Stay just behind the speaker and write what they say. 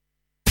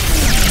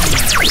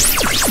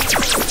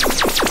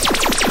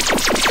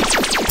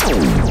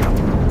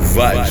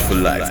Vibes for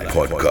Life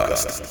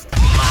podcast.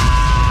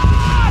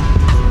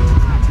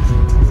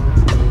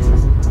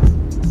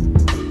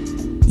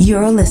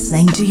 You're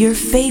listening to your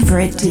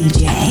favorite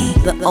DJ,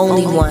 the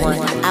only one,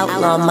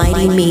 Outlaw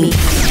Mighty Me.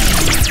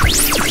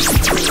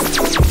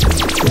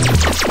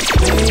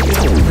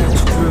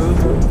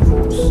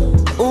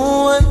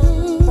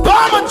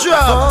 Bomber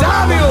drop,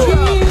 Davio.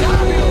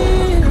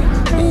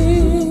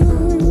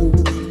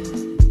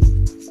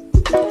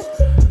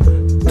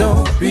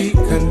 Don't be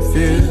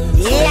confused.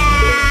 Yeah.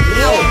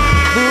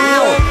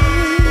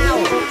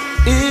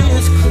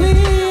 It's clear.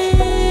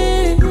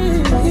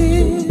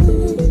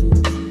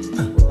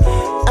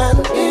 And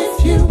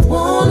if you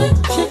want it,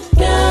 you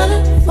got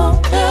it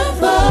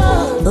forever.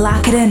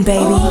 Lock it in,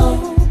 baby.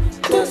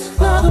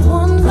 Just not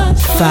one like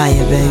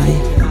Fire, baby.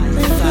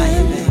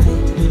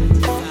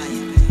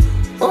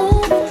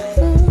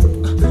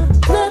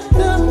 Let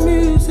the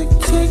music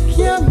take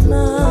your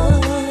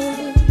mind.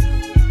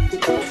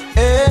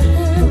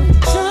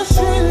 Just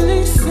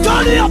release it.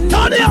 Turn it up,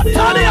 turn it up,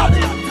 turn it up.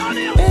 Baby,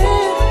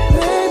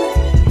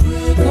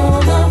 we're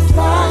gonna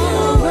fly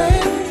away.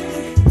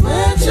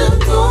 Let you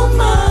go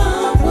my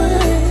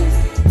way.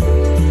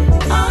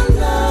 I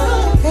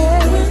love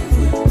it when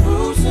we're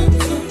cruising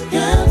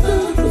together.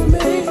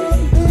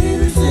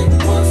 Music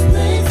was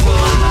made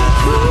for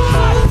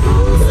love.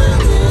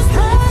 Cruising is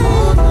made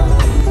for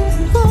love.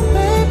 Oh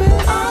baby,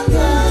 I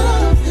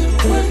love it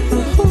when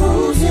we're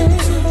cruising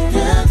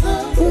together.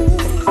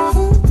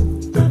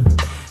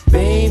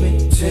 Baby,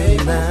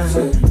 take my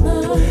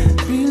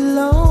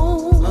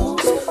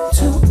belongs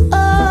to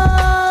us.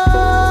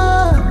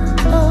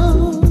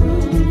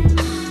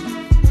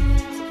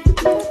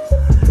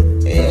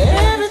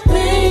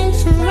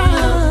 Everything's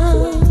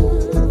right.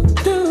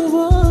 Do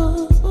what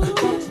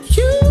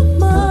you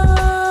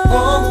must.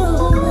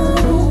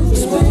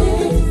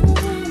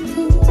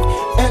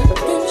 And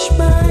inch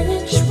by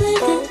inch we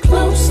get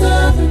closer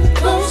and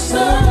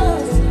closer.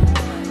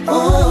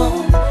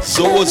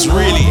 So what's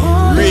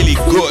really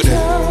good?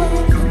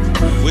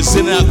 We're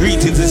sending out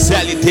greetings and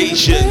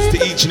salutations to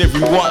each and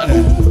every one.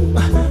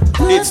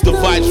 It's the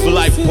Vibes for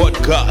Life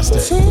podcast.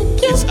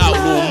 It's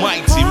Outlaw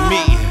Mighty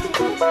Me.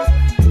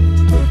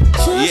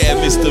 Yeah,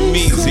 Mr.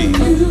 Meezy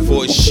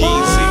for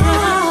Sheezy.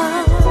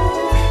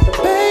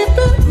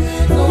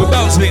 We're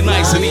bouncing it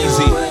nice and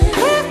easy.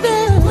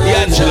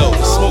 D'Angelo,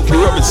 Smokey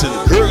Robinson,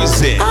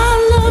 Cruising.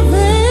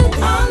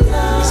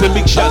 Send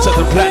big shouts out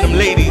to the Platinum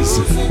ladies.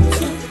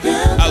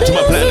 Out to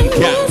my Platinum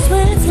camp.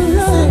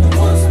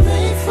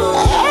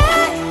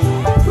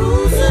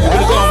 We're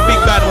gonna go on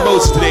Big Bad and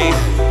Rose today.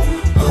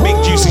 Big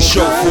juicy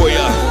show for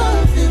ya.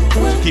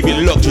 Keep it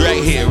locked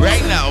right here,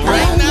 right now,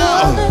 right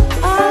now.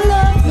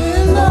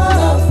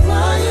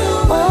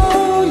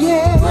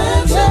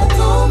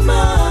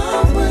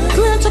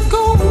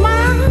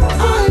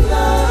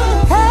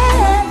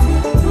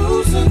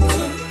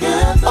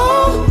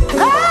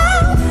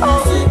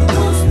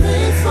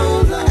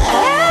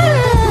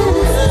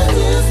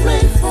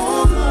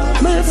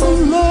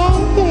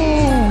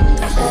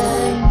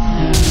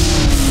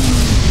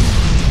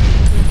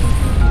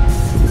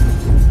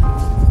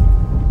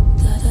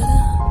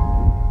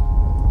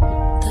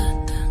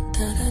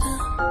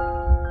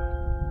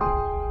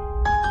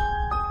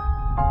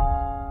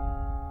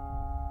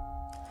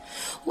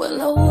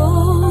 Well, I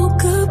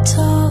woke up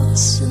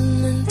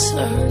tossing and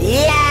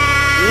turning.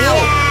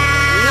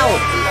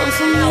 And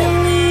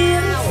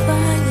unfamiliar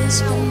fire's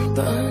been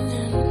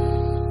burning.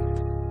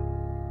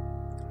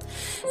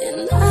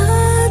 And I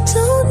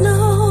don't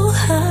know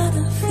how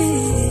to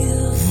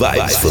feel.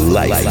 Vibes for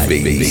Life,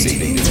 baby.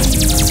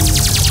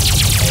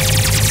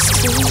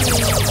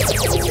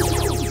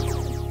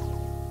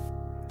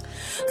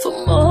 For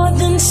more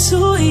than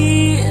 2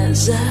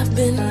 years I've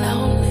been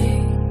lonely.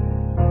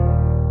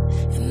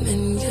 And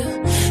then you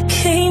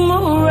came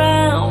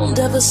around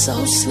ever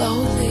so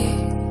slowly.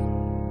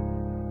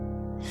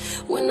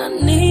 When I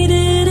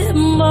needed it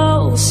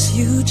most,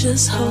 you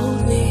just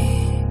hold me.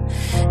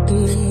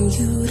 And then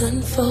you'd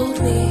unfold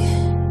me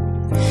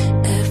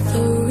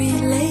every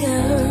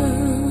layer.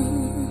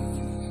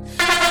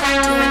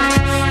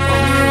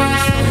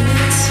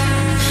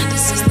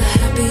 This is the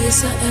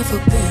happiest I've ever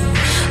been.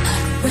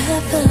 I'd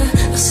rather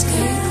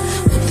escape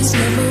with these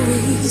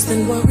memories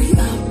than worry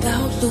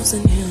about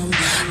losing him.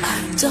 I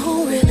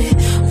don't really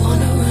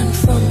wanna run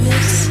from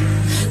it.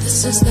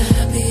 This is the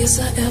happiest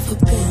I've ever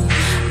been.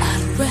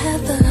 I'd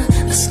rather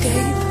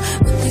escape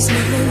with these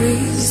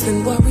memories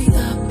than worry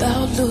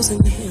about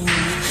losing him.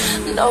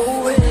 No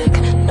wig,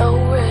 no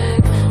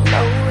wig,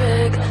 no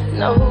wig,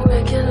 no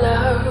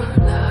regular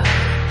love.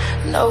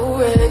 No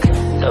rig,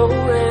 no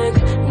rig,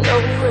 no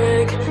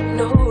rig,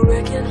 no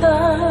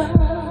regular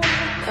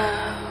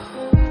love.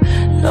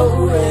 No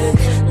rig,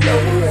 no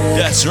rig.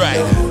 That's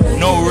right,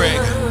 no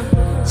rig.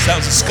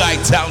 Sounds of Sky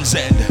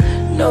Townsend.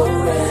 No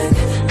rig,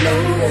 no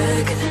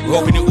rig.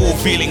 Hoping you're all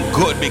feeling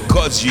good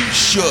because you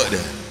should.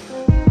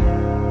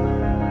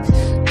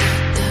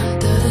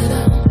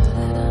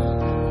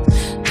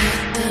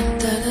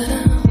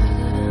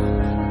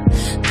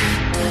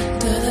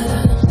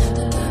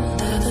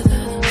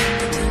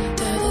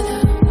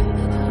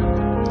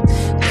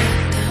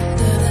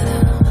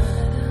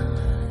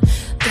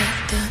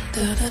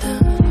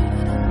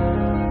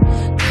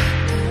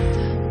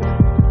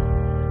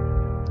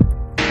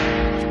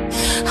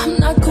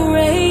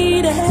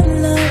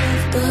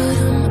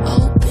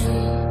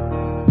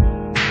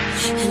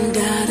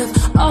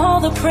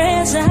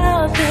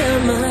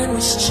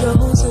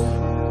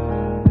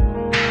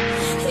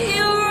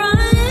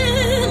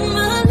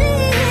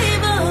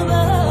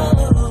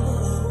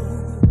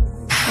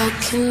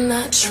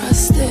 cannot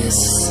trust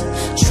this,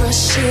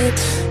 trust shit.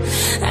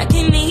 I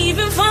can't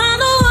even find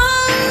the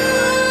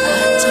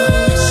words. I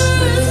don't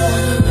really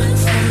wanna run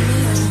from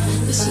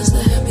it. This is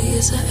the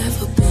happiest I've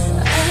ever been.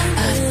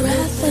 I'd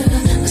rather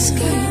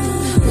escape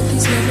with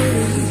these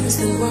memories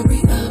than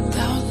worry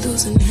about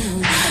losing him.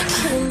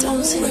 I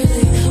don't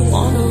really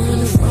wanna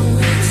run from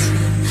it.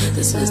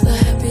 This is the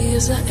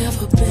happiest I've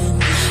ever been.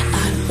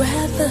 I'd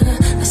rather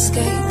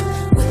escape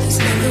with these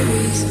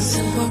memories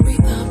than worry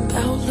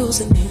about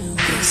losing him.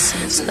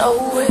 No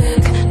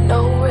wig,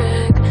 no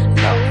wig,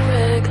 no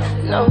wig,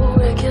 no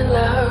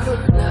regular.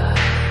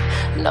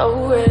 No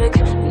wig,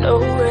 no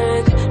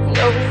wig,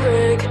 no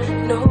wig,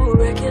 no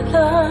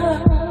regular.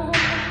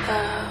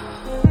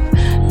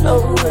 No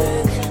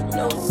wig,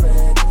 no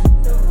wig,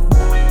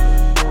 no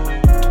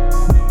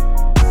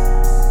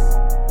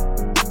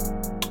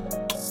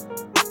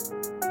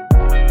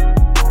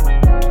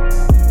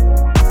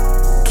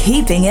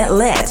Keeping it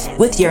lit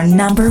with your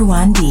number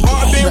one DJ.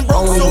 The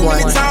only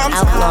one,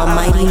 Outlaw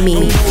Mighty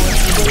Me.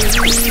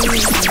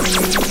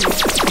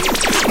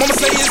 Mama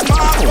say it's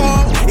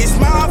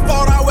my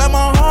fault, I wear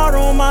my heart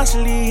on my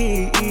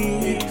sleeve.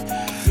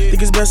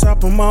 Think it's best I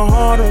put my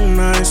heart on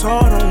ice,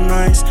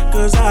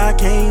 cause I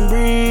can't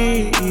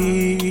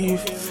breathe.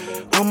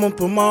 I'ma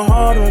put my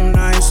heart on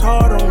ice,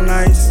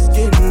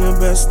 getting the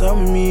best of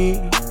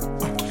me.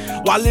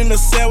 While in the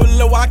cell with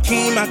Lil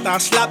Joaquin, after I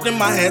slapped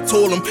him, I had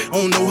told him, I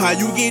don't know how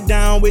you get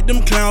down with them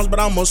clowns, but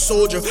I'm a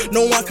soldier.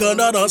 No one could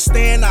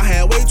understand, I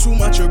had way too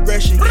much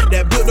aggression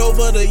that built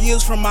over the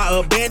years from my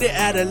abandoned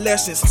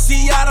adolescence.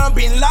 See, I done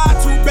been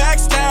lied to,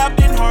 backstabbed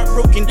and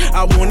heartbroken.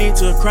 I wanted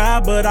to cry,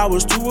 but I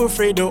was too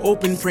afraid to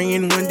open.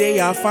 Praying one day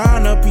I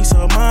find a peace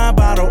of mind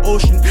by the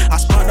ocean. I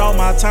spent all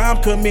my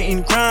time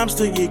committing crimes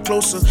to get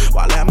closer.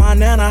 While at my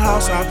nana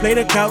house, I play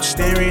the couch,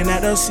 staring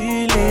at the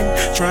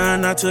ceiling, trying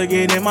not to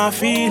get in my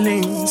feelings.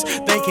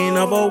 Thinking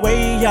of a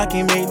way I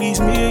can make these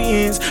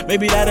millions.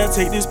 Maybe that'll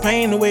take this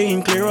pain away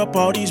and clear up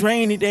all these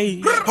rainy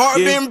days. Heart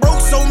been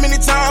broke so many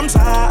times,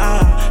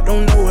 I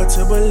don't know what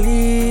to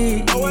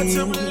believe.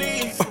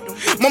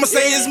 Mama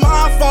say it's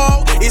my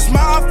fault,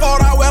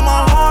 I wear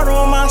my heart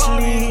on my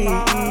sleeve.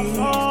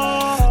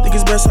 Think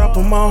it's best I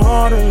put my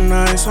heart on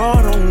ice,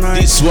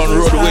 This one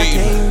road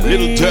wave,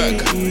 Little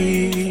Turk,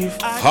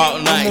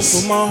 Heart on Ice.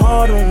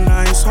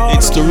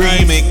 It's the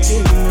remix.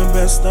 The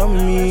best of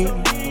me.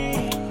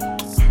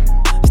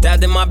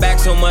 Stabbed in my back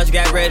so much,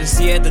 got ready to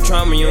see at the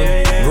trauma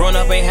unit. Growing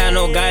up ain't had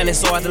no guidance,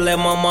 so I had to let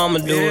my mama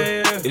do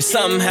it. If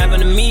something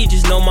happened to me,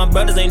 just know my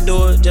brothers ain't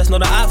do it. Just know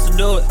the ops will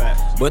do it.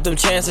 But them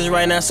chances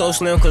right now so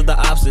slim, cause the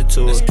ops are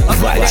to it. I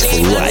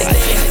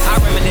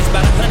reminisce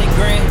about 100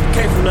 grand.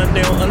 Came from nothing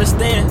they don't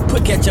understand.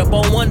 Put ketchup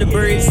on Wonder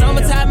Bread.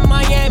 Summertime in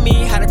Miami,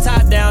 had a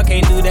top down.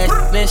 Can't do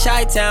that in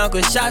Chi-Town,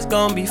 cause shots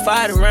gon' be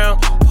fired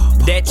around.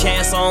 That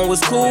chance song was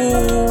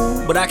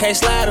cool, but I can't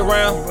slide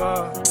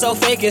around. So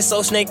fake and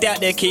so snaked out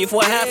that kid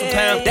for half a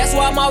pound. That's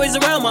why I'm always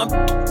around my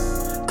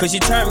cause she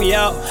turned me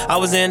out. I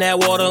was in that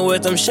water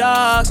with them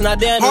sharks,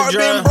 not down to Heart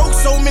drown. been broke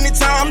so many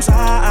times,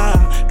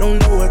 I don't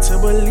know what to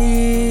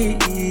believe.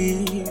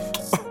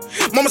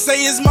 Mama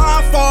say it's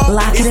my fault,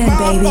 Lock it in,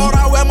 baby.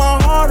 I wear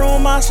my heart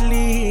on my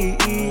sleeve.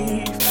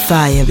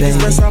 Fire, baby. It's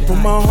best I put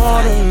my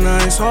heart on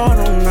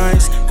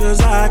ice, cause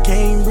I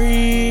can't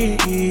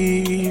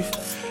breathe.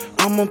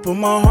 I'ma put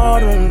my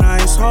heart on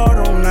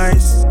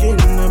ice,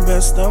 getting the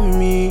best of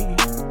me.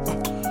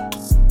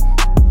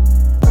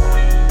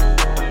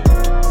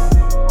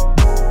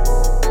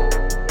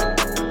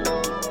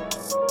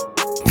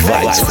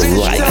 Vibes for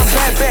life.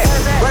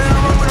 Running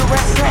around with a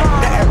rat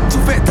pack. Too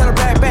fat, tell a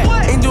rat back.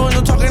 Ain't doing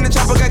no talking, the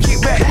chopper got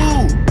kicked back.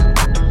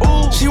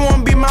 Ooh, she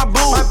wanna be my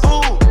boo.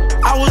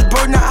 I was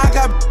broke, now I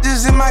got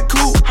bitches in my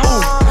coupe.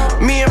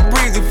 Me and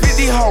Breezy,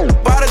 50 hoes,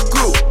 by the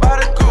group.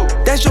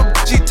 That's your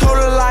bitch, she told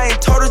a lie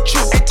and told the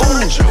truth.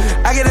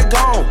 I get it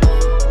gone.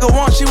 The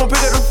one, she won't pick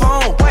up the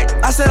phone.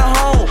 I said I'm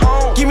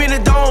home. Give me the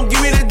dome,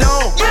 give me the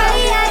dome.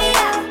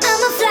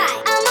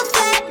 I'm a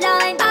flat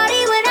line.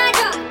 Body when I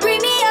drop, bring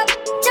me up,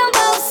 jump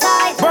both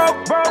sides.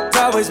 Broke,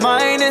 always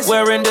minus,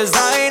 wearing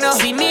designer.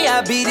 See me,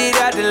 I beat it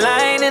out the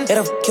line and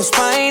it'll kill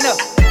spine up.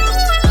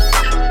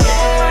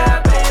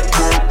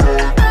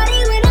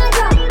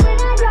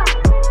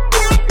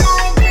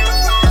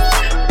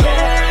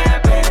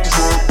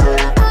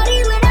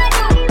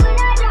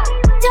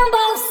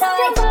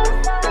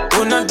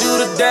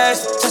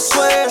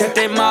 That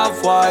they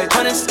mouth wide.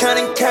 Hundreds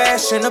counting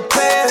cash in a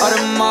pair. All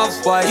them mouth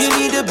wide. You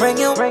need to bring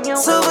your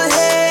silver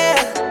hair.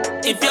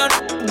 If you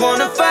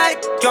wanna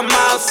fight, come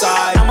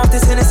outside. I'm off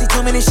this Hennessy,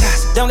 too many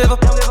shots. Don't give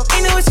up.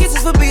 Ain't no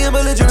excuses for being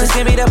belligerent. Just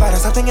give me the bottle,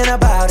 stop thinking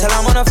about it. Till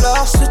I'm on the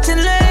floor, switching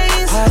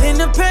lanes. Hot in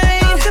the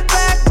pain, off the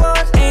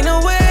backboard. Ain't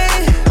no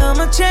way,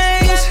 I'ma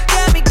change.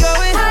 Got me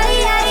going.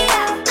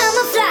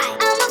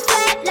 I'm a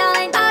flat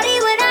line. Body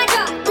when I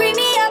drop, bring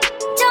me up,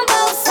 jump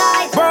both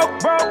sides.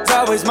 Broke,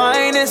 always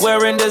minus,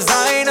 wearing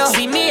designer.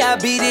 See me, I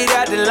beat it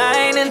out the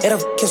line and it'll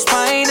kill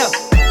spine up.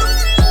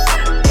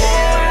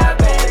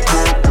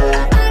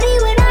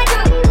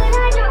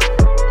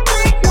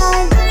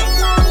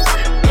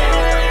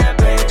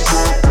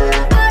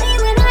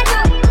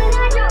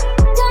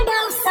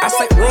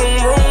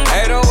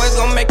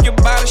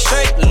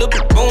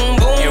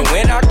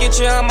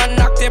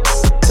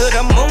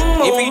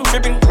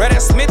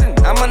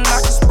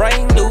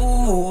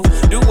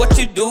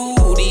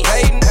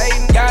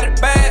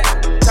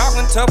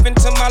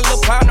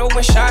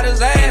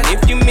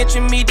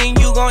 watching me, then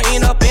you gon'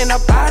 end up in a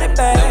body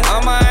bag.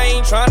 Mama, I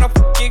ain't tryna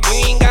fuck you,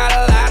 you ain't got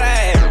a lot of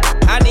ass.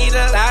 I need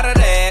a lot of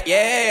that,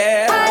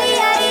 yeah. I'm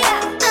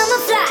a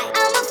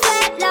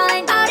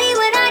flatline. Body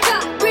when I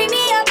drop, bring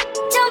me up,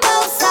 jump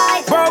both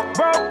sides.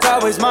 Broke,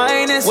 always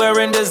minus,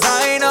 wearing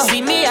designer.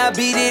 See me, I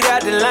beat it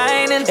out the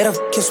line and it'll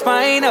fuck your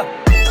spine up.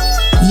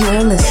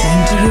 You're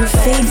listening to your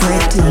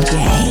favorite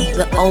DJ,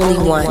 the only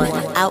one,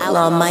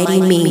 Outlaw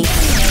Mighty Me.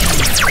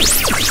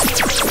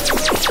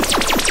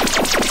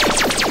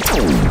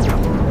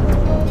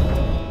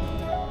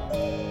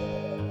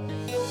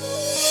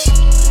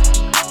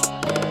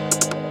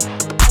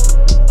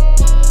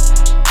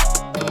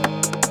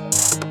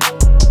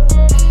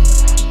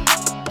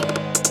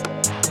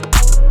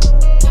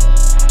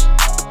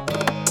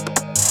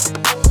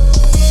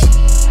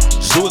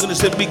 So we're gonna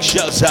send big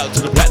shouts out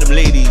to the Platinum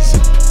ladies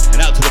and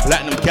out to the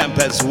Platinum camp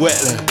as well.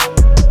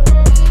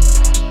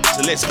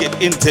 So let's get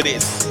into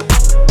this.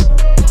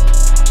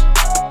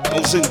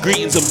 Also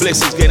greetings and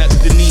blessings going out to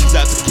Denise,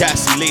 out to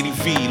Cassie, Lady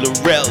V,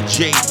 Laurel,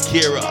 Jade,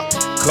 Kira,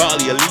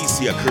 Carly,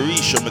 Alicia,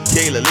 Carisha,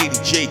 Michaela, Lady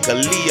Jake,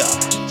 Aaliyah,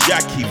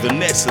 Jackie,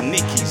 Vanessa,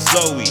 Nikki,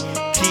 Zoe,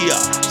 Kia,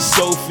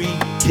 Sophie,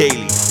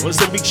 Kaylee. I want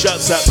to send big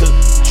shouts out to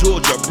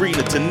Georgia,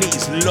 Brina,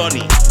 Denise,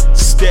 Lonnie,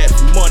 Steph,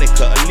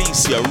 Monica,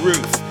 Alicia,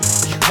 Ruth,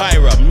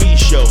 Kyra,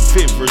 Misha,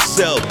 Viv,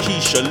 Roselle,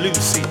 Keisha,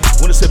 Lucy. I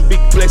want to send big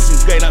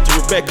blessings going out to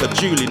Rebecca,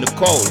 Julie,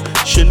 Nicole,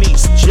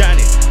 Shanice,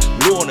 Janet,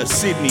 Lorna,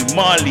 Sydney,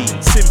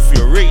 Marlene,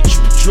 Cynthia,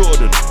 Rachel,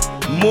 Jordan,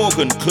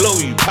 Morgan,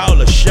 Chloe,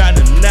 Paula,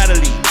 Shannon,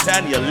 Natalie,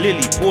 Tanya,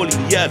 Lily,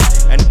 Pauline,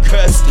 Yaz, and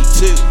Kirsty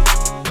too.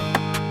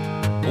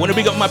 I want to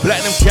big up my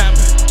Platinum camp.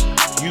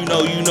 You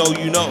know.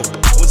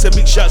 I want to send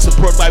big shout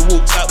support by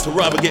Wooks out to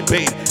Robert Get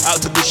Paid,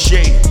 out to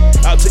Deshay,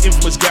 out to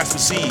Infamous Gasper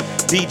C,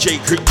 DJ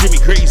Jimmy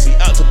Crazy,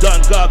 out to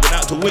Don Gargan,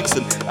 out to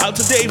Winston, out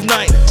to Dave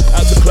Knight,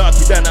 out to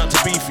Clarky Dan, out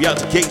to Beefy, out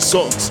to Kate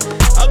Songs,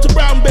 out to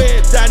Brown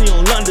Bear,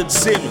 Daniel, London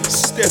Simmons,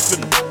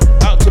 Stephen,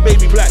 out to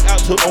Baby Black,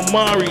 out to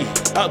Omari,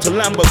 out to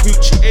Lamba,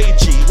 Gucci,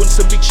 AG. Want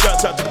some big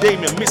shouts out to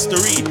Damien,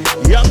 Mystery,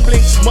 Young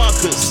Blinks,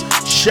 Marcus,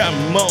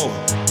 Shamo,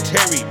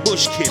 Terry,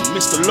 Bushkin,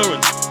 Mr.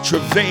 Lawrence,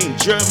 Trevane,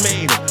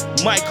 Jermaine,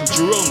 Michael,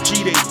 Jerome,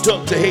 G-Day,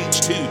 Dr.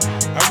 H2.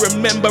 And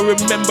remember,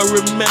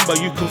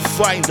 you can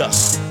find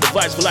us, the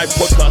Vibes for Life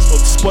podcast on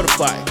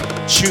Spotify,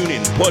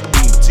 TuneIn,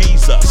 Podbean,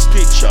 Deezer,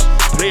 Stitcher,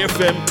 Play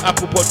FM,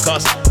 Apple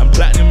Podcasts, and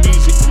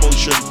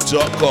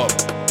PlatinumMusicPromotion.com.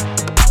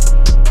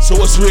 So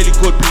what's really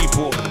good,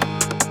 people?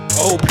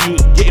 I hope you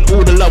getting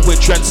all the love we're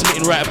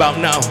transmitting right about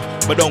now.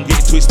 But don't get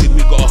it twisted,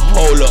 we got a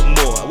whole lot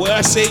more. What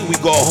I say, we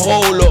got a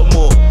whole lot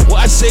more.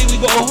 What I say, we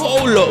got a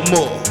whole lot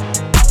more.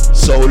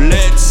 So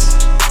let's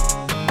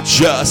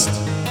just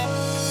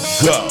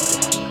go.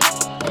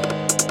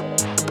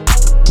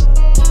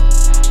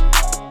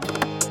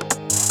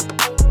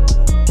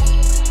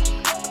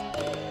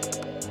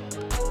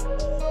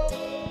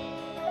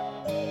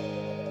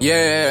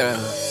 Yeah.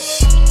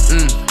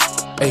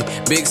 Hey,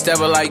 big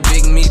stepper like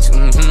Big Meat.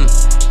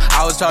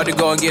 I was taught to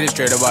go and get it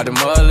straight about the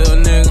mother, little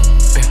nigga.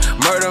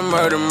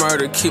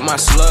 Murder, keep my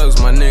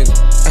slugs, my nigga.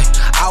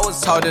 I was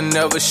taught to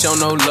never show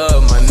no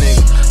love, my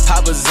nigga.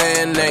 Papa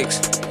Xanax,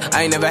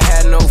 I ain't never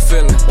had no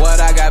feeling. What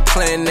I got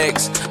planned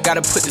next?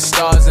 Gotta put the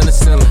stars in the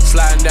ceiling.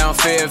 Sliding down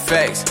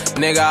Fairfax,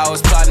 nigga, I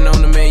was plotting on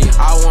 $1 million.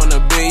 I want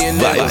 $1 billion,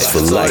 nigga. Vibes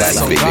for life,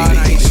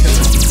 baby.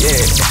 Yeah,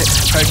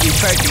 perky,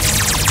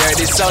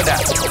 dirty soda.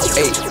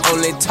 Ayy,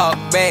 only talk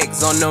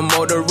bags on the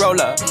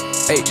Motorola.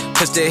 Ayy,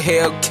 push the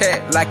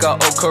Hellcat like a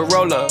old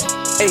Corolla.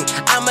 Ayy,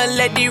 I'ma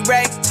let these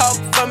rags talk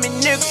for me,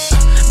 nigga.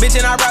 Bitch,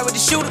 and I ride with the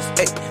shooters.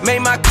 Ayy, made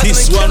my cousin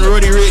this one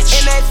Roddy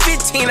Rich. And at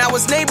 15, I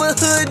was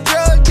neighborhood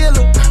drug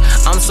dealer.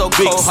 I'm so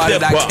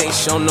cold-hearted, I can't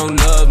show no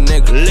love,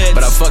 nigga.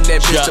 But I fuck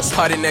that bitch to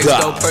party next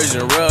door,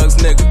 Persian rugs,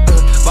 nigga.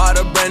 Bought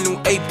a brand new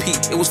AP,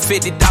 it was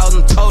 50,000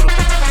 total.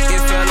 It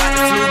felt like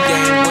the flu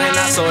game when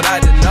I sold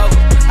out the Nova.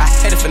 I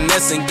had to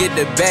finesse and get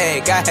the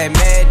bag, I had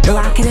mad dough.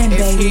 Lock it in, if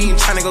baby. he ain't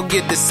tryna go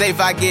get the safe,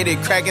 I get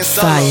it cracking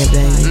solo. Fire,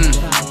 baby.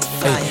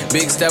 Hey,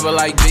 big stepper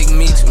like Big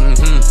Meat.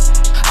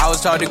 I was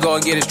taught to go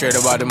and get it straight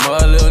about the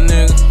mother, little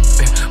nigga.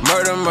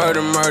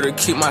 Murder,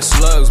 keep my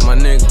slugs, my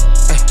nigga.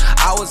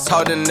 I was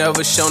taught to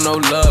never show no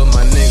love,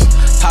 my nigga.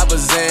 Papa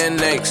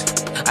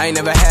Xanax, I ain't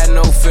never had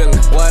no feeling.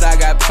 What I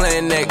got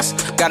planned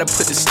next? Gotta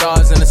put the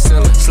stars in the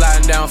ceiling.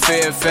 Sliding down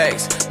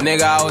Fairfax,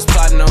 nigga, I was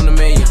plotting on $1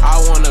 million. I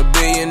want $1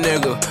 billion,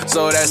 nigga.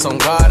 So that's on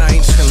God, I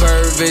ain't chillin'.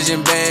 Bird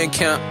Vision band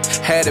camp.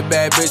 Had a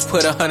bad bitch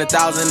put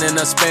 100,000 in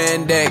a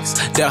spandex.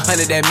 The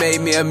 100 that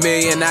made me $1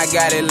 million, I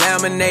got it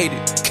laminated.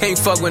 Can't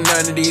fuck with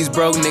none of these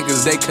broke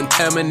niggas, they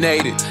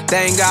contaminated.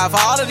 Thank God for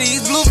all of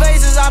these blue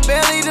faces, I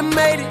barely done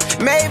made it.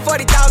 Made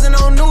 40,000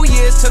 on New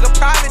Year's, took a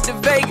private to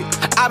Vegas.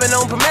 I've been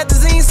on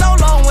promethazine so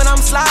long, when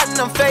I'm sliding,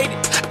 I'm faded.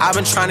 I've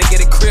been trying to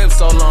get a crib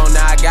so long,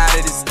 now I got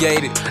it, it's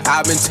gated.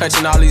 I've been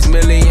touching all these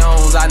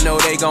millions, I know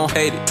they gon'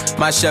 hate it.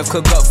 My chef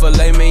cook up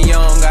filet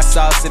mignon, got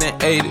sauce and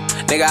ate it.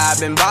 Nigga, I've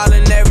been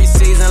ballin' every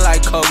season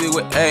like Kobe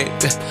with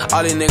 8.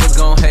 All these niggas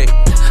gon' hate.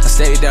 I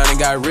stayed down and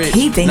got rich.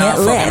 Keeping now it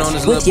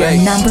lit with your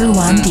number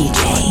one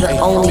DJ. The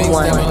only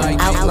one,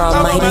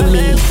 Outlaw Mighty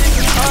Me.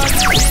 all the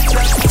shit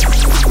up.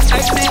 I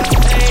see the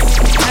pain,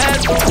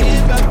 eyes don't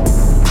give up.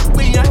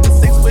 We out the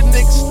six with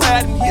niggas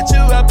slide and hit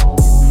you up.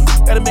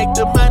 Gotta make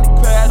the money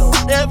cry, don't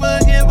never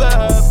give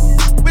up.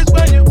 Which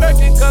one you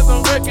working, cause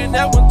I'm working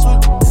that one too.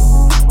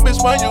 Which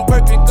one you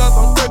working, cause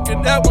I'm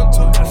working that one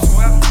too.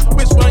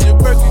 Which one you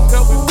working,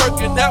 cause we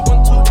working that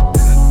one too.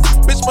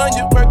 Which one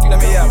you working,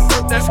 cause we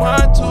work that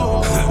one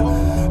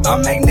too.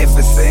 I'm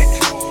magnificent,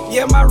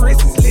 yeah my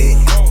wrist is lit.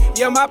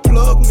 Yeah my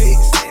plug mix,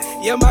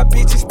 yeah my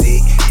bitch is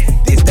thick.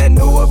 This that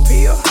new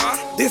appeal,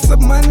 this a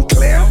money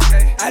clear.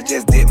 I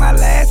just did my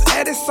last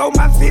edit so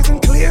my vision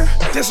clear.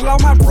 Just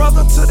lost my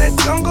brother to that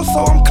jungle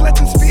so I'm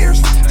clutching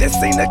spears. Just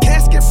seen the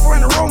casket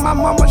front row, my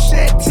mama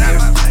shed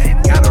tears.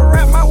 Gotta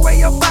wrap my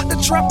way up out the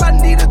trap, I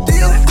need a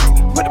deal.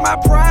 Put my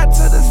pride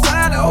to the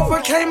side,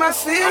 overcame my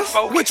fears.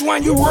 Which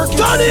one you working?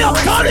 Turn it up,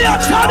 turn it up,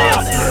 turn it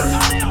up.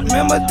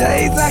 Remember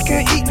days I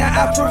can eat, now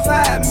I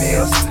provide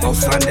meals. On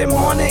Sunday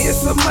morning,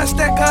 it's a must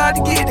that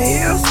God get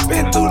heals.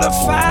 Been through the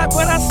fire,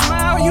 but I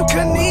smile, you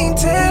couldn't even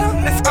tell.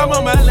 I'm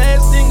on my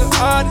last single,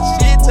 all this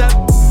shit up.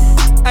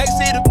 I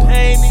see the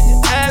pain in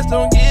your eyes,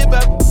 don't give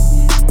up.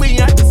 We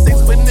out the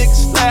six with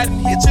niggas slide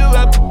and hit you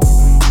up.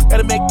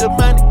 Gotta make the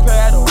money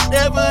cry, don't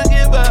never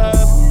give up.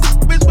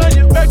 Which one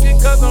you working,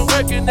 cause I'm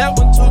working that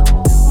one too.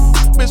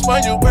 Which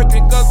one you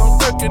working, cause I'm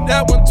working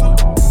that one too.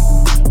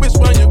 Which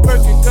one you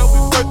working, cause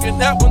we working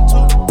that one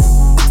too.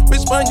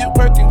 Which one you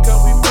working,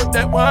 cause we work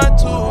that one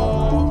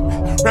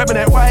too. Rapping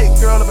that white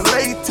girl of a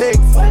latex.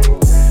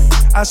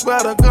 I swear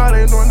to God,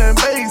 ain't on that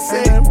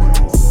basic.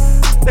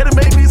 They done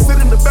made me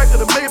sit in the back of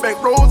the Maybach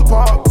Rosa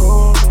Park.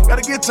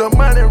 Gotta get your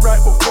money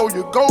right before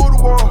you go to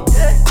war.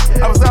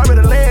 I was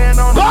already laying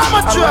on it.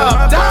 Bomber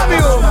truck, damn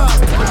you!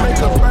 To make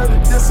a murder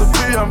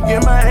disappear, I'm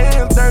getting my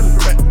hands dirty.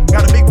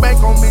 Got a big bank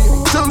on me,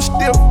 I'm too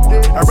stiff.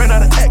 I ran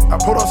out of act, I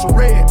put on some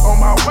red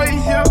on my way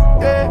here.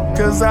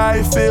 Cause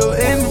I feel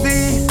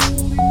envy.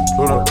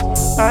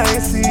 I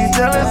ain't see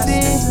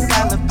jealousy.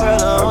 Got the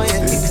pearl on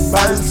you, keep it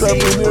body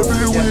slapping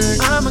every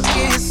week. I'ma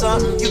give you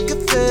something you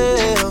can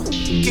feel.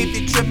 Keep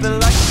you tripping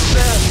like a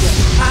spell.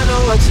 I know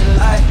what you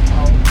like.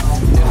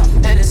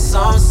 And it's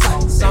on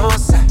sight, it's on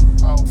sight.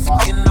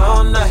 Fucking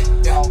all night.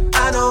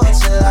 I know what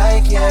you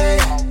like, yeah.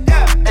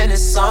 And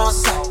it's on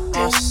sight,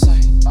 on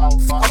sight.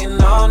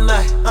 Fucking all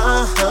night.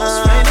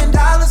 Spending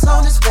dollars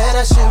on this bed,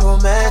 that shit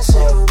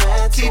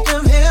romantic. Keep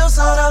them heels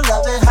on, I'm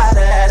loving how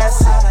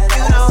that's it.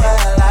 You know what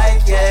I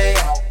like,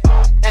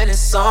 yeah. And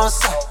it's on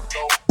sight.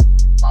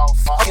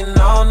 Fucking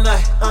all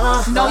night.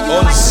 No, you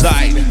On like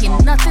site. me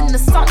and nothing to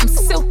something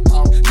silky.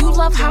 You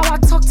love how I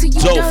talk to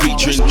you. Doe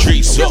featuring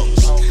Tree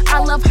Songs. I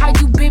love how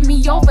you bend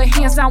me over,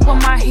 hands down where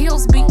my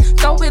heels be.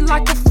 Throw it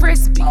like a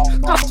frisbee.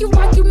 Pop you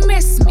like you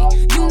miss me.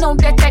 You know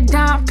that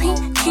dime P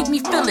keep me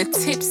feeling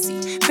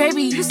tipsy.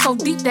 Baby, you so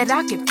deep that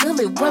I can feel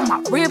it where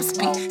my ribs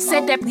be.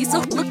 Said that piece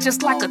of look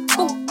just like a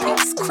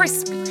toothpiece,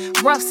 crispy.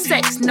 Rough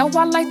sex, know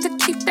I like to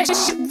keep that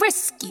shit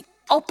risky.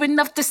 Open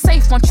up the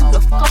safe, want you to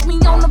fuck me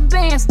on the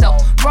bands though.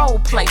 Role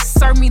play,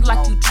 serve me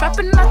like you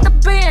trapping out the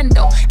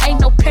bando. Ain't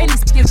no pennies,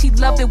 still she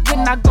love it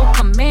when I go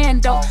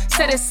commando.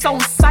 Said it's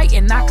on sight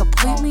and I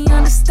completely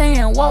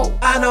understand. Whoa,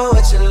 I know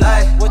what you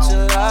like,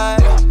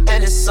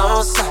 and it's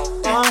on sight,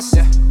 on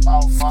sight.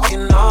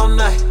 Fucking all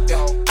night.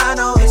 I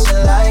know what you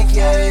like,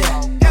 yeah.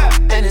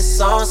 And it's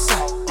on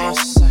sight, on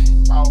sight.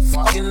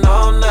 Fucking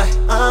all night.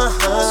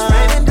 It's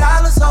raining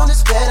dollars on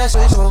this bed, that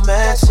shit's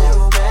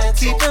romantic.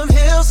 Keep them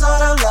heels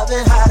on, I'm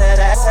loving how that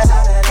ass.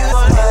 You know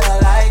what I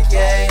like,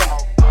 yeah.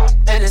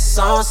 And it's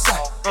on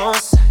sight, on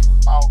sight.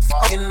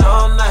 Fucking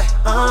all night.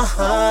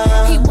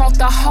 He want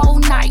the whole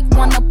night,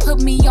 wanna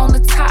put me on the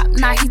top.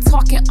 Now he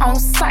talking on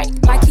sight,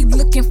 like he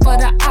looking for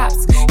the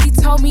ops. He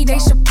told me they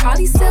should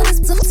probably sell this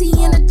pussy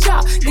in a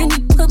job. Then he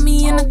put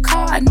me in a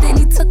car, and then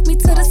he took me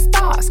to the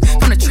stars.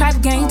 From the trap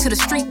game to the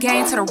street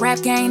game to the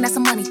rap game, that's a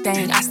money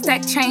thing. I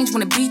stack change when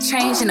the beat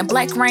change in the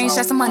black range,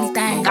 that's a money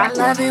thing. I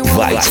love it when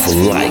Vibes for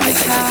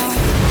life.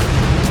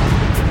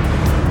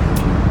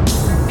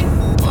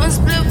 One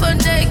split for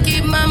day,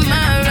 keep my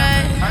mind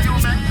right.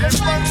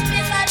 One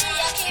split for day,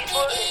 I keep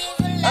the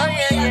evil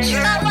away.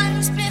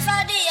 One split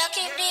for day, I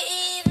keep the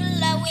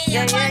evil away.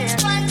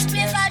 One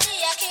split for day,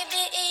 I keep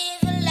the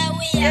evil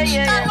away.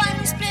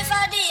 One split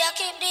for day, I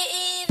keep the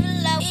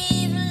evil away.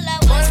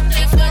 One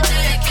split for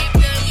day, keep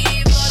the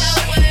evil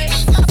away.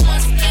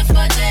 One split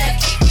for day,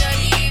 keep the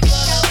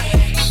evil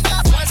away.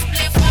 One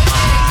split for day,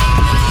 keep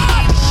the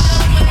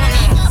evil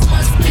away.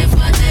 One split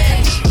for day,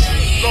 keep the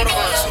evil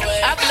away.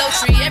 I blow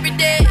tree every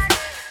day.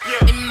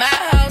 In my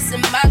house,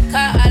 in my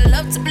car, I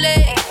love to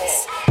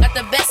blaze. Got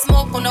the best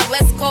smoke on the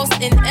West Coast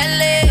in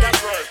LA.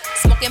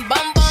 Smoking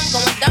bum bum,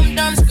 going dum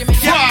dum, screaming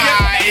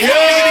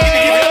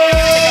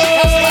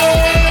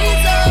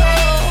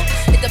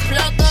hit the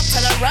plug up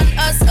till I run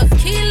us a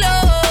kilo.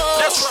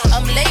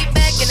 I'm laid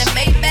back in the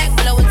Maybach,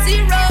 blowing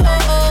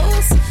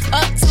zeros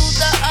up to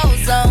the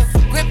ozone,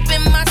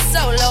 gripping my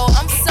solo.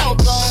 I'm so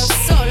gone,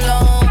 so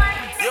long.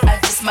 I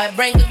just might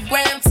bring a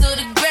gram to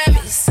the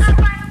Grammys.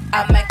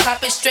 I might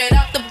cop it straight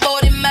off the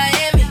boat in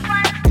Miami.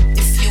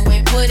 If you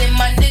ain't putting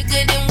my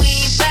nigga, then we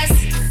ain't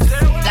passing.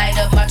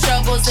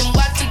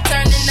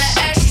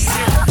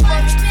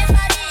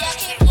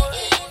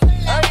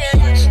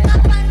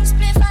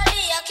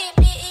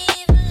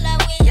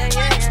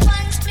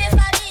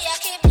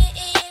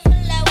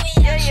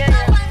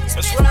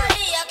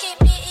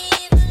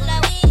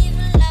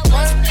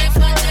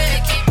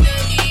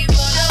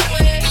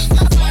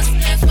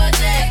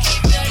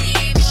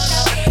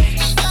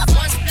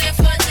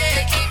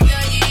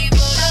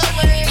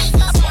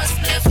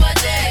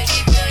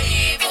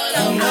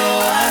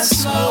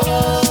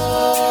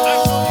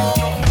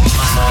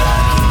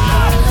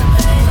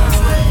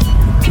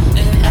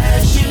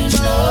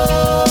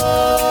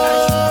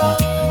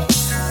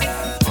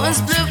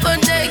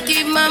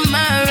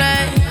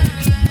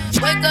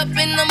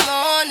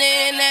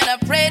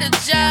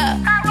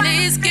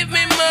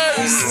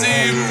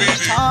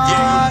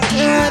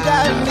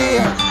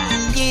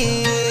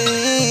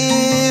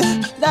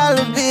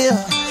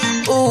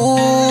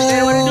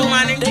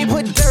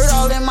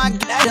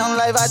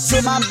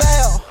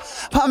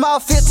 I'm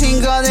about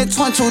 15 guns in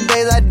 22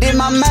 days, I did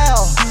my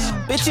math.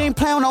 Bitch ain't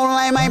playin' no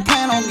lame, ain't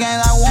playin' no games,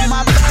 I want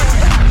my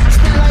bag.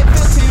 Spend like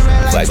 15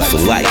 red like Vibes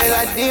for life. Days,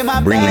 I did my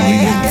Bringing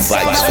bag. you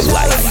vibes for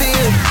life.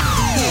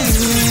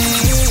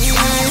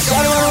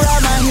 Shawty wanna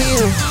ride my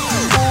heels.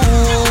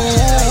 Ooh,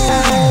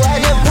 I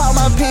just pop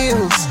my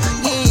pills.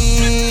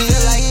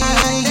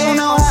 Yeah, you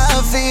know how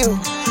I feel.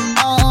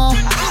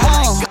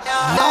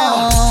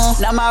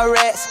 Now my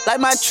rats like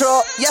my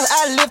truck, yes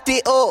I lift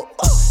it up.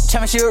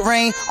 Championship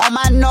ring on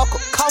my knuckle,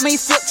 call me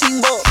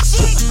 15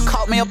 bucks.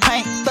 Caught me a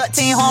paint,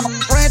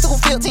 1300, ran through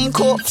 15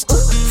 cups.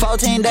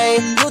 14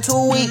 days, you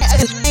too weak,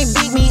 ain't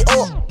beat me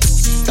up.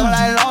 Don't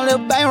like lonely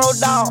bankroll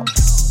dog,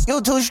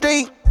 you too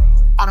street.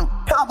 I don't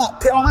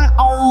pill on my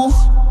own,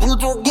 you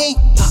too geek.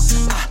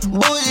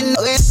 Bougie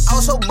niggas,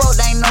 also broke,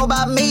 they ain't know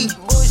about me.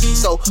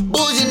 So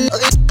bougie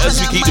niggas. As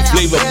we keep the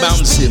flavor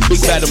bouncing,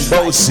 Big Bad and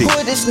Bossy.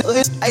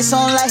 Ice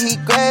on like he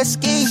grad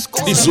ski.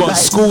 This one's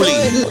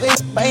schooling.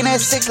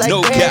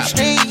 No cap.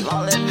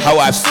 How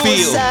I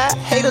feel.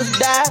 Haters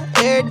die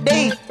every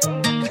day.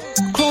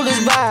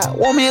 Clueless vibe.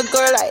 Want me a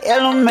girl like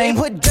LMA.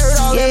 Put dirt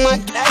all in my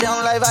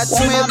goddamn life. I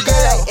want me a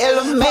girl like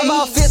LMA. I'm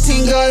about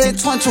 15 girls in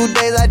 22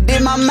 days. I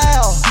did my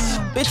math.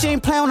 Bitch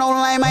ain't playin' no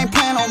lame, ain't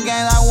playin' no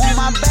games. I want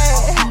my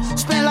bag.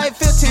 Spend like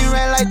 15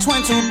 red like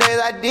 22 days.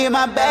 I did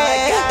my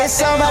bag.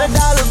 It's all about a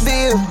dollar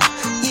bill.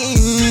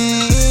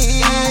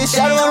 Yeah,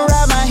 shawty wanna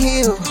ride my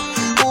heel.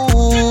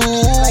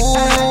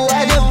 Ooh,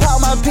 I just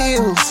pop my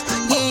pills.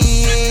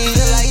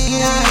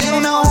 Yeah,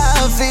 you know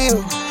how I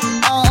feel.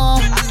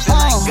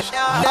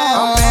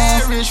 I'm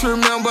bad rich,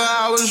 remember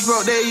I was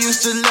broke, they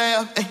used to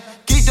laugh. Ay,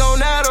 geeked on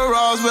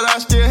Adderalls, but I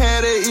still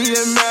had an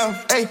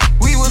EMF. Ay,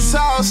 we was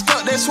all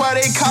stuck, that's why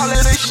they call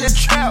it a shit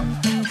trap.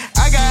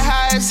 I got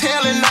high as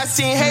hell and I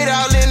seen hate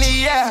all in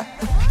the air.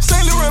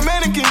 St. Louis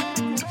mannequin,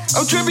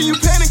 I'm tripping, you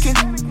panicking.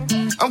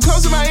 I'm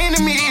close to my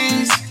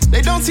enemies,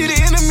 they don't see the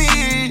enemy.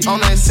 On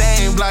that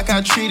same block,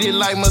 I treat it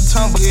like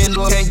Matumba.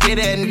 Can't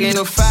get that nigga in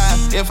a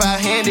five if I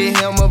handed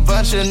him a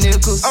bunch of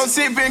nickels. I'm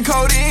sipping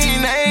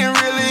codeine, I ain't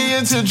really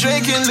into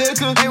drinking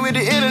liquor. Ain't with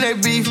the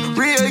internet beef,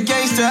 real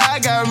gangster, I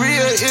got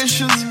real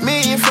issues.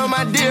 Million for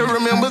my dear,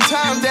 remember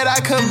times that I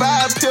couldn't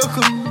buy a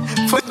pickle.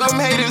 For them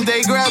haters,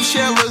 they grab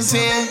shovels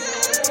in.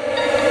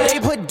 They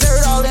put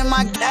dirt all in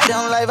my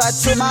goddamn life, I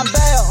took my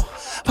bell.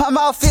 I'm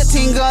about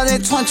 15 guns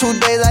in 22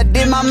 days, I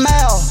did my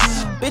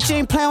math. Bitch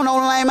ain't playin' no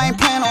lame, ain't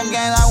playin' no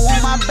games, I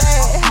want my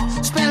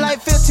bag. Spend like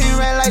 15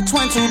 red like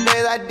 22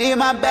 days, I did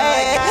my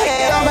bag.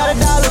 I'm about a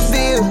dollar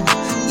bill.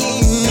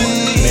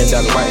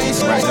 Yeah,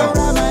 right now.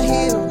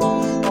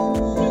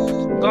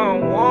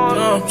 Gone on,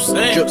 know what I'm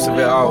saying? Drips of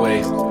it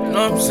always. You know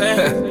what I'm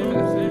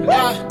saying?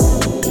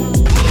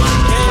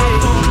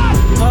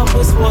 Pop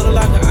was water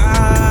like an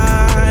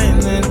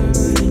island.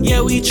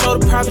 Yeah, we chose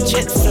a private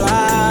jet to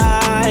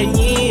fly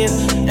in.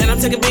 And I'm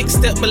taking a big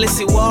step, but let's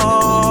see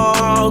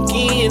walk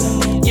in.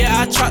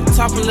 Yeah, I tried to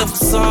top and left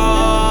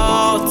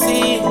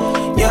salty.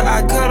 Yeah,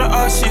 I cut her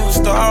off, she was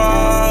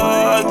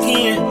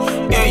stalking.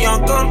 Yeah,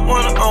 young gun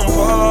wanna own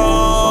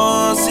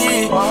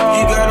pussy. You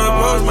gotta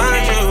post my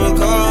dream with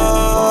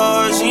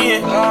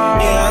caution.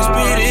 Yeah, I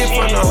spit it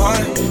from the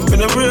heart. Been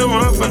the real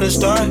one from the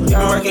start. Been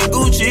rockin'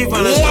 Gucci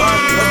from the start.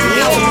 That's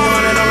me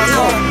 $200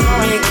 car.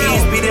 Me and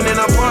kids beating in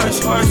a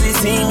Porsche. They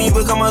seen me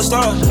become a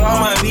star. All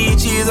my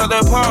bitches out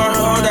the park.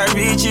 All that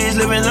riches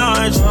living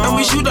large. And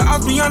we shoot the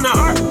odds beyond the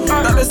art.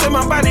 Doctor say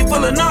my body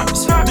full of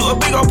knots. Do a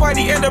big old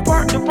party at the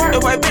park. The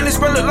white Billy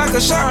spread it like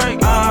a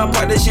shark. I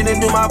pop that shit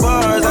and do my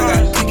bars.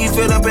 I got cookie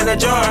filled up in a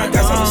jar.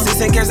 Got some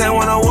assistant cats that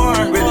want a war.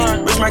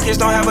 Really, rich my kids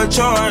don't have a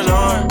charge.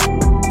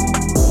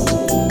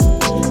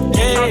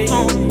 Hey,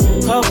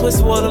 cup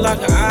with water like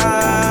an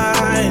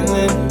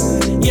island.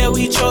 Yeah,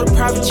 we chose a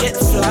private jet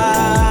to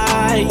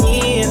fly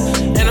in.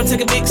 And I'm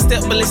taking a big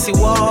step, but let's see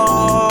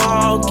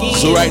walk in.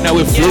 So right now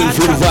we're flowing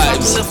through the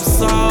vibes.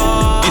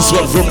 This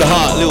one from the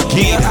heart, Lil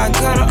Kid.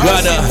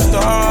 Ghana.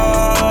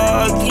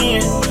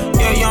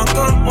 Yeah, young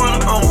gun wanna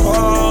own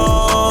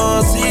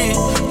pussy.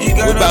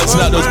 We're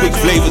bouncing out those big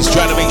flavors,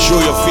 trying to make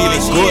sure you're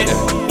feeling good.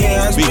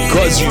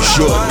 Because you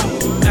should.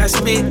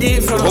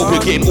 Hope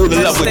you're getting all the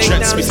love we're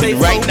transmitting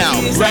right now.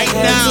 Right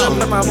now.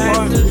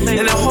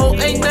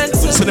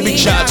 Send a big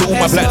shout out to all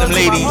my platinum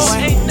ladies.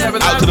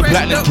 Out to the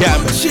platinum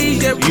camp.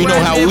 You know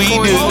how we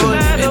do.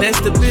 And that's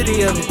the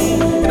beauty of it.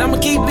 And I'ma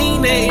keep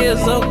beating their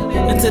ears up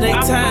until they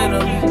tired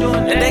of me.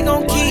 And they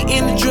gon' keep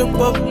in the drip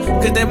up,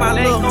 cause they my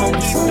little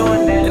homies.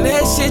 And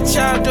that shit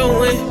y'all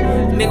doing,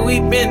 nigga, we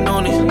been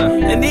on it.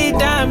 And these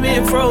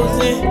diamonds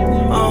frozen.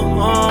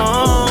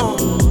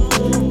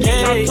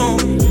 Hey,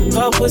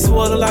 cup with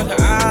water like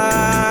an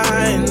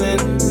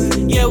island.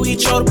 Yeah, we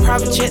chose a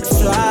private jet to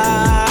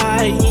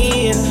fly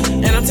in.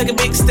 And I'm taking a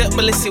big step,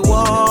 but let's see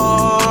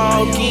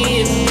walk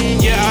in.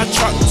 Yeah, I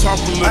tried to talk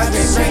a little. I've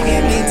been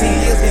drinking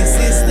 15 years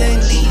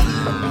consistently.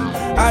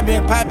 I've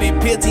been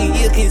popping 15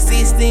 years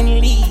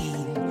consistently.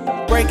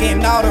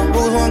 Breaking all the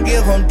rules, won't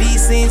give them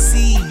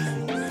decency.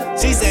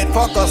 She said,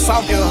 fuck us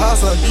off, give her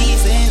some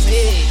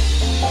decency.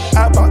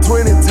 I bought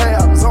 20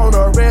 tabs on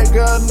a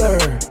regular.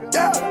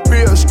 Yeah,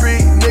 real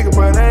street nigga,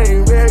 but I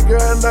ain't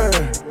regular.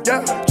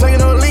 Yeah,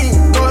 drinking on lean,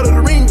 Lord of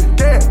the Ring,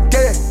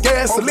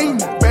 gasoline.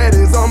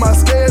 Baddies on my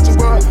schedule,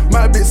 but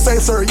my bitch say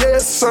sir,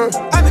 yes sir.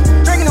 I've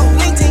been drinking on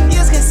lean 10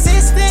 years,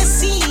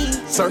 consistency.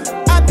 Sir,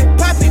 I've been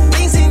popping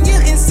beans and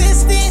years,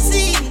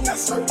 consistency.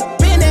 yes sir.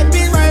 Been that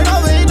bitch right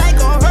over it like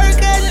a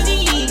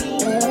Hercules.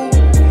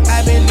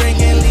 I've been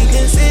drinking lean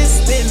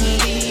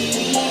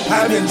consistently.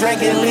 I've been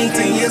drinking lean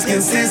 10 years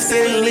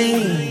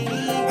consistently.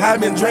 I've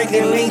been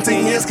drinking lean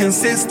 10 years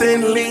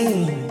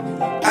consistently.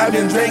 I've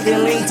been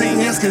drinking lean 10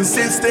 years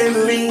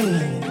consistently.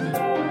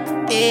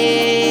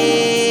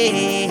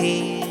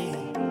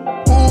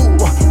 Ooh,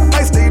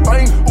 I stay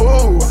bang.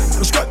 Ooh,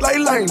 I struck like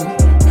lane.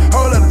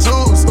 Whole lot of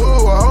jewels. Ooh,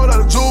 a whole lot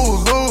of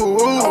jewels. Ooh,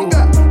 ooh.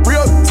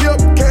 Real tip,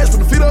 cash from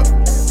the feet up.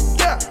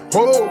 Yeah.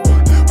 Oh,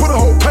 put a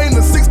whole pain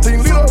in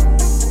 16 liter.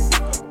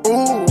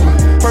 Ooh,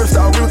 first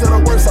out, real that I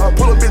worse out.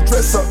 Pull a bitch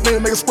dress up,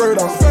 then make a squirt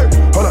off.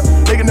 Hold up,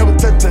 they can never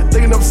touch us,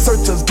 they can never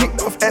search us,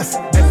 geeked off ass.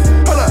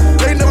 Hold up,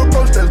 they never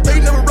approached us, they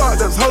never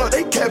rocked us. Hold up,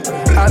 they kept it.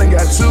 I done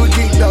got too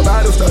geeked up,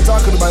 I done start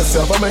talking to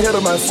myself. I'm ahead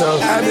of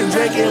myself. I've been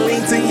drinking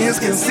lean 10 years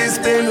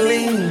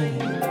consistently.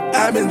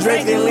 I've been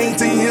drinking lean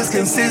 10 years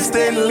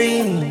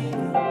consistently.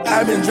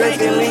 I've been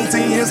drinking lean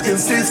 10 years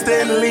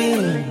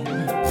consistently.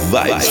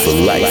 Vibes for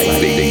life,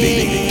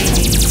 baby.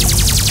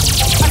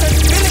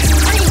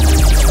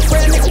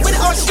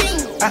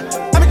 I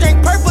been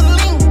drink purple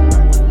lean,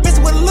 mix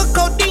it with a little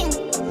codeine.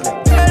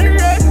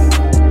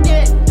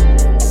 Yeah,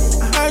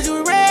 I heard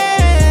you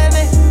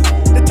ready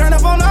to turn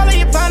up on all of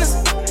your partners.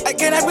 I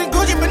get that with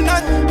Gucci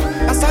binoculars.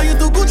 I saw you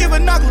through Gucci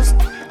binoculars.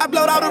 I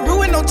blowed out the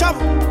ruin, no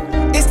chopper.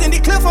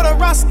 Extended clip for the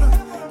roster.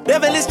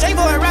 Beverly J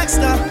for a rock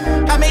star.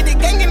 I made the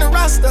gang in the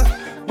roster.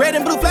 Red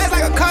and blue flags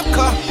like a cop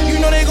car. You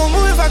know they gon'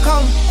 move if I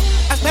call them.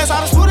 I pass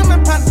all the swoot in my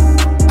partner.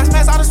 I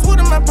pass all the swoot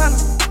in my partner.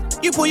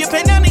 You pull your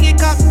pen down and get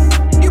caught.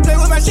 You play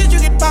with my shit, you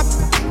get popped.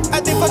 I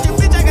think fuck your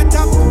bitch, I got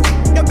top.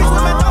 Your bitch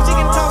with my dog, she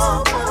get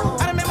tossed.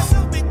 I done made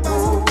myself big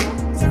boss.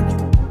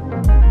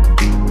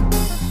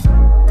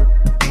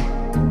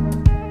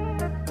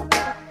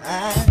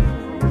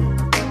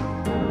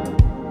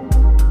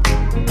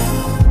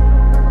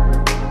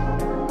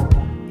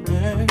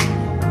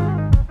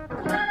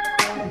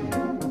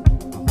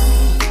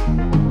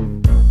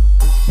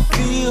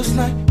 Feels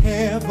like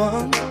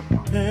heaven,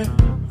 yeah.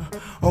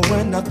 Oh,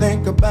 when I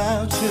think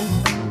about you.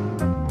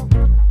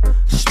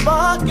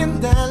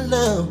 Sparking that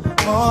love,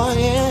 oh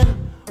yeah,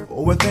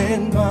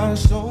 within my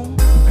soul.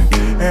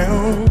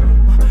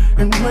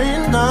 And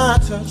when I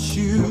touch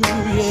you,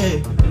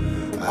 yeah,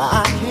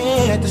 I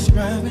can't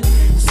describe it.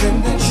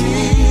 Sending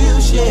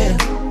chills, yeah,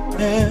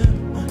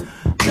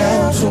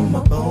 down to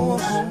my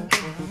bones.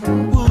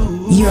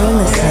 You're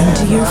listening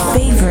to your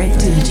favorite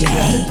DJ,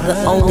 the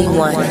only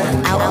one,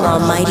 Outlaw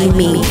Mighty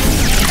Me.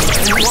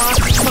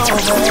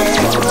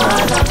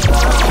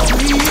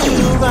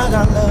 Ride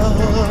our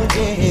love,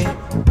 yeah.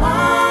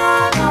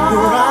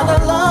 Ride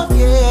our love,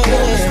 yeah.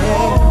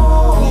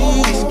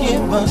 Please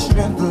give us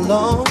strength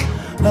alone,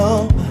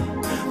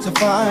 to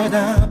fight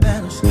our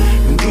battles,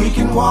 and we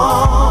can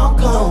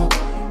walk on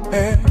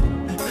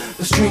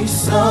the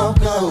streets of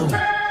gold.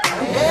 Yeah,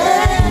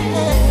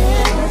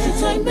 won't you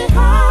take me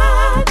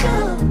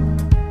higher?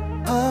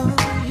 Oh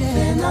yeah,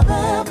 than I've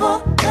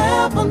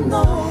ever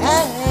known.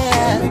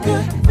 Give me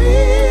good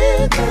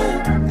feeling.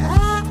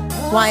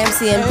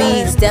 YMCA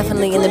Beats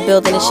definitely in the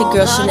building. It's your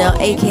girl Chanel,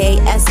 aka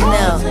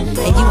SNL, and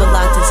you were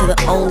locked into the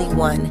only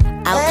one,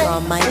 Outlaw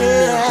Mighty Me,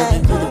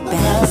 bringing you the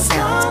best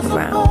sounds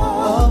around.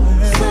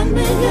 Send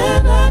me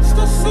in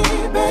ecstasy,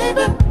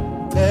 baby.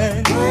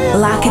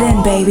 Lock it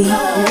in, baby.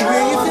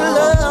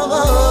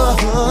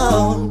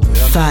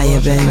 Fire,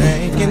 baby.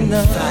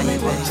 Fire,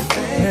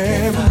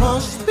 baby.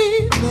 Must be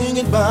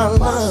thinking about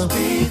love.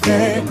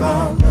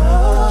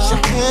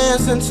 Shake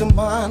hands into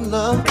my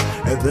love,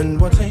 and then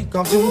we'll take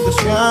off to the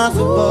skies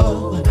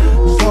above.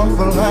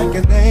 Soft like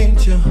an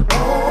angel.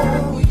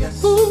 Oh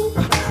yes. Ooh,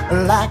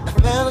 like a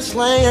feather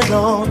slaying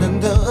on the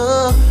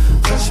dove.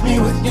 Touch me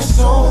with your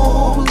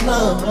soul,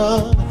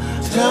 love,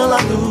 till I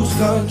lose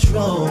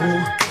control.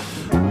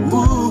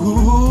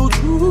 Ooh,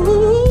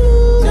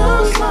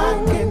 just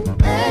like an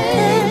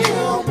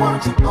angel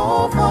watching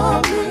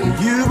over me.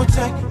 You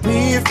protect me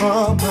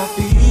from my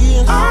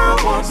fears. I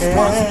once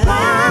was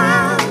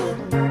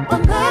blind,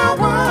 but now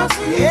I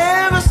see.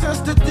 Ever since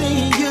the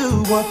day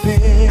you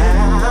appeared, I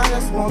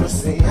just wanna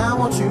say I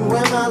want you in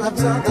my life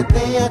till the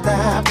day I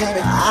die,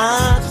 baby.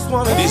 I just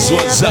wanna. This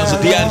one sounds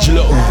like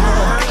D'Angelo.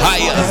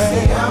 Higher.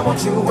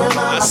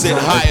 I said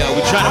higher.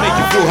 We're trying to make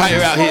you feel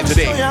higher out here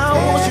today.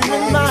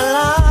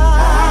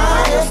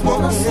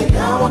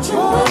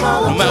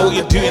 No matter what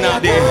you're doing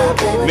out there,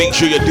 make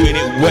sure you're doing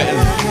it well.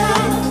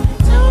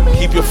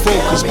 Keep your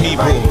focus,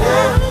 people.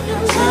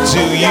 To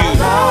you.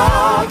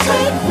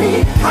 Take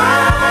me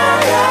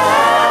higher.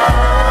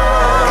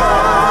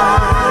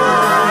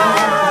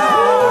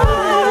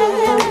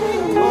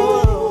 Ooh,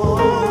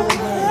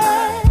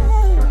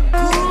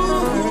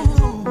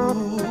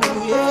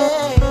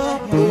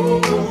 yeah.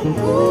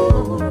 Ooh.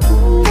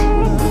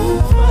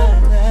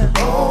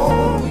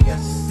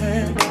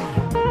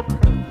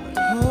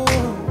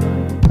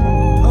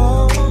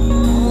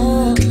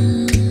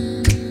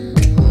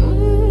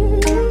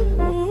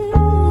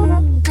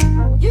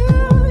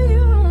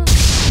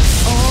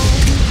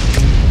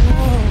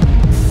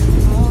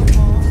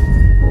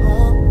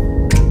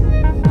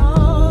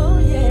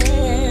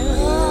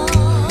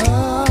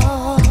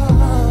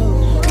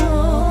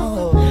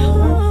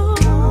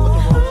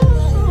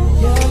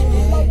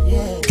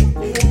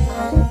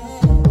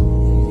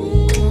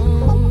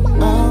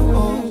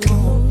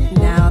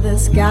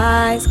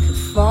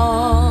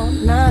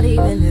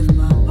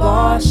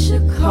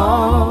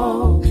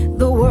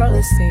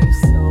 it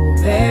seems so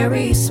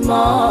very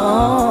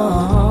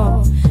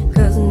small.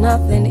 Cause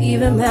nothing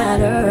even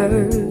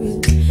matters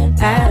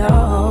at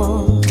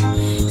all.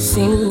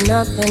 Seems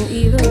nothing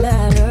even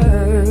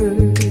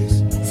matters.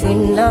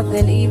 Seems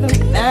nothing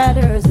even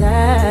matters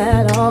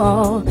at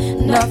all.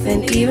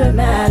 Nothing even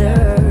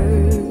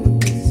matters.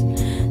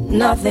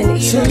 Nothing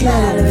even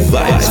matters.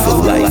 Vibes for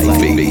life,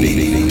 baby.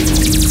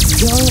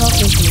 Your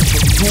love is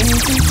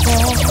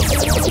painful.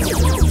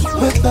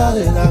 Without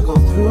it, I go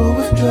through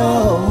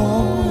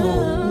withdrawal.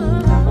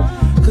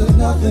 Cause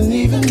nothing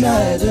even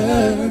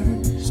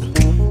matters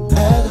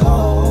at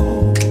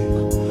all.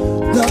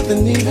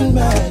 Nothing even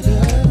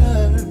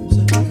matters.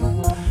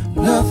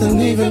 Nothing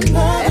even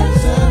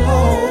matters at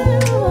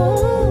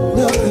all.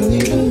 Nothing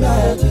even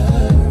matters.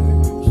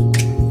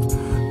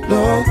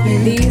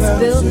 Nothing These matters.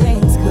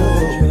 buildings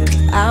could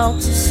drift out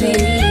to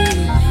sea.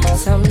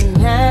 Some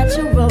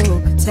natural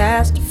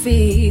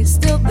catastrophe.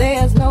 Still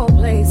there's no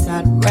place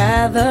I'd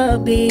rather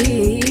be.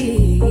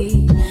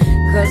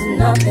 Cause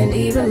nothing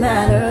even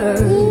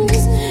matters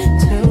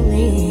to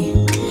me.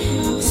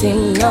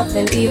 See,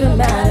 nothing even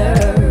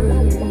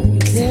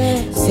matters.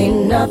 See,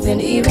 nothing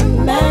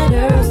even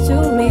matters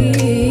to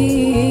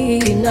me.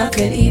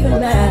 Nothing even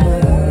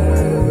matters.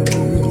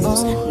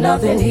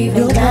 Nothing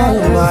even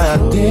matters my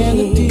to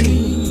identity.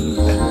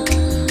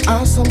 me.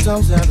 I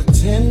sometimes have a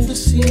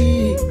tendency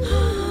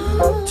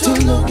to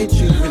look at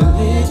you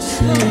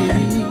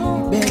religiously,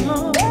 babe.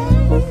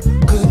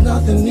 Cause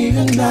nothing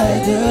even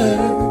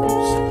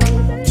matters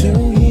to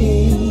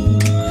me.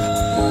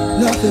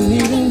 Nothing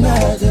even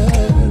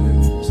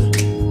matters.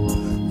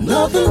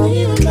 Nothing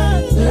even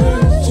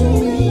matters to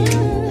me.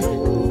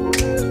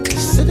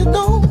 Sit it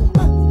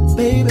on,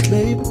 baby,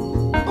 baby.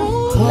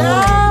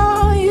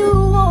 Now you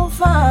won't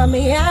find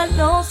me at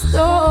no store.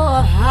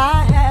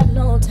 I have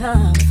no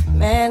time for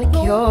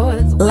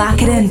manicures.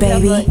 Lock it in,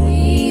 baby.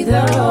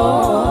 Either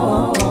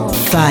or.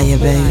 Fire,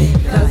 baby.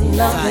 Cause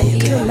nothing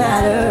even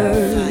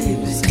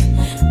matters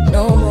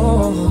no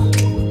more.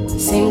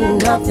 See,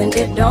 nothing,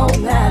 it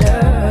don't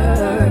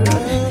matter.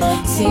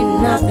 See,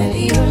 nothing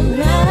even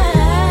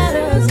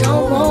matters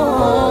no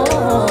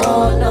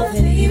more.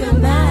 Nothing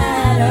even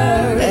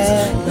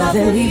matters.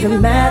 Nothing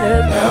even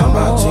matters no Now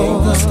my team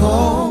more. must go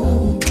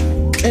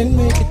and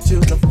make it to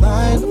the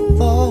final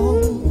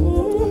four.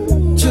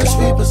 Just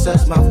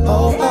repossess my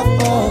phone.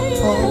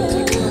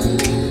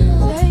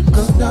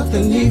 Cause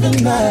nothing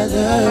even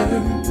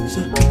matters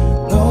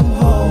no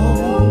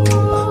more.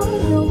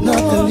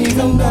 Nothing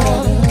even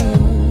matters.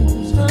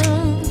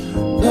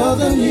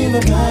 Nothing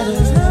even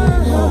matters no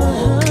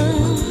more.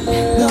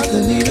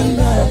 Nothing even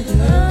matters.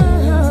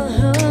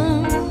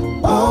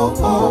 Oh,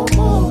 oh,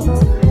 oh.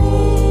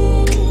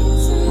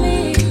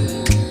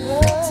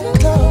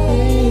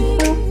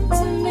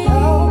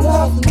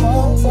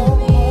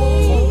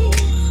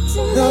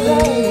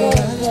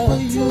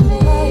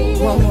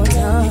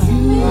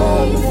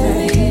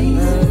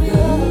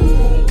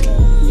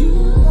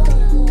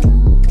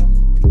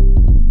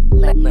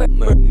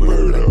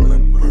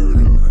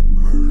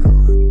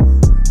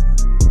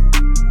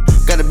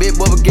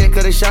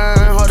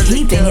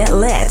 Keeping it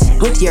lit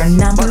with your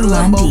number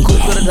one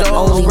DJ. The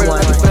only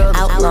one,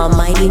 Outlaw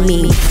Mighty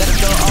Me.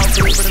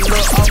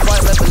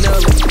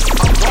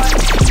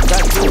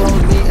 Got two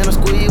on me and a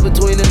squeeze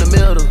between in the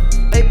middle.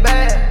 Hey,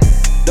 bad.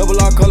 Double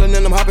R color and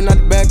I'm hopping out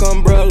the back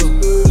umbrella.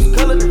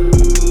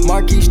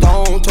 Marquis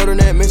Stone,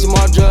 turtleneck, mixing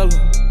Margiela.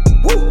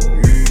 Woo.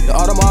 The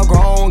Audemars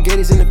grown,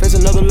 Getty's in the face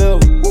another level.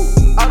 Woo.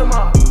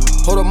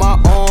 Audemars. Hold up my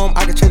arm,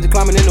 I can change the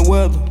climate in the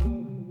weather.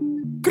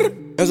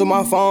 Answer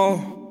my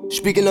phone,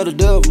 speaking of the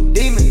devil.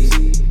 Demons.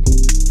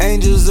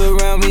 Angels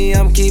around me,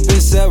 I'm keeping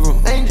several.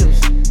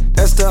 Angels.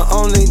 That's the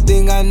only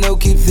thing I know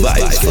keep this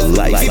Vibes for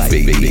life,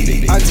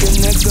 baby. I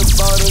connect the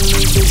bottom,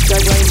 leave this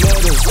stack like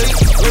metal.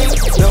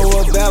 Know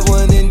a bad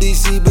one in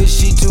DC, but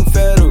she too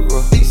federal.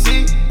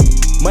 DC.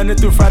 Monday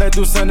through Friday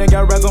through Sunday,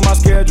 got racks on my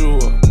schedule.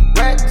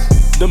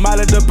 Racks. The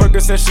Molly, the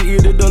burger said she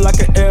eat it up like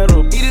an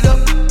arrow. Eat it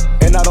up.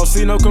 And I don't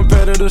see no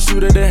competitor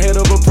shoot at the head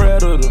of a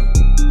predator.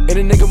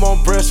 Any nigga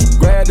won't press you,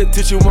 grab the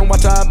tissue and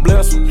watch how I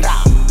bless you.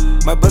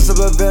 My bust up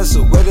a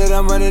vessel, way that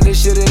I'm running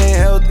this shit, it ain't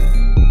healthy.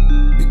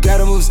 We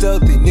gotta move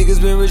stealthy, niggas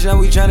been rich now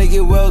we tryna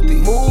get wealthy.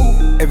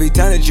 Move. Every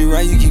time that you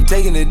run, you keep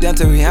taking it down,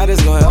 tell me how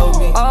this gon' help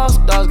me. All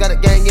stars got a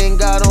gang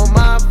God on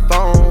my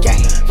phone.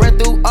 Ran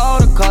through all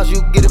the cars,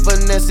 you get it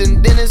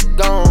finessing, then it's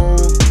gone.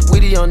 We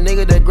the young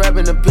nigga that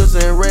grabbing the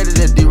pistol and ready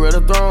to derail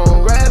the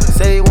throne.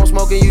 Say he won't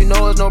smoke and you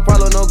know it's no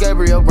problem, no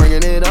Gabriel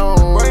bringing it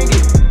on. Bring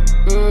it.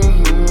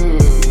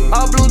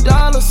 All blue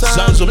dollar signs.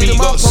 Sounds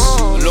Amigos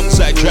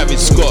alongside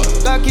Travis Scott.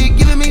 God keep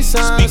giving me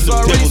signs. Speaking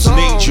of devils and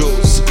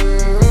angels,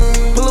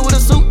 Pull it with a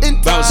suit and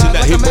tie. bouncing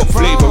that like hip hop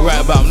flavor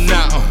right about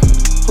now.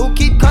 Who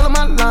keep calling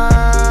my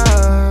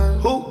line?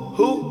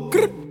 Who?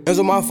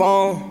 Answer my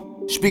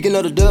phone. Speaking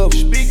of the devil.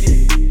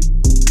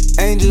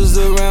 Angels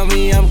around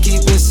me, I'm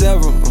keeping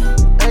several.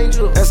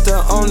 That's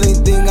the only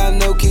thing I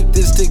know keep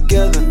this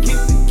together.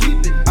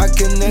 I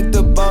connect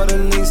up all the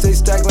links, they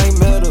stack like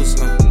metals.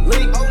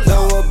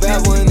 Know a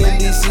bad one in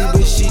DC,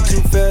 but she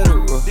too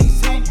federal.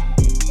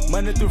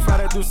 Monday through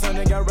Friday through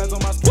Sunday, got racks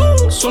on my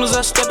skin. Soon as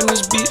I step in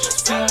this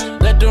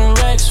bitch, let them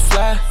racks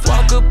fly.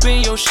 Walk up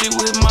in your shit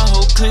with my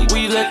whole clique.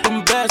 We let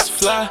them bats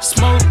fly.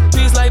 Smoke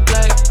peas like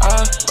black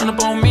eye. Run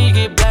up on me,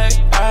 get black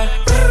eye.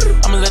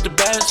 I'ma let the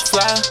bats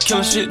fly.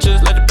 Killing shit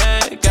just like the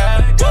bad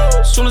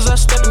guy. Soon as I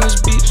step in this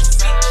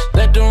bitch,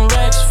 let them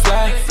racks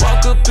fly.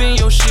 Walk up in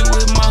your shit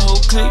with my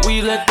whole clique.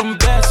 We let them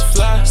bats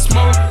fly.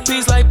 Smoke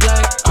peas like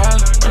black eye.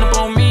 Run up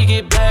on me,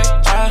 get black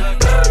eye.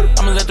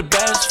 I'ma let the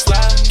bats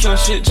fly. Killing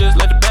shit just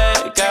like the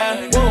bad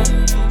guy. Whoa.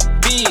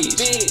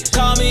 Bitch,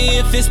 call me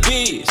if it's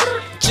bitch.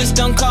 Just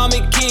don't call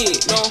me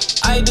kid. No,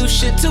 I do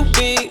shit too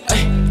big.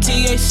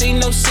 THC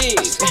no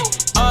cigs.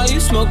 All you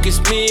smoke is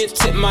mids.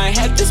 Tip my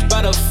hat, this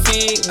by the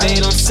fig. They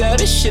don't sell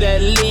this shit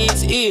at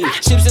Leeds.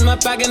 Chips in my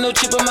pocket, no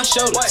chip on my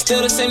shoulder.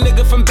 Still the same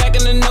nigga from back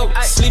in the note.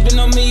 Sleeping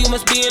on me, you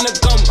must be in a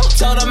coma.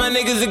 Told all my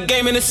niggas the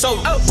game and it's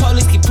over.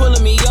 Police keep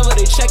pulling me over,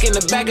 they checking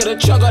the back of the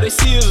truck. All they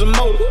see is a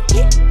motor.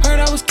 Heard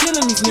I was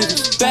killing these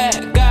niggas.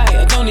 Bad guy,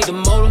 I don't need a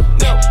motor.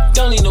 No,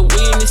 don't need no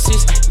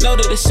witnesses. Know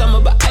that it's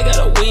summer, but I got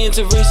a win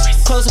to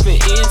risk. Close up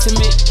and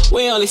intimate.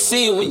 We only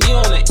see it when you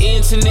on the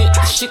internet.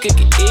 This shit could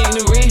get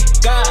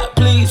ignorant. God,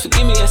 please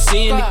forgive me, I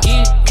sin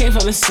again. Came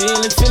from the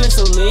ceiling, feeling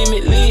so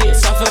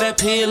limitless. Off of that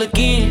pill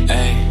again.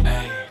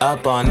 Ay,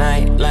 up all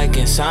night like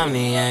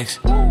insomniacs.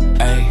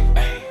 Ay,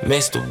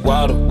 mix the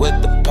water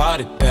with the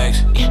party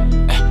packs.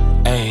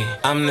 Ay,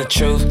 I'm the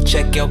truth,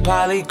 check your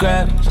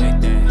polygraph.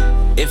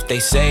 If they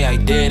say I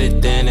did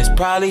it, then it's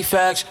probably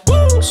facts.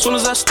 Soon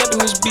as I step in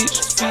this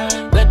bitch,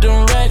 let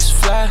them racks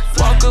fly.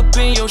 Walk up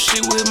in your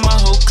shit with my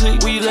whole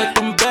clique. We let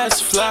them bats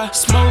fly.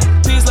 Smoke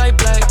peas like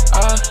black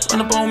eye.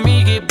 Run up on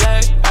me, get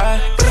black eye.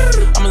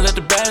 I'ma let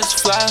the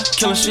bats fly.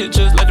 Killing shit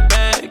just like the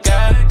bad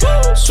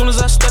guy. Soon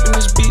as I step in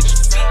this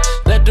bitch,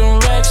 let them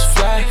racks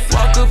fly.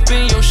 Walk up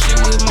in your shit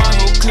with my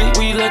whole clique.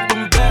 We let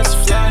them bats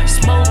fly.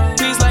 Smoke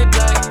peas like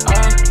black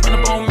eye. Run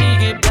up on me,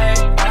 get black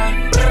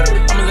eye.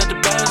 I'ma let the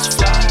bats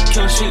fly.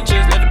 Killing shit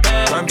just like the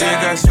bad guy. My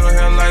bitch got short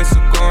hair like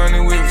Sigourney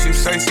Weaver. She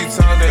say she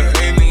told that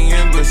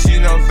alien, but she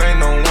don't think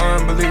no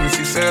one believe it.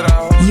 She said I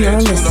hope you're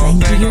that you listening don't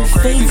to think your I'm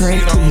crazy.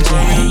 favorite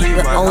DJ,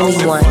 the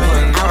only one,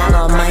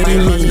 Outlaw Mighty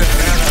Me.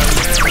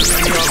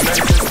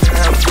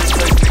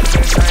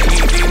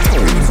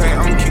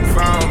 I'ma keep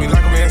following me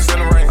like I'm in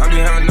center rain. I be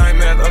having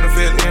nightmares of the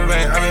fifth in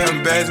vain. I be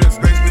having bags with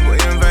space people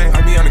in vain.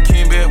 I be on the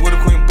king bed with a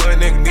queen butt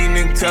nigga. These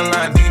niggas tell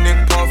line, these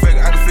niggas porn fake.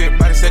 I can feel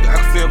body second, I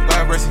can feel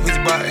vibration. Hit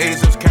you by age,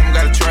 just camera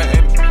got a try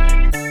at me.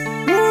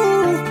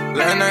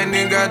 Last night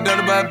nigga got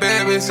done by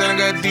bad bitch,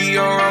 and I got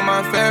Dior on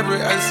my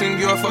fabric. I just seen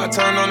you if I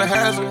turn on the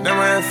hazard. Then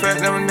I had fat,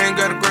 then my nigga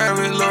gotta grab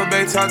it. Little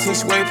baby talk to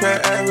way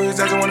past average.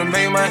 I just wanna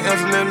make my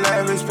ends a little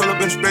lavish. Pull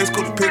up in space,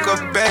 cool to pick up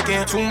the back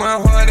end. To my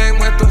heart, they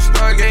went through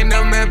Stargate.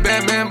 Never met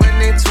Batman, but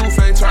nigga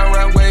two-face. Try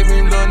ride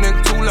waving, little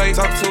nigga too late.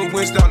 Talk to a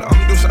witch doctor,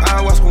 I'ma do some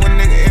ayahuasca. When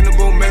nigga in the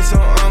booth, make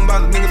some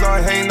unbothered. Niggas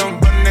always hating on,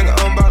 but nigga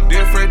unbothered.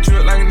 Dead Fred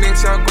drip like a nigga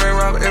shot Grey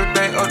Rob.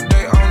 Everything up to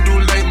date, I don't do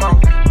late mouth.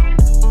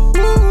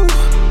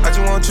 I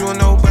just want you and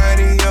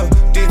nobody else.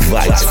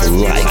 Vibes for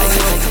life.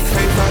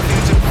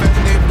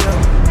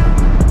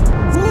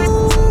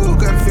 Woo,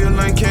 got a feeling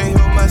I can't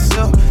help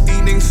myself.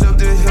 These niggas self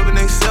just helping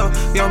themselves.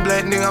 Young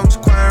black nigga, I'm just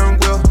acquiring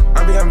wealth.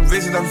 I be having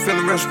visions, I'm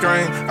feeling real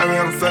strange. I be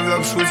having feelings,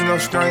 I'm switching up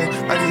strain.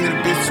 I just hit a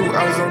bitch 2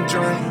 hours on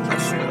drain. I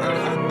just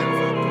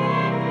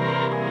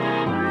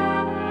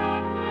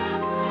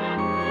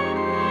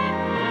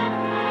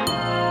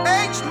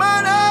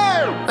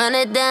H-Money! Run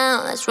it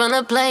down, let's run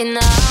a play now.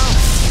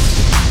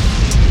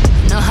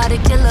 Know how to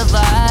kill a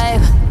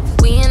vibe.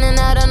 We in and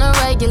out on a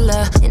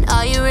regular. And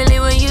are you really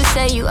what you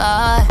say you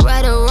are?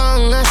 Right or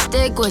wrong, I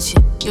stick with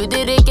you. You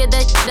didn't get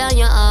that shit on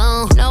your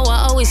own. No,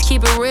 I always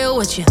keep it real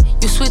with you.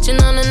 You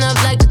switching on and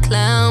off like a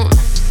clown.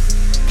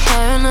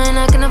 Paranoid,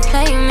 not gonna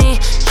play me.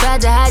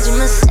 Tried to hide your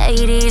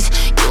Mercedes.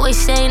 You ain't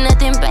saying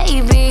nothing,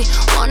 baby.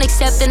 Won't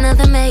accept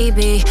another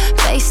maybe.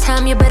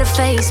 FaceTime, you better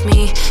face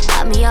me.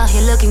 Got me out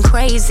here looking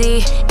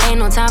crazy. Ain't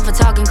no time for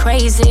talking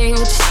crazy. What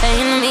you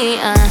saying to me,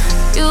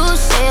 You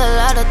say a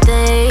lot of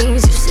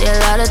things. You say a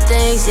lot of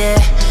things, yeah.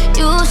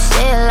 You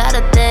say a lot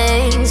of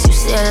things. You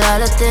say a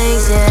lot of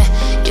things, yeah.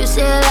 You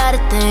say a lot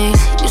of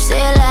things. You say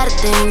a lot of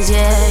things,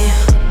 yeah.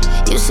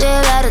 You say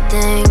a lot of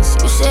things.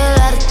 You say a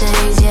lot of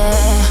things,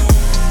 yeah.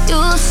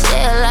 You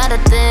say a lot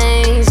of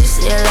things, you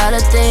say a lot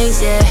of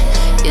things, yeah.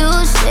 You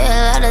say a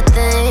lot of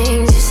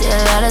things, you say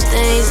a lot of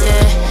things,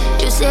 yeah.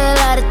 You say a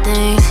lot of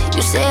things,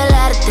 you say a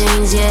lot of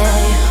things,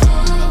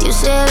 yeah. You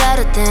say a lot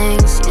of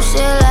things, you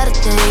say a lot of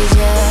things,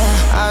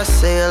 yeah. I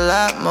say a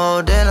lot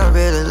more than I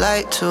really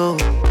like to.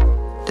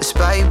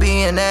 Despite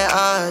being at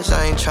odds,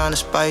 I ain't tryna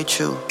spite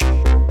you.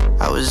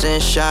 I was in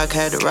shock,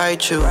 had to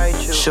write you.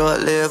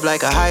 Short-lived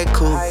like a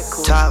haiku.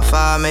 Top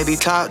 5, maybe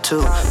top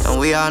 2. And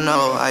we all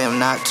know I am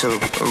not too.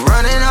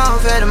 Running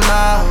off at a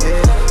mile.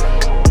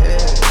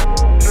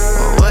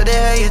 What the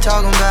hell you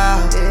talking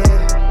about?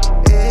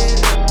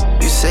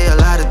 You say a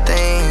lot of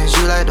things.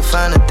 You like to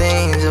find the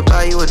things. I'll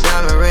buy you a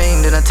diamond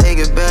ring, then I take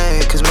it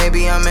back. Cause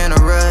maybe I'm in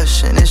a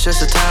rush, and it's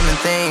just a timing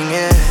thing,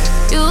 yeah.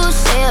 You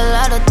say a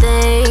lot of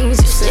things.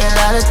 You say a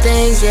lot of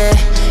things, yeah.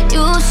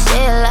 You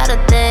say a lot of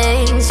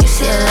things, you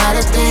say a lot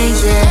of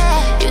things,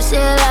 yeah. You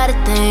say a lot of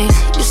things,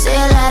 you say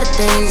a lot of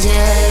things,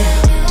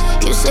 yeah.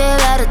 You say a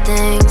lot of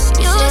things,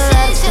 you say a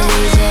lot of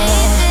things, yeah.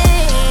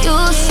 You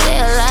say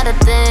a lot of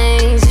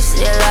things, you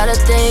say a lot of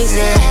things,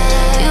 yeah.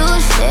 You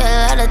say a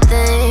lot of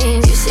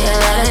things, you say a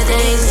lot of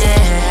things,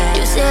 yeah.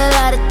 You say a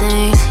lot of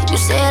things, you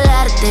say a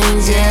lot of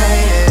things, yeah.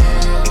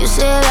 You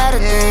say a lot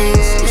of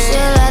things, you say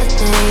a lot of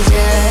things,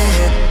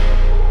 yeah.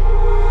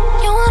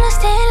 You wanna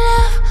stay in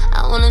love, I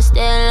wanna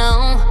stay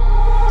alone.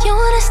 You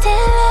wanna stay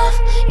in love,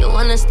 you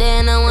wanna stay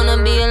and I wanna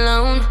be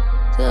alone.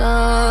 So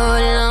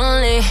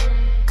lonely,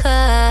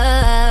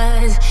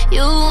 'cause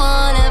you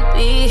wanna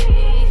be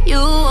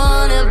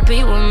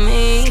with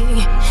me.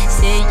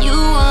 Say you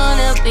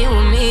wanna be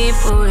with me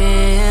for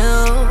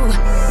real.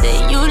 Say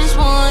you just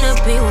wanna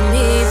be with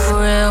me for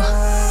real.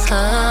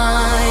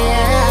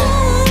 Yeah.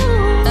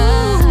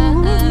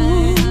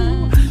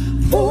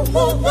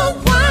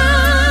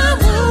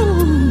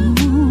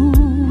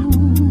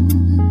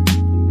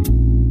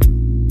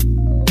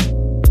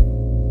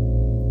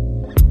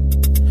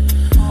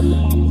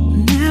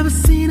 Never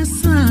seen a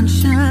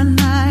sunshine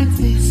like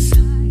this.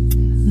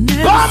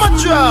 Bomber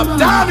drop,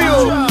 damn you!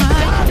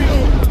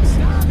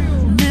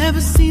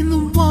 Never seen the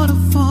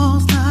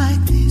waterfalls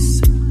like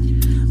this.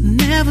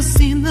 Never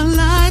seen the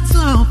lights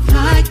off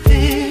like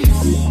this.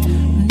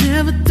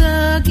 Never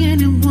dug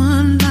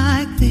anyone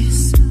like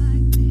this.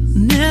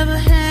 Never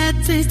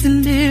had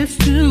tasted lips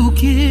to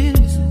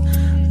kiss.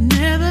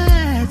 Never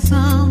had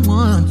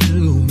someone to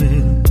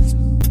miss.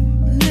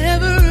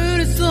 Never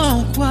heard a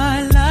song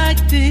quite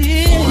like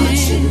this.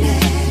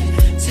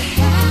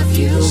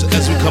 So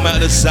as we come out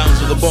of the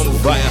sounds of the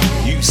bonfire,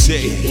 you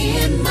say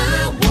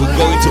we're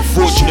going to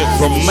Fortunate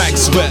from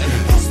Maxwell.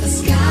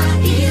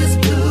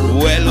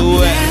 Well,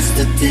 That's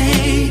the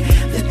day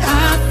that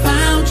I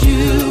found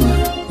you.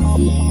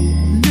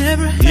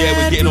 Yeah,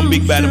 we're getting on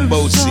Big Bad and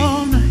Bossy.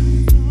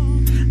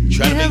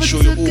 Trying to make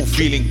sure you're all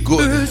feeling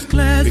good,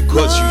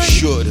 because you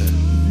should.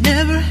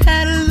 Never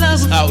had a love.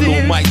 It's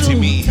Outlaw Mike to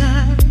me.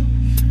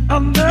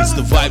 It's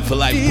the Vibe for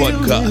Life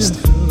podcast.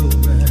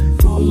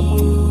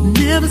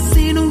 Never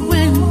seen a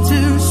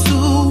winter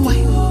so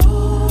white.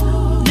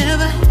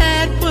 Never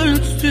had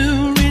words to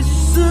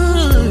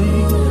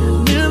recite.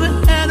 Never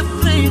had a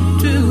flame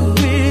to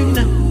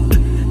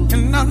ignite.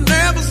 And I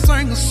never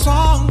sang a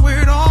song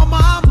with all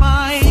my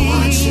might.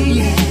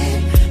 Fortunate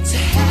to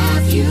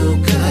have you,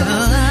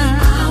 girl.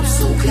 I'm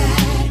so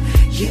glad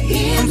you're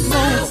in my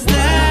world.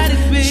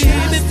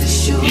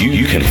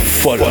 You can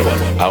follow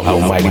Outlaw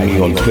Mighty Me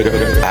on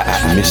Twitter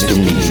at Mr.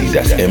 Meezy,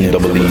 that's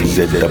MeeZee,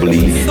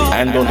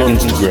 and on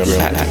Instagram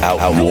at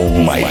Outlaw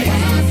Mighty.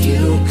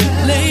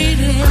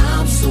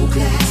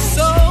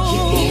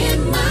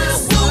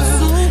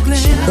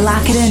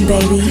 Lock it in,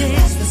 baby.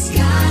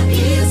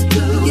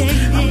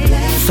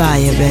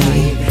 Fire,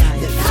 baby.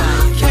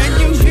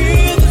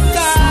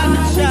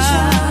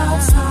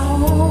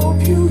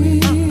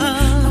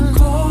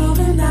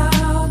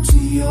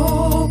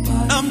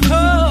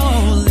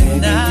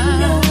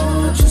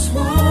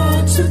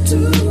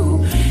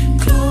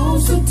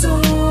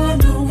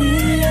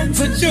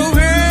 Put your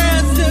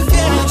hands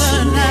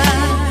together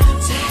now.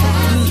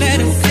 Let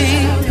it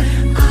sing.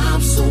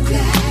 I'm so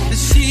glad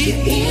that you're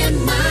in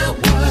my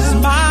world.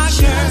 My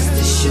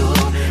girl,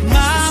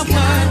 my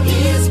world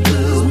is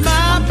blue.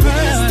 My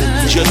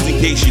brother. Just in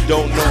case you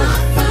don't know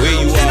where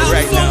you are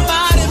right now,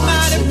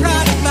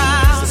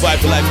 it's the Vibe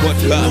for Life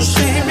podcast.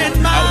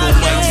 Outlaw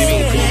Mike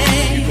TV.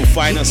 You can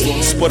find us on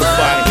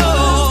Spotify,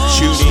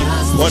 TuneIn,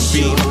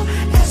 Podbean,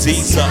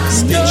 Deezer,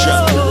 Stitcher,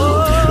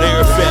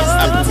 Player FM,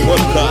 Apple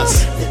Podcasts,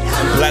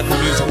 and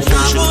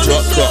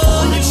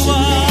PlatinumMusicPromotion.com.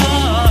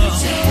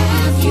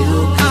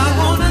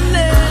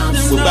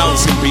 We're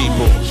bouncing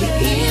people,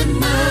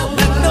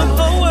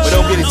 but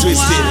don't get it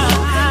twisted.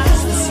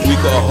 We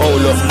got a whole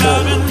lot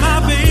more.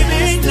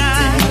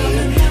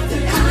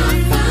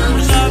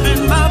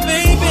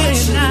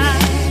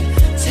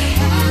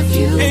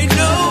 Ain't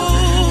nobody.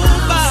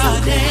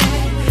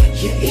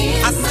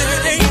 I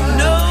said ain't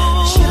no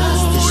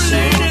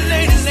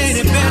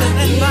lady better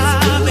than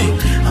Bobby.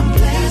 I'm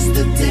blessed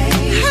today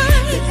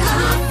that I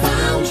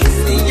found you.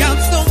 See, I'm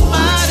so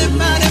mighty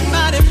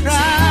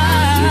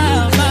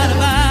proud.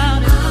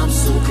 I'm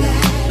so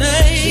glad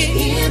you're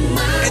in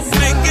my world. It's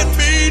making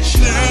me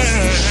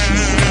shine.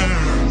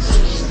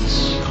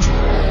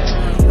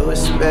 You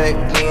expect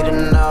me to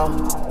know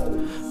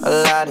a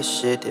lot of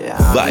shit that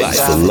I'm Vibe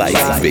for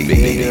Life, baby.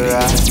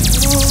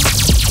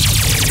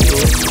 You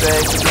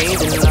expect me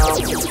to know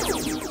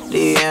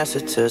the answer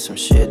to some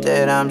shit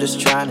that I'm just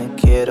trying to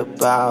get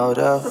about.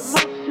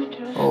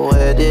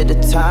 Where did the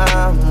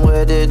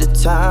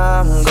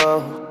time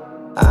go?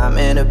 I'm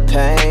in a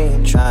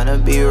pain, trying to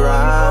be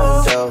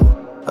Rondo.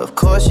 Of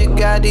course you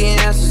got the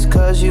answers,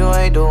 cause you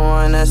ain't the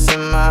one that's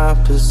in my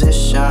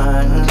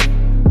position.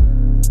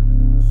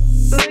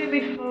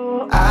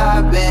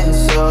 I've been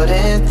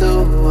sorting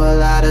through a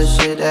lot of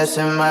shit that's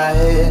in my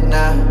head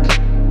now.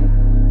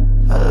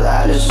 A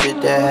lot of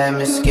shit that had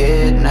me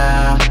scared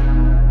now.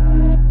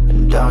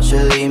 And don't you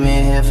leave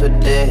me here for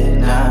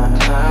dead, nah.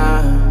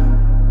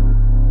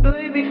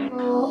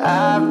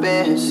 I've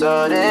been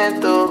sorting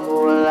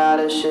through a lot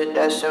of shit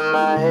that's in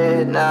my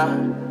head now.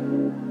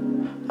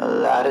 A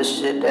lot of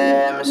shit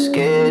that had me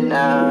scared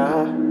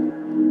now.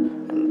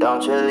 And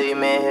don't you leave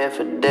me here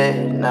for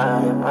dead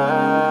now.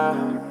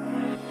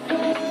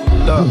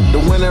 Look, the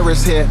winter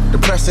is here,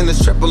 depression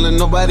is triple and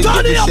nobody give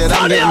a shit.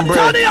 I'm getting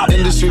bread.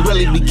 Industry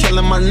really be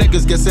killing my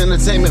niggas. Guess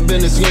entertainment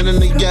business winning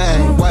the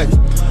game. Wait,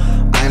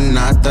 I'm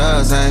not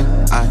the same.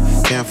 I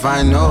can't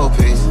find no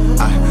peace.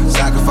 I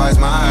sacrifice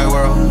my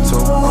world to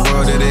a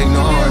world that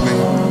ignored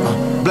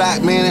me.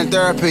 Black men in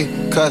therapy,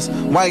 cause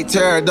white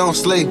terror don't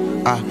sleep.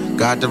 I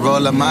got the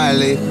roll of my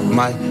lead,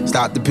 might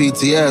stop the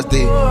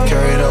PTSD.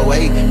 Carry the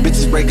weight,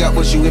 bitches break up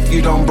with you if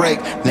you don't break.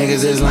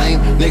 Niggas is lame,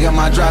 nigga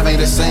my drive ain't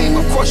the same.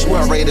 Of course you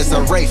are it's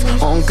a race.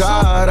 On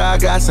God, I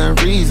got some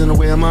reason to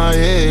wear my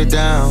head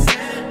down.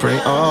 Pray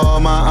all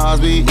my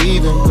odds be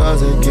even,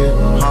 cause it get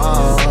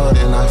hard.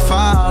 And I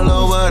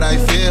follow what I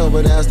feel,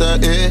 but that's the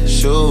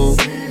issue.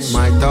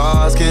 My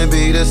thoughts can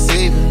be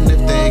deceiving if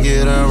they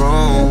get it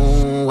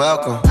wrong.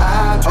 Welcome.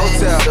 I've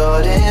been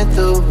sorting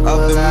through a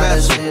lot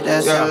of shit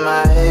that's in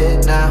my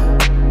head now.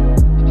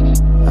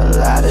 A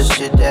lot of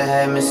shit that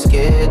had me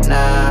scared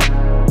now.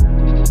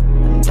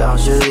 And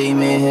don't you leave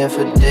me here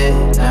for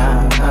dead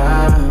now.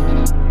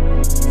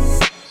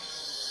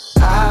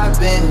 I've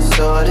been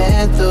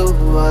sorting through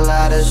a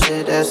lot of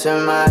shit that's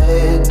in my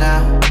head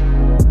now.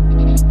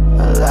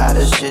 A lot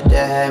of shit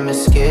that had me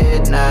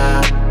scared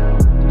now.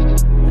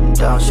 And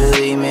don't you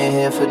leave me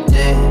here for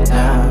dead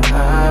now.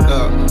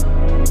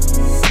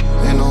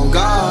 And on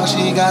God,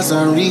 she got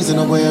some reason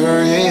to wear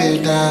her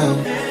head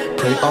down.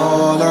 Pray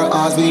all her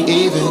odds be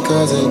even,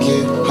 cause it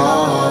get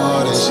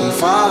hard. And she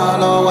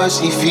follow what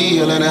she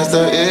feel, and that's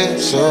the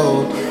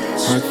issue.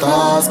 Her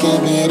thoughts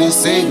can be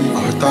deceiving.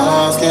 Her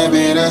thoughts can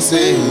be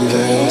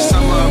deceiving.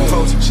 Summer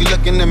approach, she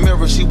look in the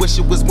mirror, she wish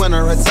it was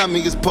winter. Her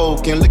tummy is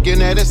poking.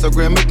 Looking at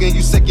Instagram, making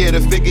you sick of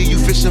the figure you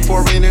fishing for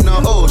in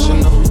the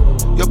ocean.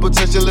 Your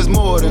potential is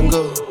more than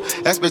good.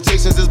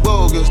 Expectations is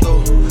bogus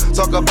though.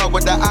 Talk about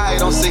what the eye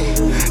don't see.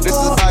 This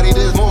is body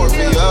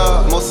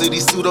dysmorphia. Most of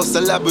these pseudo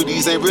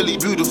celebrities ain't really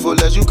beautiful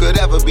as you could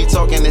ever be.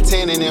 Talking and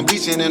tanning and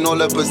bleaching and all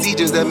the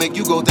procedures that make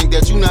you go think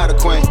that you not a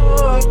queen.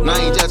 Now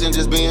I ain't judging,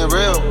 just being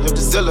real. If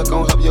the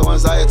silicone help your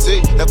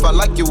anxiety, if I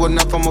like you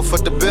enough, I'ma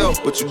foot the bill.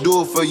 But you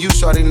do it for you,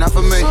 shorty, not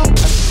for me.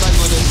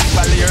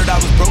 Probably heard I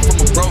was broke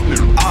from a broke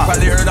nigga.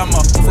 Probably heard I'm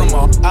up from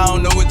a. I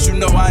don't know what you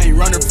know, I ain't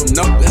running from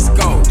no. Let's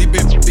go. These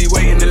bitches be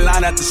waiting in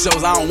line at the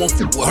shows. I don't want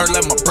f with her,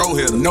 let my bro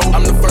hit her. No,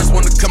 I'm the first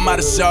one to come out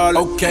of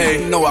Charlotte.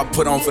 Okay, you know I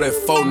put on for that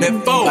phone. That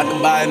phone. About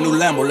to buy a new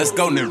Lambo, let's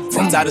go, nigga.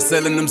 From tired of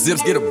selling them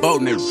zips, get a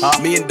boat, nigga.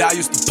 Me and Di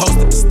used to post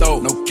at the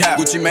stove. No cap.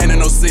 Gucci man and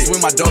no six.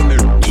 Swing my dough,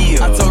 nigga.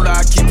 Yeah. I told her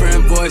I keep her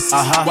invoices.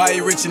 Why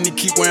he rich and he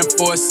keep wearing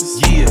forces?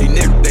 Yeah. These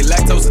niggas, they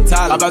lactose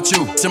intolerant. How about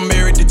you? I'm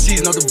married to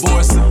cheese, no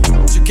divorcing.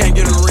 You can't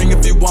get a ring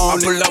if you want.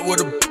 I pull up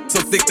with a so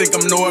thick, think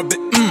I'm Norbit.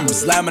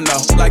 Slamming her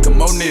like a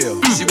O'Neal.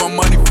 She want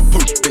money for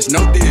poop, bitch, no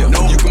deal.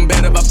 No, you can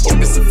bet if I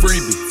fuck, it's a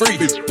freebie.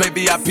 Freebie, pay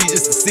VIP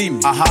just to see me.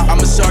 I'm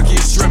a sharky,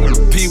 a shrimp, a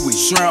peewee.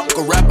 Shrimp,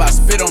 go rap, I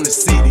spit on the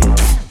CD.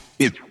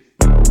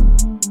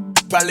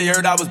 Probably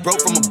heard I was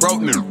broke from a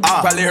broke nigga.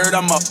 Probably heard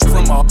I'm up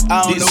from a.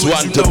 I don't this know one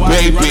what to you know,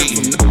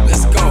 baby.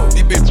 Let's go.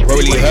 These bitches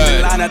really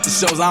heard. Line at the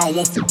shows, I don't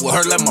want f with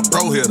her, let my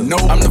bro hit her. No,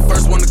 I'm the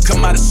first one to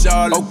come out of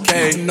Charlotte.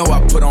 Okay, you know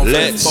I put on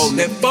Let's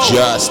that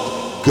just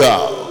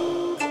go.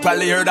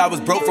 Probably heard I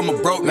was broke from a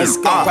broke nigga. Let's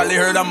go. Probably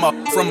heard I'm up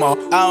from a.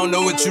 I don't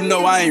know what you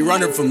know, I ain't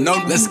running from no.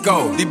 Let's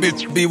go. These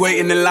bitches be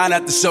waiting in line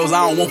at the shows.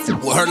 I don't want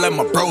f with her, let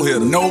my bro hit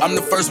her. No, I'm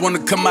the first one to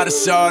come out of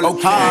Charlotte.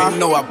 Okay, you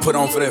know I put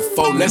on for that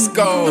phone. Let's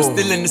go. I'm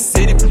still in the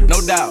city,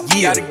 no doubt.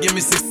 Yeah. Gotta give me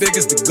 6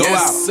 figures to go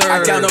out. Sir.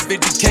 I count up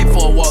 50K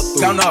for a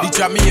walkthrough. Count up. He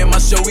try me at my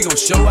show, we gon'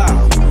 show out.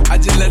 I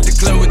just let the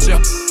club with you,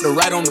 the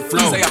right on the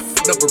floor. Say I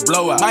f***ed up a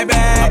blowout. My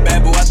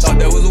bad, boy, I thought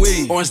that was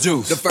weed. Orange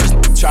juice. The first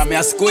try me,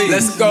 I squeeze.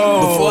 Let's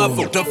go. Before I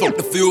fucked up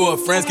the few of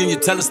her friends, can you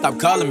tell her stop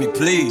calling me,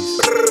 please?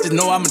 Just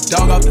know I'm a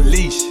dog off the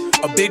leash.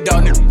 A big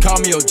dog nigga, call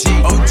me OG.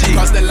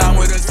 Cross that line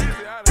with us.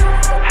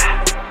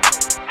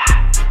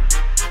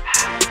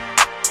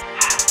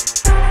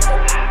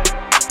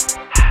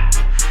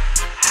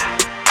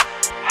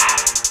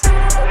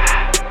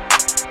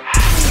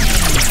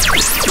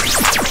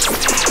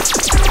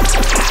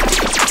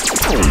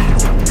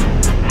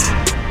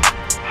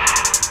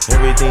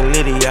 Everything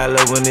litty, I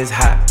love when it's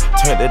hot.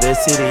 Turned to the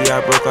city,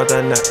 I broke out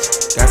the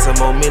notch. Got some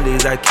more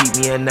millies, I keep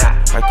me a knot.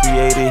 I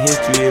created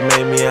history, it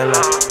made me a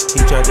lot. He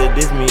tried to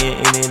diss me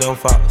and it don't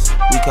false.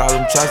 We call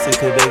them chopsticks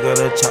cause they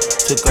gonna chop.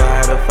 Took her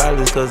out of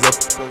filers cause of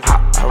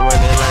hot. I run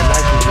it like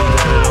Nike, we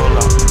got it on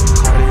lock.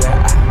 Cardiac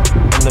eye.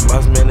 I'm the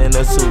boss man in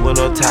a suit with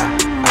no tie.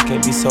 I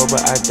can't be sober,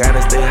 I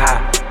gotta stay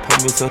high.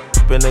 Put me some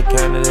in the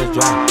can and it's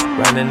dry.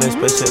 Riding in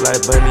special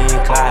like Bunny and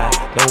Clyde.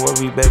 Don't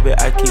worry, baby,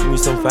 I keep me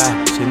some fire.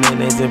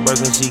 Shenanigans and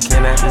Birkin, she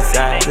cannot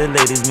decide. The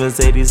ladies,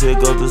 Mercedes, here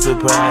go to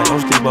surprise.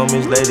 Don't sleep on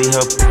Miss Lady,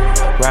 her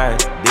pride.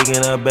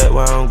 Digging her back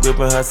while I'm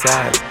gripping her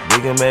sides.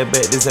 We can make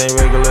bet this ain't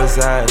regular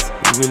size.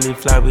 We really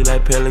fly, we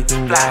like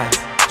pelican guys.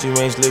 She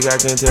ain't slick, I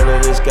can tell her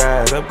the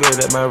skies. Upgrade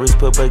at my wrist,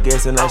 put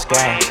baguettes in the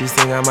sky. She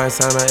think I might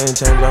sign her and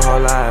change her whole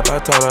life. I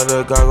told her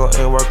to goggle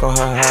and work on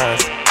her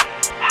highs.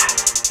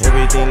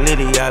 Everything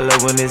litty, I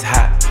love when it's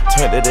hot.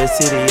 Turned to the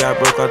city, I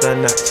broke out the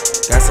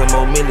notch. Got some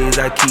more millies,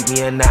 I keep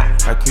me a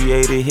knot. I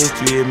created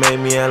history, it made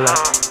me a lot.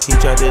 He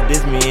tried to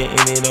diss me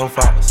and it don't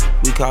false.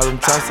 We call them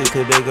Chaucer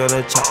cause they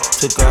gonna chop.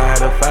 Took her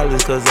out of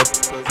filers cause of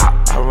hot.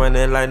 I run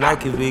it like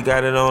Nike, we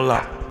got it on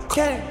lock.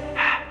 Okay,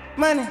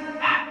 money.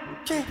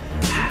 Okay.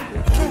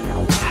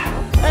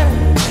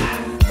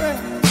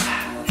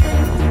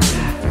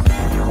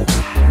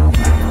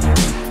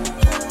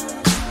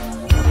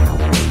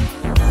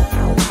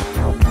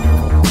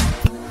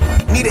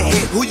 Need a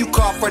hit, who you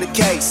call for the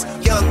case?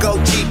 Young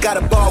OG got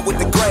a ball with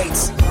the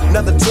greats.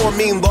 Another tour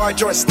mean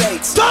large or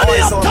estates.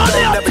 Always on go,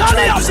 never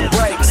try using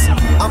brakes.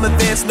 I'm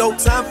advanced, no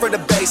time for the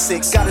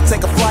basics. Gotta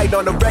take a flight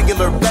on a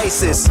regular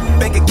basis.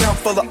 Bank account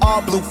full of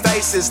all blue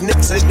faces.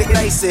 Niggas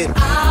face it.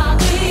 I'll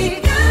be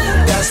good.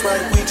 That's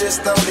right, we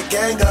just throw the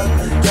gang up.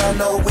 Y'all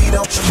know we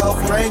don't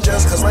smoke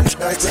Rangers. Cause my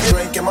niggas ain't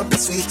drinking, my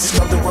bitch sweet just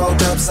come to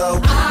rolled up, so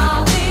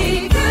I'll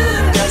be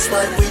good. That's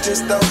right, we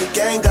just throw the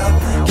gang up.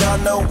 Y'all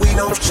know we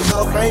don't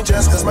smoke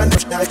Rangers. Cause my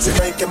niggas ain't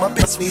drinking, my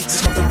bitch sweet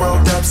just come to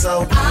rolled up,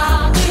 so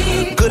I'll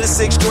be good at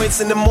 6 joints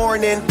in the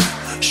morning.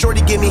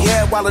 Shorty give me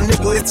head while a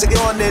nigga hits it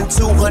on in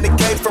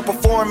 200K for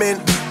performing.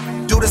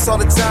 Do this all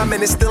the time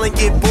and it still ain't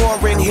get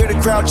boring. Hear the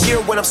crowd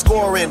cheer when I'm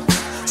scoring.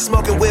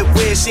 Smoking with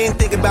Wiz, she ain't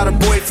thinking about her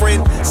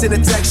boyfriend. Send a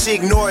text, she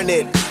ignoring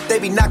it. They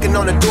be knocking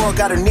on the door,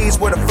 got her knees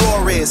where the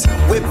floor is.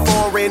 Whip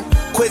foreign,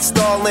 quit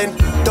stalling.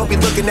 Don't be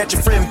looking at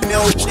your friend,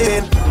 no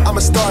shit. I'm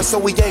a star, so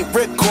we ain't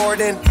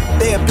recording.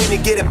 They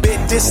opinion get a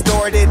bit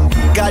distorted.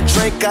 Got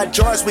drink, got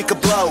jars we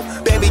could blow.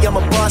 Baby, I'm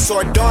a boss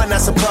or a dawn, I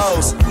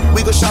suppose.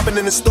 We go shopping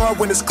in the store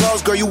when it's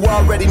closed, girl, you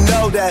already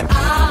know that.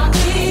 I'll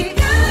be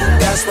good.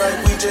 That's right,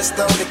 we just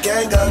throw the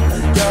gang up.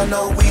 Y'all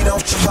know we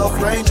don't smoke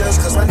Rangers.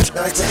 Cause my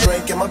niggas ain't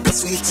drinking, my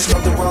bitch sweet just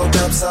come to rolled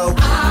up, so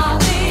I'll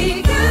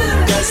be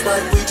good. That's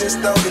right, we just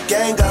throw the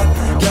gang up.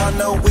 Y'all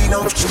know we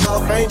don't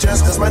smoke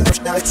Rangers. Cause my niggas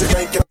ain't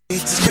drinking, my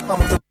bitch just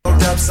come to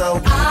rolled up, so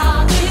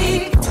I'll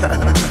be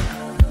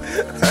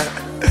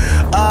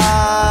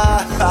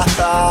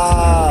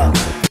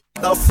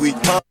no sweet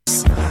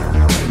pumps.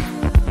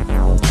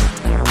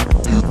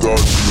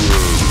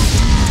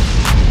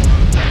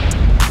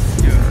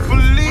 You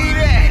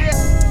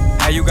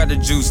How you got the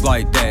juice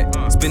like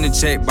that? Spin the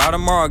check, by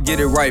tomorrow, get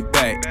it right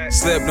back.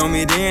 Slept on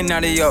me then, now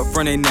they up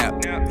front they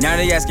nap. Now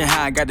they asking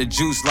how I got the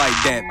juice like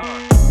that.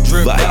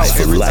 Drip out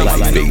every time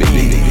I feel me.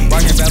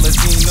 Rockin'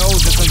 Valentinos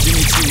and some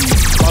Jimmy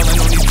Choo's. Falling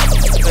on these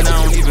and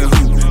I don't even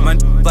hoop. My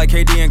like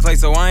KD and Clay,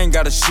 so I ain't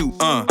gotta shoot.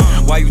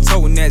 Why you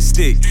toting that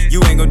stick?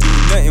 You ain't gon' do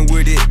nothing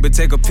with it, but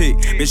take a pic.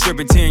 Been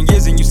stripping 10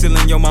 years and you still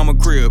in your mama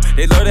crib.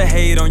 They love to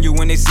hate on you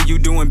when they see you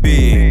doing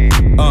big.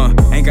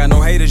 Ain't got no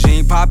haters, you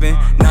ain't poppin'.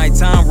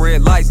 Nighttime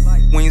red lights,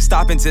 we ain't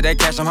stopping till that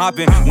cash I'm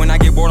hopping. When I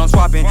get bored, I'm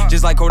swapping.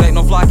 Just like Kodak,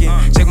 no flocking.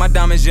 Check my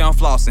diamonds, yeah, I'm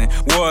flossing.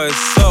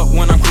 What's up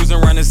when I'm cruising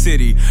around the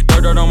city?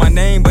 Dirt on my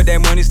name, but that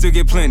money still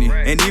get plenty.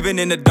 And even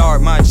in the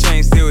dark, my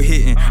chain still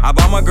hitting. I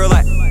bought my girl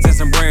like since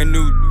some brand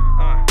new.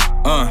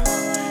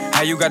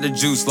 How you got the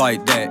juice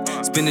like that?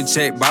 Spin the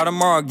check, by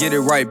tomorrow, get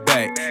it right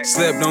back.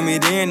 Slept on me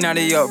then, now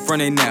they up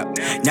front they nap.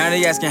 Now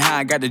they asking how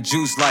I got the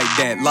juice like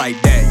that, like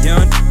that.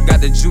 Young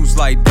got the juice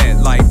like that,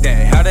 like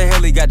that. How the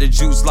hell he got the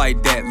juice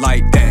like that,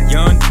 like that?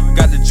 Young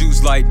got the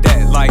juice like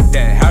that, like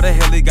that. How the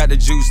hell he got the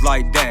juice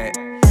like that?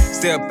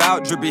 Step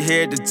out, drippy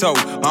head to toe.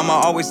 Mama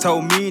always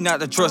told me not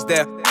to trust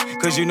that.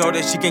 Cause you know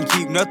that she can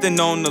keep nothing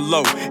on the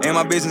low. And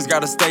my business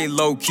gotta stay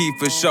low key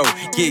for sure.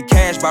 Get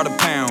cash by the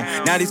pound,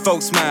 now these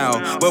folks smile.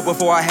 But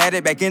before I had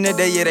it, back in the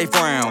day, yeah, they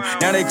frown.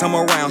 Now they come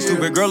around,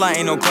 stupid girl, I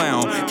ain't no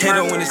clown.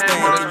 Kato in the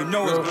stand, and you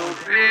know it's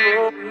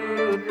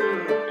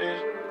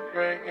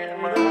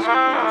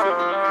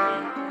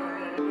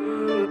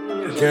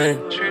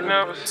Gang,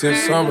 10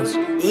 summers.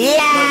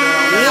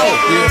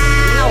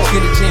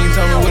 Skinny jeans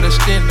on me with a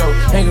stendo.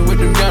 Hanging with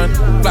them young,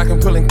 blocking,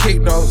 pulling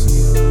kick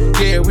those.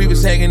 Yeah, we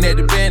was hanging at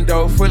the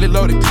bando. Fully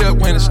loaded clip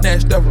when it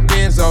snatched up a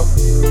Benzo.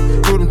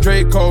 Threw them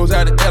Dracos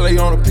out of LA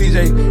on a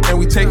PJ. And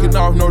we taking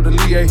off, no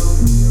delay.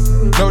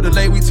 No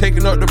delay, we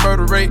taking up the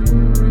murder rate.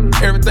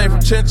 Everything from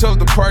Chinchos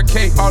to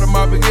Parquet. All the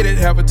mob get it,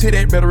 have a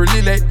T-Day, better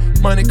really late.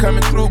 Money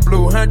coming through,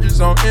 blue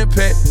hundreds on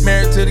impact.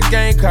 Married to the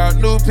gang,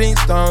 called new pink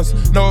stones.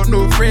 No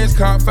new friends,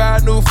 caught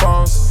 5 new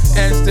phones.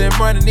 Aston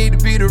money need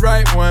to be the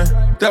right one.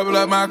 Double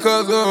up my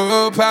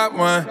cousin, pop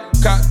one.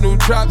 Caught new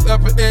drops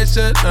up at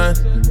Echelon.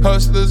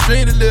 Hustlers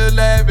dream a little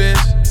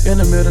lavish. In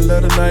the middle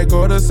of the night,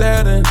 go to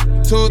Saturn.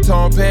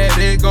 2-tone pad,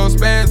 it go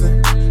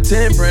spazzing.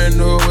 10 brand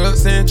new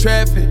whips in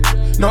traffic.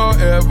 No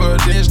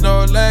evidence,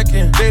 no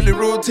lacking. Daily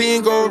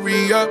routine go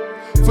re-up.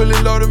 Fully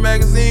loaded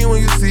magazine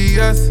when you see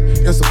us.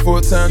 It's a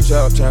full-time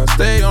job, trying to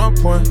stay on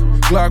point.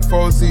 Glock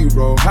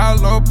 4-0, high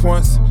low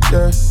points,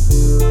 yeah.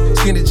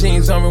 Skinny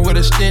jeans on me with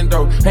a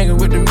stendo. Hanging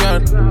with them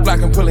young,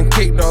 block and pulling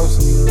kick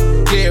those.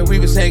 Yeah, we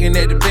was hanging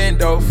at the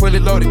bando. Fully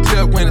loaded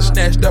clip when it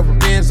snatched up a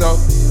Benzo.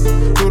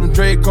 Threw them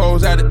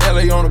Dracos out of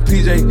LA on a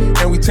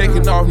PJ. And we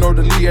taking off, no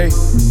delay.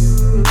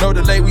 No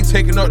delay, we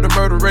taking up the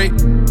murder rate.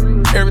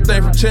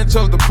 Everything from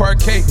Chinchos to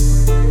Parquet.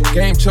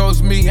 Game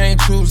chose me, ain't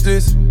choose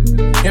this.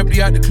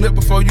 Empty out the clip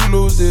before you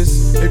lose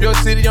this. If your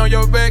city on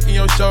your back and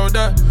your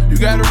shoulder, you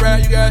gotta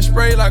ride, you gotta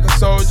spray like a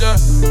soldier.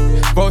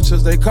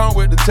 Vultures, they come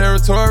with the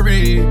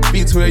territory.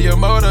 B12 your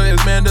motor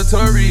is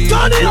mandatory.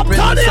 Whipping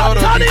the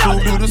soda, be cool,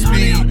 do the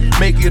speed.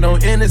 Make it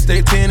on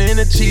Interstate 10 and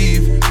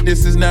achieve.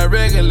 This is not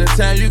regular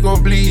time, you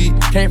gon' bleed.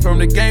 Came from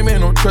the game,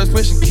 ain't no trust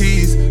pushing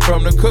keys.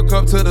 From the cook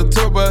up to the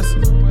tour bus.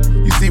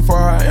 You see, for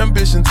our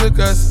ambition took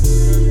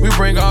us. We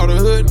bring all the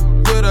hood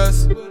with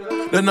us.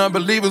 The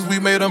non-believers, we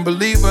made them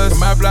believers. From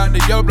my block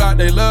to your block,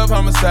 they love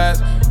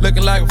homicides.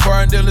 Looking like a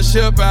foreign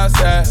dealership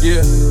outside,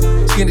 yeah.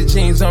 Skinny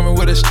jeans on me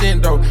with a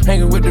stendo.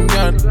 Hanging with them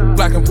young,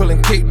 block and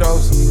pulling kick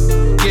those.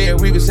 Yeah,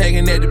 we was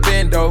hanging at the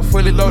bando.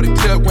 Fully loaded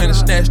clip when it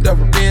snatched up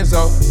a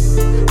Benzo.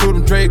 Threw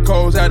them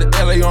Dracos out of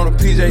LA on a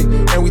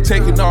PJ. And we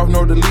taking off,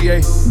 no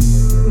delay.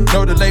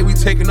 No delay, we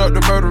taking up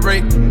the murder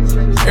rate.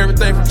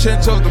 Everything from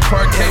Chinchos to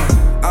Parquet.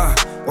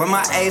 When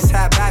my A's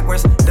hat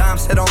backwards, Dom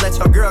said don't let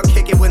your girl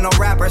kick it with no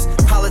rappers.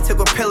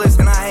 Political pillars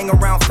and I hang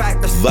around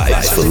factors.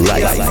 Vibes for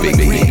life,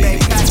 baby.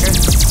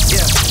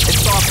 Yeah,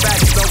 it's all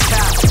facts, no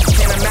cap.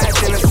 Can't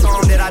imagine a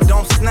song that I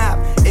don't snap.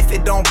 If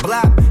it don't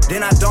blap,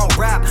 then I don't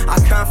rap. I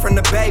come from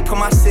the Bay, put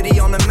my city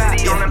on the map.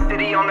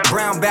 Yeah.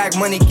 Brown bag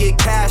money, get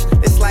cash.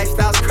 This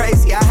lifestyle's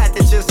crazy, I had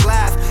to just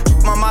laugh.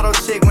 My model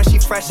chick when she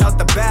fresh out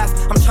the bath.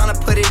 I'm trying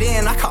to put it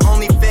in, I can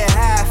only fit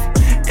half.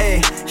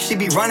 Ay, she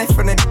be running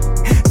from the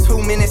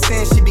 2 minutes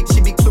in, she be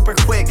super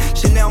quick.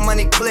 Chanel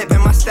money clip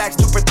and my stack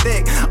super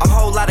thick. A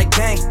whole lot of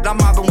gang shit, I'm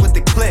mobbing with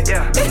the click.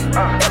 Yeah,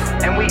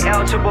 and we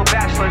eligible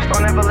bachelors.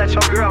 Don't ever let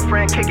your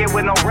girlfriend kick it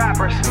with no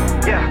rappers.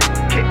 Yeah,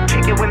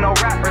 kick it with no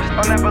rappers.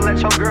 Don't ever let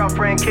your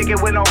girlfriend kick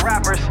it with no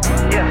rappers.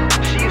 Yeah,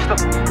 she used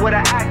to with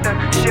an actor.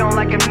 She don't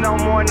like him no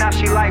more, now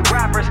she like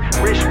rappers.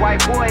 Rich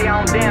white boy,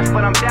 I don't dance,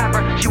 but I'm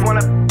dapper. She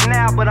wanna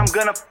now, but I'm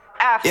gonna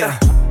after. Yeah.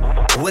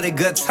 With a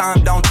good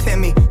time, don't tempt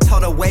me.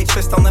 Told the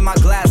waitress, don't let my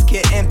glass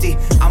get empty.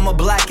 I'ma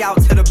black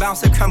out till the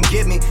bouncer come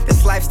get me.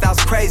 This lifestyle's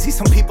crazy,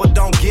 some people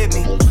don't get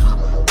me.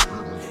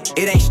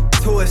 It ain't shit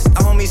to us. The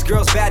homie's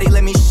girl's baddie,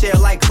 let me share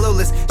like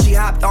Clueless. She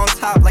hopped on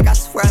top like I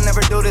swear I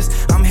never do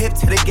this. I'm hip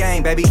to the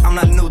game, baby, I'm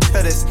not new to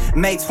this.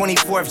 May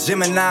 24th,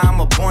 Gemini, I'm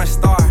a born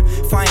star.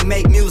 If I ain't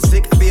make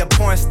music, I'll be a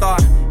porn star,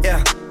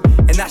 yeah.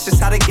 And that's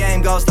just how the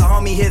game goes. The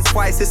homie hit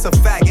twice, it's a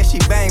fact, and she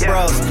bang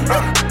bros.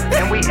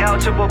 And we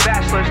eligible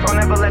bachelors. Don't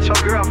ever let your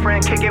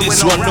girlfriend kick it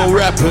with no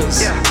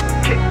rappers. Yeah,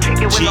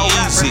 kick it with no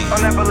rappers.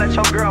 Don't ever let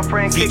your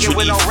girlfriend kick it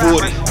with no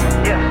rappers.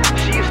 Yeah,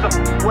 she used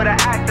to with an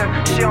actor.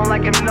 She don't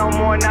like him no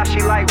more, now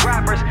she like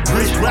rappers.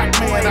 Rich black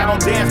man, I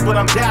don't dance, but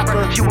I'm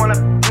dapper. She wanna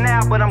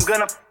now, but I'm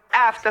gonna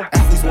after.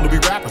 Athletes wanna be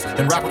rappers,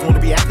 and rappers wanna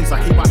be athletes.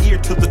 I keep my ear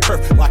to the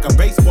turf like a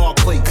baseball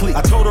cleat.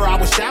 I told her I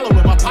was shallow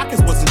and my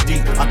pockets wasn't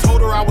deep. I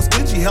told her I was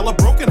stingy, hella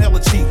broken,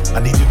 hella cheap. I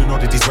need you to know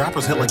that these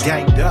rappers hella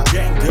ganged up.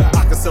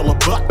 I can sell a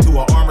buck to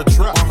an armored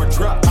truck.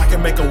 I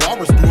can make a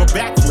walrus do a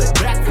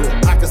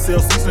backflip. I can sell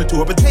seasoning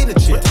to a potato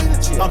chip.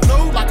 I'm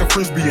thrown like a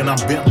frisbee and I'm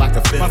bent like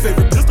a fin. My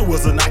favorite pistol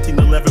was a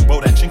 1911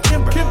 boat action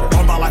Kimber.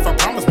 All my life I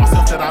promised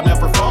myself that I'd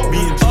never fall. Me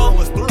and Joe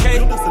was through. Okay,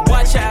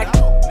 watch out.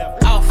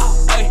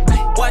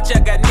 Watch, I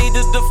got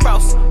needed the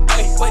frost.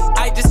 Wait,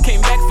 I just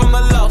came back from a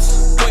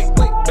loss. Wait,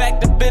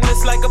 back to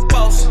business like a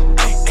boss.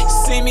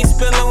 See me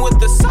spilling with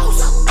the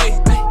sauce.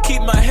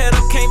 Keep my head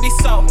up, can't be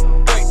soft.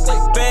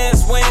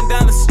 Bands weighing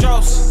down the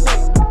Strauss.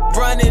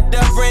 Run it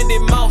up, Randy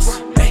Moss.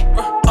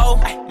 Oh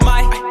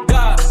my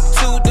God,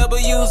 2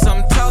 W's,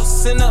 I'm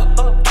tossing up.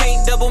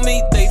 Can't double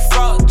me, they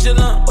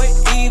fraudulent.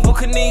 Evil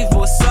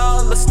Knievel, it's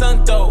all a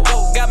stunt though.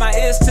 Got my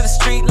ears to the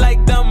street like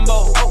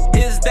Dumbo.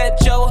 Is that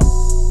Joe?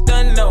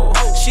 Done no.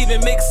 She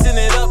been mixing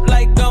it up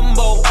like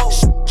gumbo.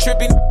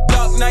 Tripping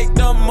dark night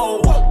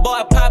dumbo.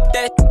 Boy, pop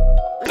that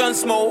gun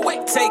smoke.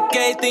 Take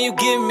everything you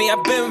give me, I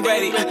been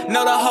ready.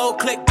 Know the whole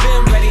clique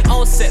been ready.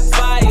 On set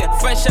fire,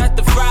 fresh out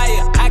the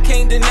fryer. I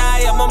can't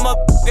deny I'm a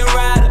motherfucking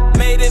rider.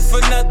 Made it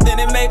for nothing,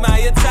 it made my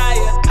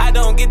attire. I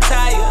don't get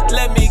tired,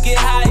 let me get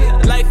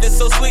higher. Life is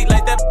so sweet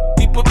like that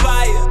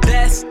papaya.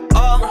 That's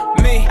all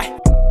me.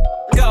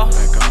 Go,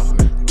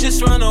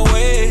 just run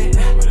away.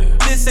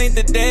 This ain't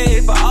the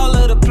day for all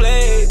of the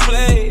play.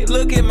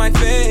 Look at my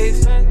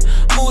face.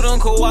 Mood on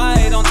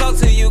Kauai, don't talk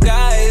to you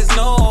guys.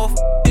 No,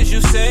 is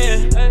you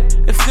saying?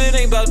 If it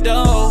ain't about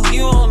dough,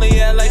 you only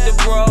act like the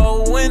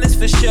bro. When it's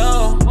for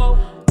show,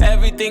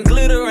 everything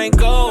glitter ain't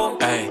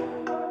gold. Ay.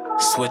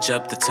 Switch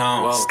up the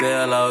tone.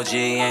 Still OG,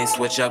 ain't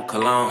switch up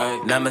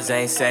cologne. Numbers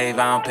ain't save,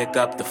 I don't pick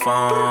up the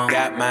phone.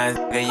 Got mine,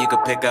 and you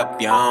can pick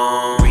up your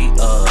own.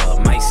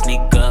 Re-up, might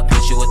sneak up,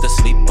 hit you with the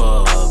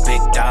sleeper.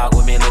 Big dog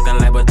with me looking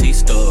like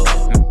Batista.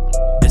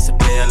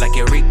 Disappear feel like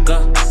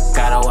Eureka.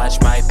 Gotta watch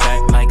my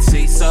back like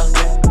Caesar.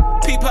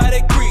 Peep how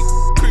they creep.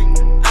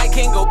 I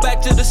can't go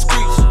back to the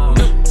streets.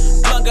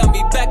 Blunt got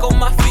me back on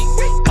my feet.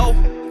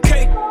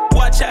 Okay,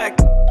 watch I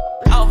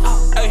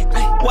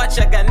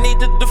need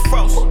to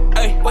defrost.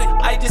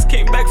 I just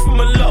came back from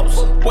a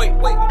loss.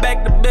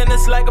 Back to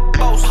business like a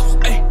boss.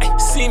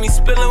 See me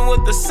spilling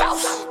with the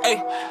sauce.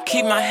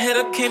 Keep my head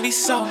up, can't be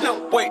soft.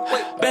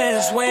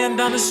 Bands weighing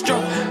down the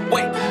stroke.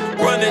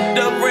 Running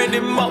up Randy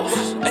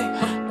Moss.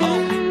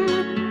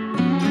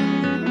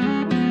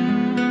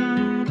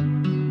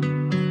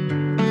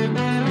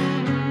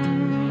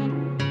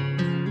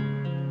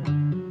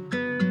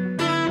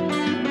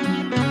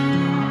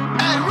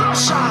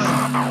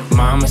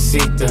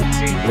 Mamacita,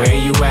 where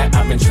you at?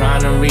 I've been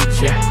trying to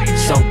reach ya.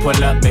 So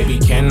pull up, baby,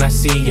 can I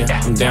see ya?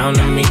 I'm down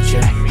to meet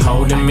ya.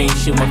 Holding me,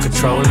 she want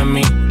control of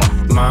me.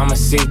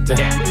 Mamacita,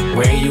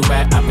 where you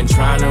at? I've been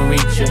trying to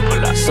reach ya.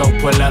 So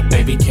pull up,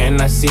 baby,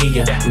 can I see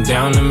ya? I'm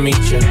down to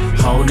meet ya.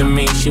 Holding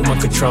me, she want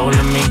control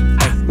of me.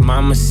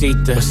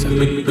 Mamacita,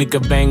 we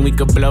could bang, we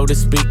could blow the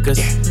speakers.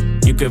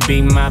 You could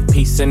be my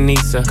piece of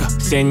Nisa,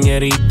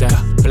 Senorita,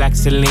 Black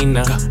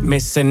Selena,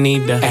 Miss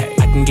Anita.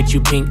 I can get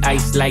you pink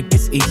ice like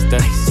it's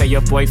Easter. Say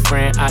your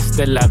boyfriend,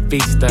 hasta la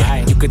vista.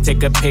 You could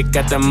take a pic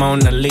at the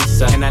Mona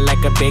Lisa. And I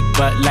like a big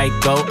butt like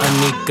Go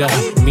Anika.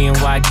 Me and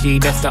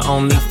YG, that's the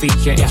only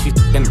feature. And she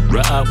f***ing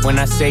up when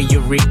I say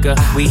Eureka.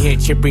 We hit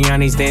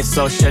Cipriani's, then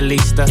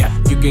Socialista.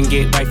 You can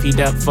get wifey'd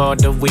up for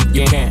the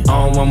weekend.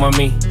 On one with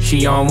me,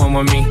 she on one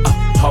with me.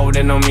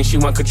 Holding on me, she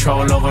want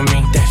control over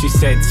me. She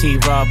said,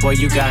 T-Raw, boy,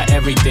 you got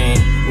everything.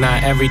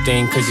 Not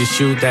everything, cause you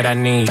shoot that I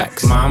need.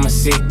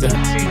 Mamacita,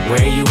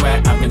 where you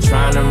at? I've been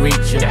trying to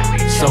reach ya.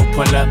 So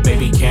pull up,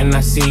 baby, can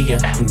I see ya?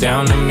 I'm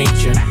down to meet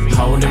ya.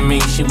 Holding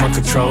me, she want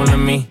control of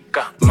me.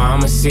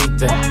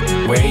 Mamacita,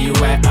 where you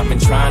at? I've been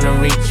trying to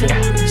reach ya.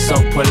 So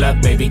pull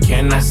up, baby,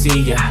 can I see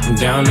ya? I'm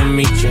down to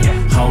meet ya.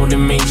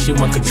 Holding me, she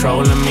want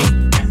control of me.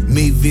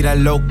 Mi vida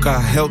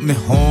loca, help me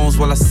Holmes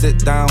while I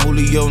sit down.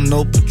 Julio,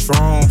 no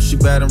Patron. She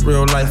bad in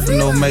real life with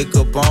no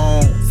makeup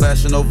on.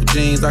 Fashion over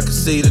jeans, I can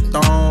see the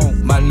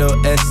thong. My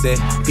little essay,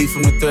 he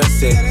from the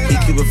 13. He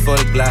keep it for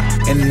the Glock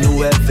and the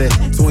new Evan.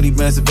 20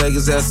 bands in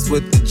Vegas, that's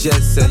with the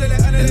jet set.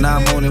 And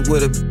I'm on it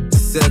with a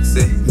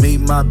sexy. Me,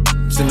 my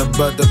bitch, and the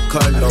brother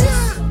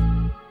Carlos.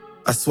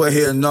 I swear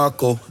he a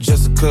narco.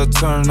 Jessica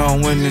turn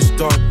on when it's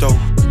dark though.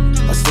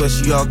 I swear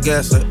she all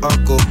gas like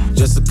Uncle.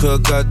 Jessica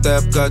got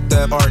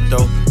that art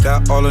though.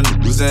 Got all the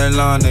niggas in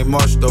line, they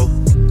march though.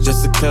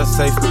 Jessica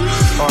safe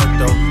art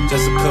though.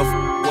 Jessica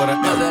what I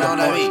art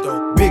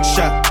though. Big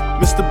shot,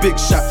 Mr. Big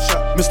Shot,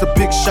 Mr.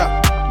 Big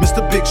Shot,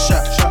 Mr. Big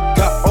Shot.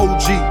 Got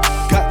OG,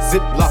 got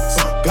Ziplocs,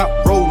 got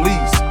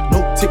Rollies,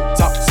 no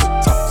TikToks.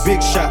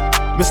 Big shot,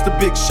 Mr.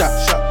 Big Shot,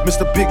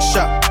 Mr. Big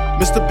Shot,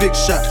 Mr. Big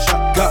Shot.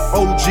 Got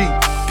OG,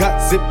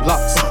 got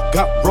Ziplocs,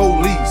 got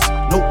Rollies,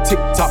 no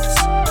TikToks.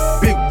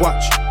 Big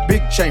watch,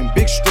 big chain,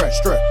 big strap.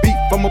 Beef,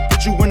 I'ma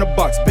put you in a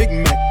box. Big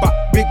Mac, bop,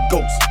 big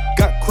ghost.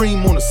 Got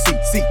cream on the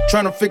seat.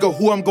 Tryna figure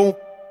who I'm gon'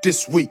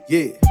 this week.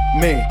 Yeah,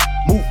 man,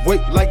 move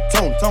weight like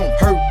Tone.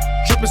 Hurt,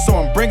 drippin', so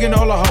I'm bringing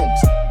all the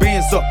homes.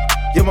 Bands up,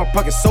 yeah, my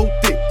pocket's so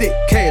thick.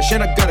 Cash,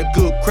 and I got a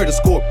good credit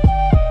score.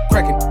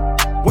 Crackin',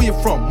 where you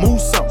from?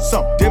 Move some.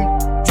 Them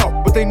talk,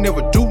 but they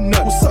never do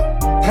nothing. What's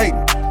up?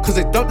 Hatin', cause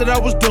they thought that I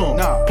was done.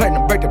 Nah,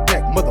 platinum back to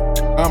back, mother,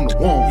 I'm the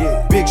one.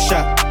 Yeah, big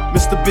shot.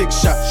 Mr. Big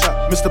Shot,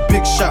 Mr.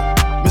 Big Shot,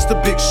 Mr.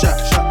 Big Shot.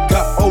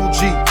 Got OG,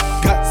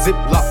 got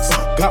Ziplocs,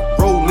 got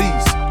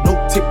Rollies, no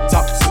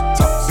TikToks.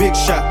 Big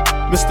shot,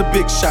 Mr.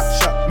 Big Shot,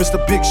 Mr.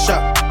 Big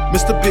Shot,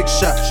 Mr. Big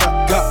Shot.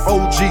 Got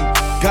OG,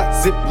 got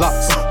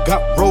Ziplocs,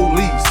 got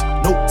Rollies,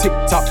 no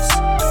TikToks.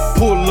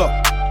 Pull up,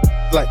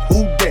 like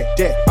who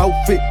that?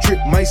 Outfit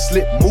drip, might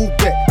slip, move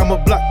back. I'm a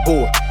block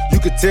boy, you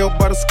can tell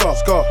by the scar.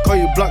 Call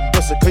you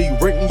blockbuster, cause you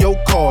renting your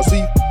car. So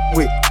you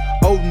with.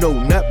 Oh no,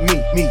 not me.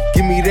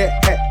 Give me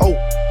that hat, oh,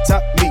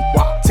 top me.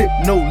 Wow. Tip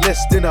no less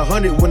than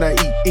 100 when I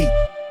eat.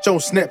 Don't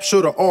snap,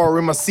 show the R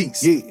in my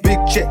seats. Yeah. Big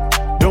check,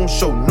 don't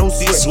show no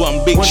sweat. This one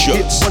big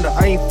shots.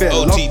 I ain't fed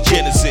OT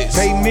Genesis.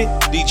 Payment,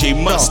 DJ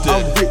Mustard.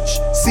 I'm rich,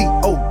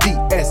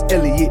 C-O-D-S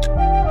Elliot.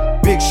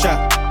 Big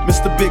shot,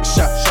 Mr. Big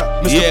Shot,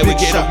 Mr. Yeah, Big we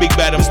getting a big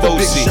bad and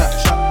bossy.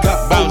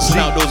 Bouncing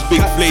out those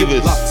big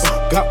flavors.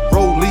 Got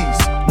Rollies.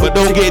 But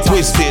don't get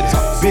twisted.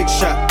 Big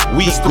shot.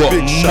 We got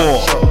more.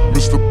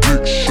 Mr.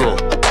 Big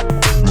Shot.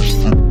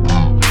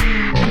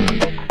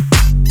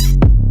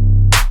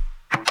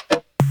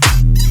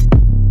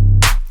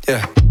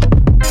 Yeah.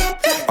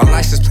 My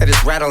license plate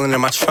is rattling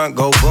and my trunk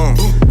go boom.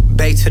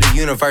 Bay to the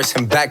universe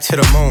and back to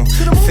the moon.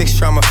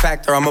 Fixture, I'm a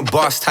factor, I'm a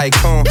boss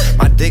tycoon.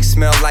 My dick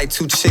smell like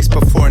 2 chicks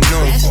before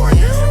noon.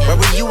 Where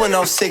were you in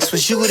 06?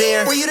 Was you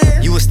there?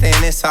 You was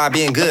staying inside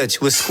being good,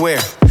 you was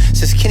square.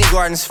 Since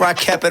kindergarten, so I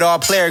kept it all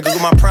player. Google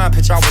my prime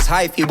picture, I was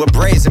hyphy with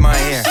braids in my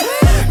hair.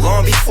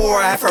 Long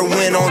before I ever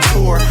went on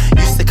tour,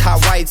 used to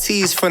cop white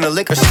tees from the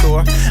liquor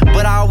store.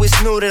 But I always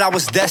knew that I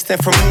was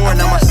destined for more.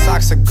 Now my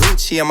socks are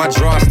Gucci and my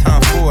drawers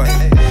Tom Ford.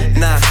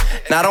 Nah,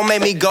 don't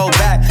make me go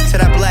back to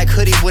that black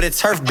hoodie with a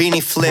turf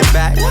beanie flip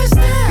back.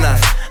 Nah,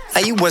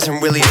 Like you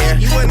wasn't really there.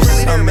 It was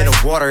something in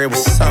the water, it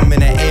was something in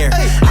the air.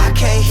 I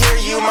can't hear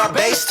you, my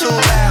bass too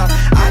loud.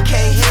 I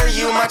can't hear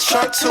you, my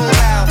trunk too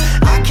loud.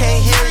 I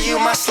can't hear you,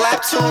 my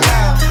slap too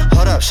loud.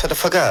 Hold up, shut the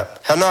fuck up.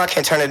 Hell no, I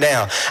can't turn it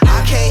down.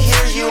 I can't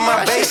hear you,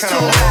 my bass too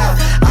loud.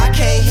 I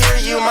can't hear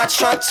you, my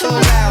trunk too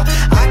loud.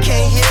 I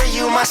can't hear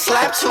you, my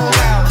slap too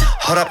loud.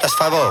 Hold up, that's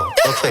 5-0.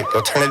 Real quick,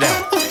 go turn it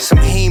down. Some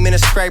heme in a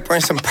scraper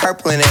and some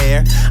purple in the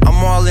air.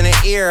 I'm all in the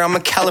ear, I'm a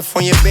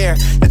California bear.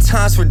 The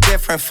times were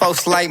different,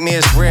 folks like me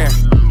is rare.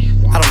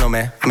 I don't know,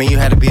 man. I mean, you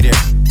had to be there.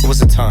 It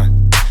was a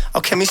time.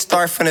 Okay, me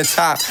start from the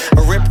top.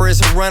 A ripper is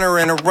a runner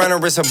and a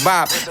runner is a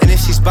bop. And if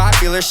she's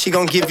popular, she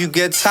gon' give you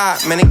good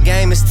top. Man, the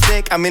game is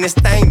thick, I mean, this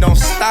thing don't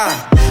stop.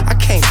 I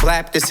can't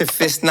blap this if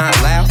it's not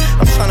loud.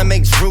 I'm tryna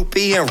make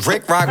Droopy and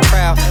Rick Rock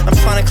proud. I'm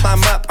tryna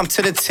climb up, I'm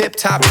to the tip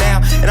top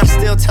now. And I'm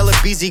still telling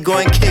BZ go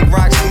and kick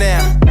rocks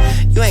now.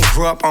 You ain't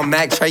grew up on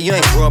Mac Trey, you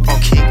ain't grew up on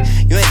Keek.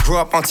 You ain't grew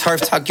up on Turf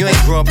Talk, you ain't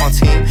grew up on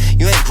Team.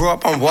 You ain't grew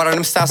up on Water,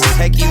 them styles to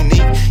take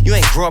unique. You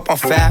ain't grew up on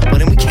Fab, but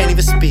then we can't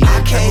even speak.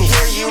 I can't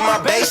hear you,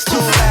 my bass too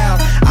loud.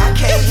 I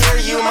can't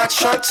hear you, my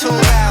trunk too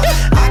loud.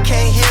 I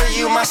can't hear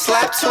you, my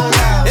slap too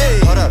loud.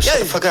 Hold up, shut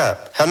the fuck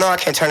up. Hell no, I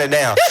can't turn it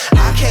down.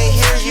 I can't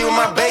hear you,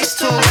 my bass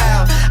too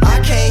loud. I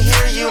can't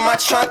hear you, my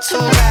trunk too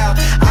loud.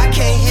 I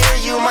can't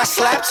hear you, my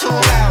slap too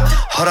loud.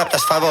 Hold up,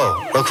 that's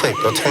 5-0. Real quick,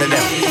 go turn it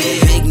down.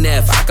 Big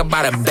Neff, I could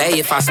buy the bay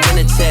if I spin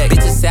a check.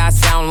 Bitches say I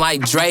sound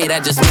like Dre,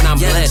 that just mean I'm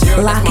blessed.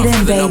 Lock it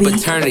in, baby. No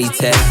paternity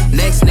test.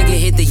 Next nigga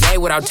hit the yay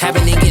without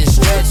tapping and getting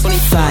stretched.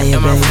 25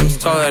 and my friends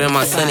taller than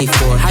my sunny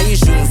for. How you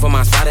shooting for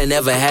my side? I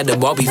never had the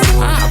ball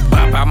before. I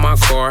pop out my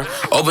car,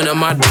 open up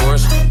my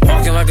doors,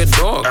 walking like a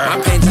dog. My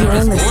paint job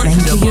is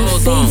orange. The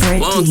balls on,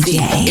 long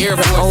teeth, Air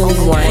Force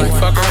One.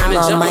 Fuck around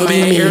and jump my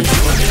Air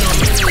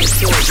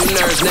You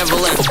nerds never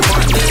left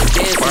apart.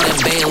 Dancing in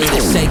Bailey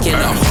and shaking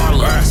the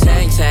Harlem.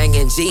 Chang Chang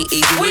and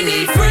G.E. We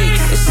need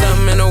freaks. It's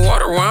something in the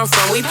water where I'm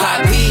from. We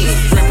pop peas.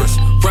 Rippers,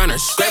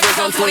 runners, scrapers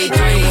on 23.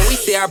 When we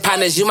see our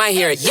partners, you might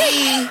hear it.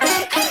 Yee.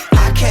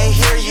 I can't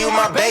hear you,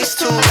 my bass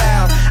too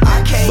loud.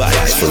 I can't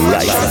hear you,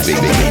 my trunk too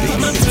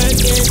loud.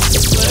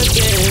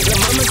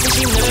 Mama said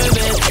she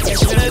nervous, I got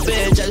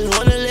sherbet. I just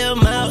wanna live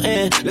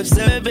mountain, lip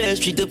service.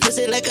 Treat the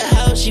pussy like a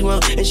house, she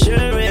want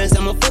insurance.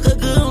 I'ma fuck her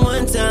good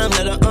one time,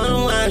 let her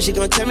unwind. She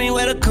gon' tell me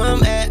where to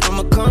come at,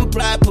 I'ma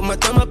comply. Put my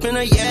thumb up in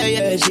her,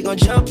 yeah. She gon'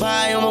 jump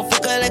high, I'ma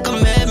fuck her like a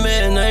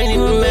madman. I ain't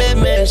even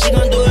madman, she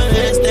gon' do a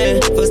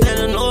handstand. First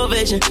standing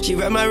ovation, she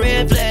ride my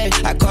red flag.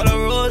 I call her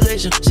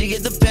rosation, she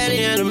get the patty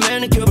and the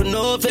manicure with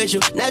no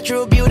facial.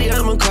 Natural beauty,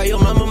 I'ma call your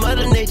mama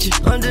Mother Nature.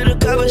 Under the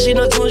cover, she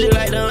no tune, she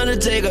like the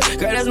Undertaker.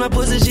 Girl, that's my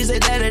pussy, she say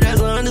daddy, that's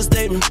an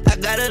understatement. I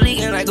got her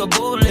leaking like a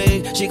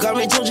bootleg. She call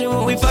me Tunchi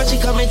when we fuck, she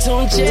call me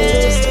Tunchi.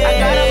 I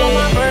got her on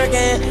my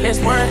Birkin, it's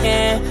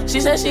working. She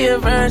said she a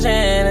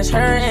virgin, it's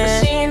hurting.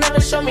 But she ain't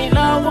never show me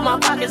love when my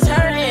pockets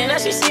hurting. Now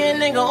she see a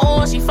nigga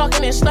on, she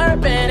fucking and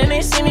slurping. And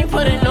they see me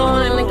put it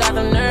on and they got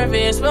them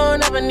nervous. We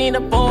don't ever need a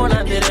bone,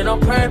 I did it on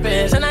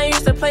purpose. And I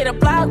used to play the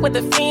block with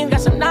the fiends,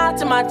 got some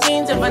nods to my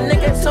jeans. If a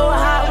nigga so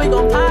hot, we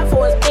gon' pop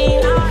for his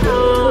bean.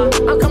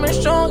 I'm coming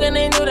strong and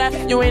they knew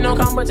that. You ain't no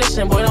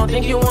competition, boy, don't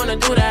think you wanna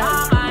do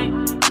that.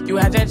 You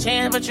had that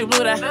chance, but you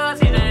blew that.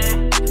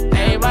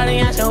 Everybody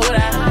asking who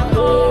that.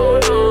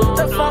 What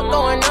the fuck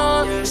going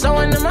on?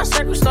 Someone in my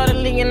circle started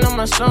leaking on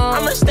my song.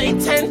 I'ma stay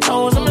 10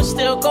 toes, I'ma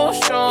still go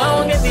strong. I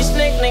don't get these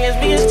snake niggas,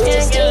 BS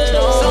can't get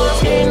along. So I'm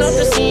skating up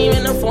the scene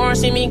in the foreign,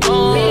 see me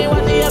gone. Me and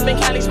Watty up in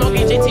Cali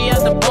smoking JT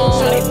as the bone.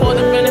 So they pulled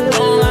up in the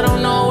throne, I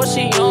don't know what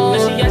she on.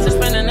 If she has to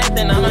spend the night,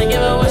 then I'ma give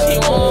her what she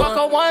want. Fuck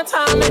her one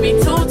time, maybe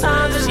 2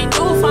 times, and she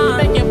do fine.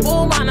 Make it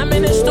boom on, I'm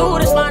in the stew,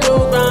 this my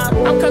new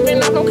grind. I'm cooking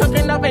up,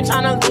 ain't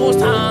tryna lose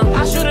time.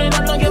 I shoot it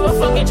up, don't give a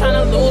fuck, ain't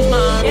tryna lose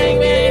mine. Gang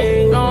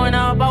bang, growing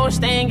up, I was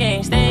staying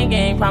gang.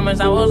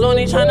 Promise I was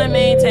only tryna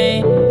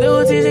maintain.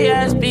 Lil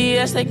TGSB,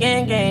 that's the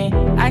gang.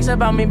 Ask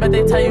about me, but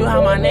they tell you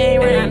how my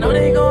name ring. I know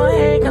they gon'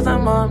 hate, cause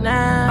I'm up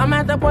now. I'm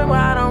at the point where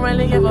I don't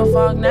really give a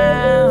fuck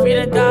now. Free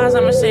the guys,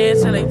 I'ma say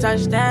it till they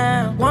touch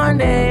down. One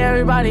day,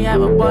 everybody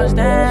have a buzz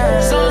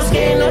down. So I'm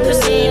skating up the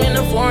scene in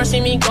the foreign, see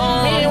me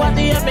gone. Me and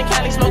Watty up in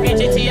Cali smoking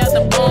JT as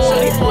the bone. So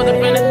they pulled up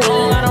in the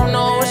throne, I don't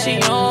know what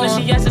she on. If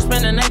she has to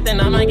spend the night,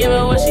 then I'ma give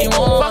her what she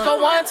want. Fuck her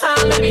one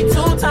time, maybe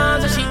 2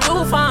 times, and she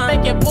do fine.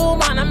 Make it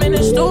boom on, I'm in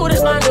the stew,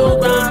 this my new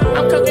grind.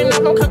 I'm cooking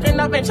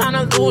up, ain't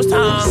tryna lose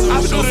time. I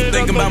was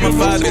thinking about my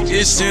father,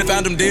 this shit.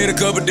 Found him dead a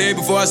couple days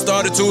before I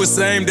started to the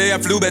same day. I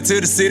flew back to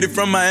the city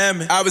from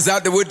Miami. I was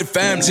out there with the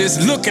fam, just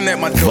looking at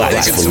my door.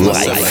 Thinking to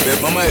myself like that,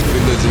 my might be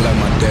looking like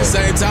my dad.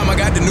 Same time I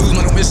got the news,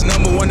 my mission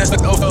 #1, that's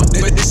like, oh,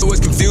 but this was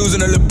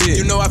confusing a little bit.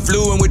 You know I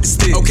flew in with the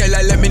stick. Okay,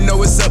 like let me know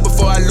what's up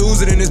before I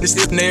lose it in this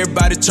shit. And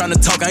everybody tryna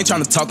talk, I ain't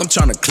tryna talk, I'm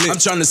tryna click. I'm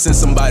tryna send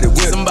somebody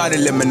with. Somebody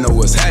let me know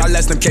what's happening. I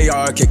last them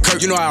KRK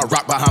Kirk, you know I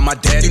rock behind my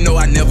dad. You know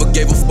I never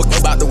gave a fuck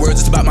about the words,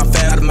 it's about my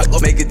fan. Out of my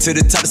make it to the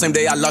top the same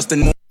day I lost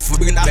in more.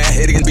 Bad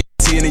headed and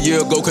BT T and a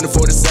year ago, couldn't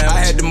afford a sound. I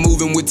had to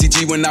move in with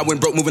TG when I went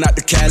broke, moving out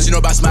the cash. You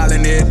know about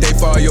smiling every day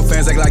for all your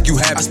fans, act like you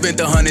happy. I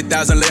spent 100,000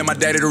 laying my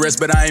daddy to rest,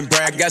 but I ain't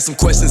brag. I got some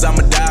questions,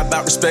 I'ma die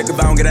about respect if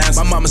I don't get answers.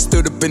 My mama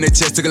stood up in her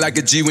chest, took it like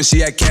a G when she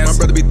had cancer. My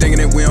brother be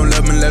thinking that we don't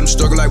love him and let him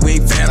struggle like we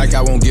ain't family. Like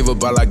I won't give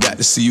up, all I got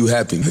to see you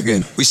happy.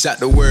 Again, we shot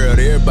the world,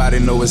 everybody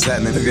know what's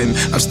happening. Again,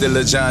 I'm still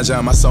a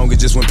John, my song it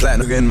just went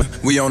platinum. Again,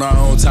 we on our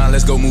own time,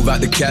 let's go move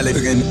out to Cali.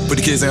 Again, put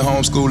the kids in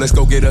homeschool, let's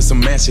go get us some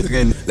mansion.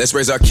 Again, let's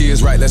raise our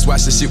kids right, let's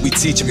watch the shit we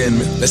teach. Again,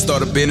 let's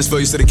start a business for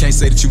you so they can't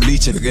say that you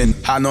leeching. Again,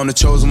 hiding on the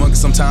chosen one,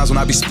 cause sometimes when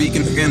I be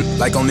speaking. Again,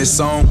 like on this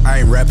song, I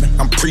ain't rapping,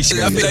 I'm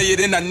preaching. I feel you,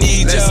 then I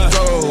need ya. Let's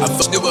go. I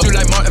fucked you up, you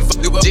like Martin,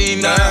 fucked you up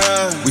Gina.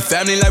 We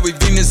family like we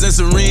Venus and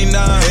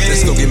Serena. Hey.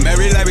 Let's go get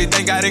married like we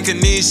thank God in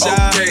Kanisha.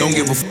 Okay. Don't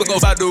give a fuck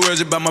about the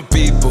words about my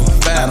people.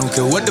 I don't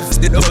care what the fuck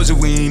they told you,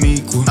 we ain't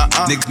equal.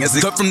 Niggas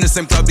cut from the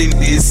same club, they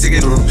need to sick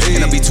it.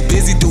 And I be too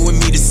busy doing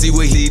me to see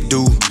what he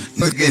do.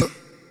 Nigga.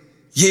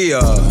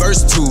 Yeah,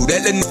 verse 2,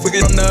 that little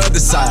nigga on the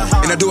other side.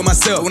 And I do it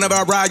myself, whenever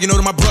I ride, you know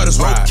that my brothers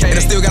ride. And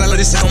I still got a lot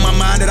of this shit on my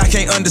mind that I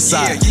can't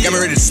undecide. Got me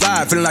ready to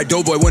slide, feeling like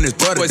Doughboy when his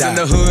brother died.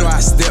 In the hood, you know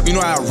how I step, you know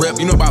how I rep,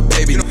 you know about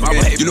baby. You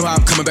know how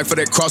I'm coming back for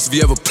that cross if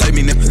you ever play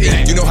me,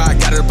 nigga. You know how I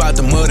got it about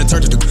the mud and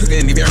turned to the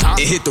and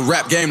hit the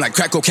rap game like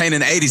crack cocaine in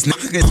the 80s,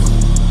 nigga.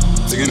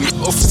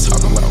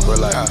 Talking about, bro,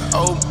 like,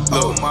 oh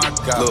my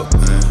God. Look,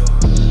 man.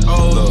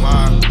 Oh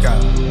my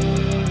God.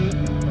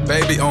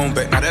 Baby on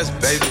baby, now that's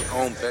baby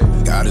on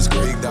baby. God is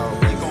great, dog.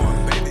 We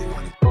going, baby.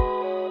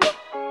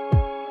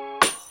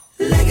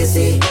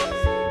 Legacy.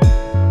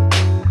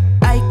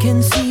 I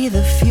can see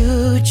the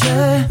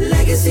future.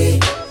 Legacy.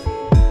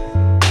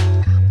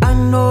 I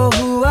know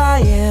who I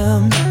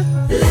am.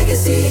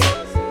 Legacy.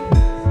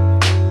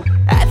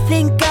 I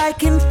think I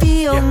can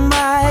feel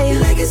my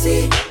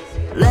legacy.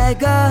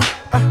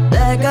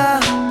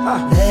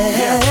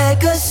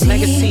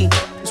 Legacy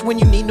is when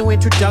you need no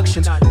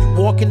introductions. You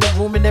walk in the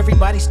room and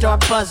everybody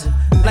start buzzing.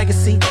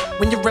 Legacy,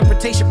 when your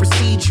reputation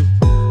precedes you.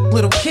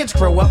 Little kids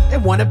grow up, they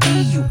wanna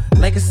be you.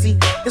 Legacy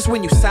is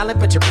when you silent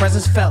but your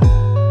presence felt.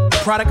 A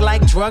product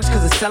like drugs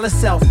cause it sell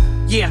itself.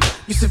 Yeah,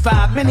 you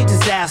survived many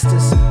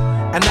disasters.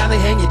 And now they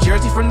hang your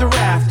jersey from the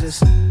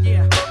rafters.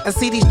 And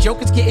see these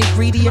jokers getting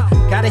greedier.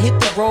 Gotta hit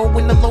the road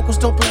when the locals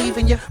don't believe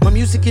in you. My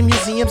music in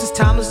museums is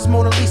timeless as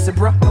Mona Lisa,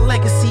 bruh. A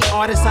legacy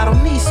artist, I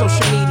don't need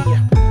social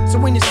media. So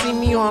when you see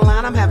me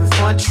online, I'm having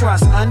fun,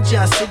 trust.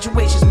 Unjust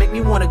situations make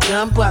me want a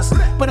gun bust.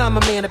 But I'm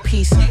a man of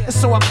peace, and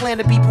so I plan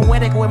to be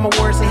poetic with my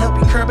words to help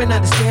you curb and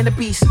understand the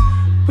beast.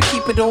 We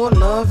keep it all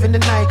love in the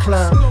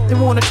nightclub. They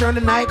wanna turn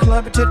the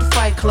nightclub into the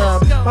fight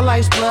club. My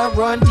life's blood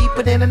run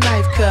deeper than a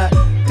knife cut.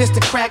 This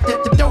the crack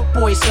that the dope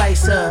boys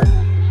slice up.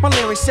 My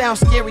lyrics sound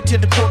scary to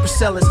the corporate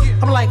sellers.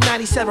 I'm like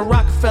 97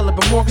 Rockefeller,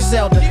 but more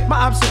Griselda.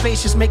 My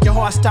observations make your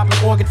heart stop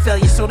like organ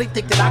failure. So they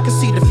think that I can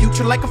see the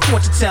future like a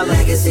fortune teller.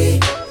 Legacy.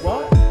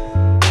 What?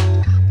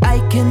 I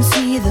can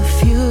see the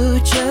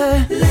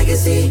future.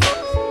 Legacy.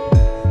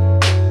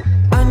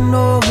 I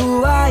know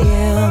who I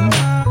am.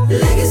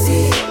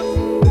 Legacy.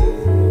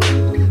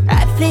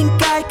 I think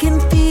I can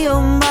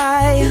feel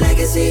my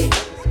legacy.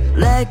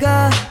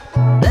 Legacy.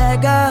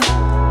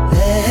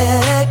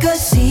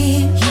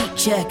 Heat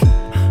check.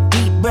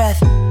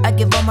 Breath. I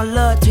give all my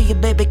love to your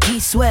baby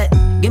Keith Sweat.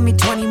 Give me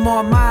 20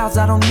 more miles,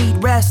 I don't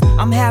need rest.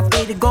 I'm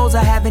halfway to goals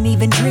I haven't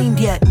even dreamed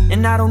yet.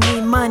 And I don't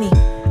need money,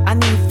 I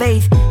need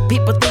faith.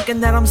 People thinking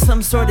that I'm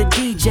some sort of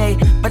DJ,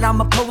 but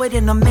I'm a poet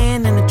and a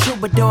man and a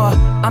troubadour.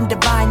 I'm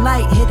divine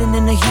light hidden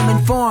in a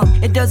human form.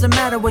 It doesn't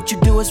matter what you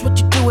do, it's what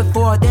you do it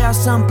for. There are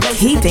some places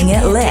keeping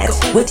it lit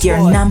with your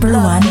number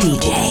one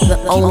DJ. The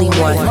only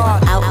one,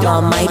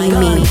 Outlaw Mighty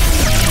Me.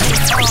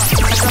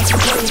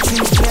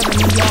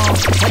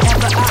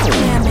 Wherever I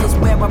am is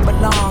where I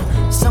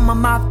belong. Some of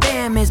my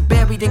fam is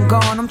buried and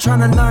gone. I'm trying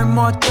to learn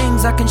more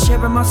things I can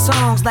share in my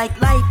songs. Like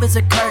life is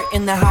a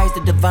curtain that hides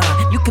the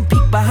divine. You can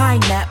peek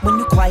behind that when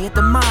you quiet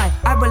the mind.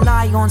 I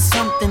rely on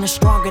something that's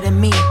stronger than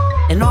me,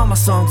 and all my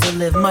songs will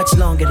live much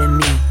longer than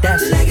me.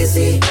 That's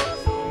legacy.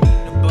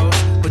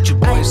 But your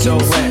boy's so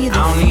wet,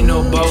 I don't need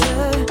no boat.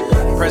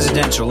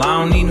 Presidential, I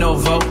don't need no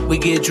vote. We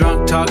get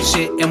drunk, talk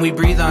shit, and we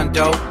breathe on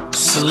dope.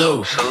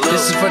 Salute.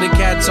 This is for the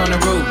cats on the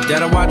roof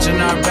that are watching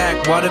our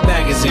back while the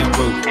bag is en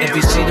route. If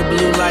you see the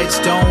blue lights,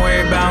 don't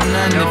worry about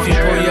nothing. If you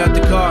pull you out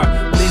the car,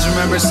 please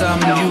remember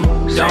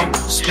something. You don't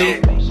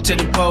speak to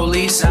the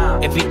police.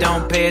 If he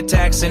don't pay a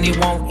tax, then he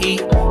won't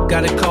eat.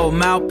 Got a cold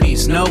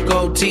mouthpiece, no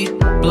gold teeth.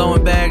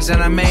 Blowing bags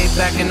that I made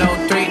back in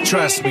 03.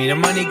 Trust me, the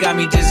money got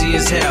me dizzy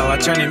as hell. I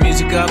turn the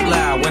music up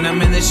loud when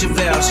I'm in the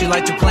Chevelle. She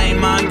like to play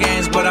mind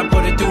games, but I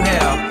put it through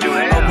hell.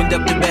 Opened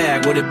up the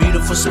bag with a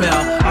beautiful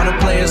smell. All the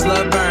players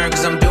love burn,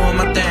 cause I'm doing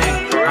my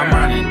thing. I'm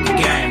running the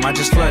game, I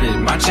just flooded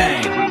my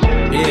chain.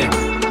 Yeah,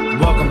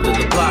 welcome to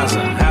the plaza.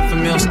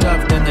 $500,000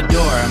 stuffed in the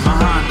door in my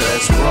Honda.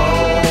 Let's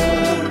roll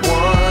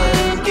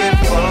one, get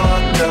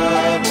fucked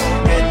up.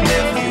 And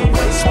if you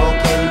ain't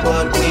smoking,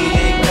 but we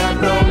ain't got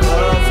no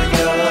love for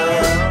ya.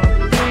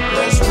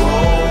 Let's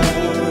roll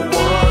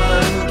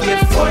one,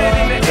 get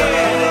fucked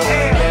up.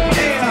 And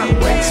if you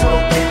ain't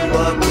smoking,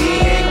 but we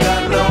ain't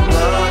got no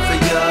love for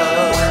ya.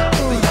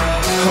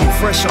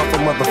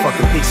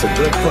 motherfucking piece of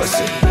good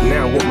pussy.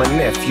 Now with my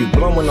nephew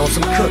blowing on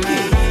some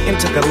cookie.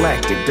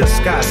 Intergalactic,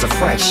 disguise a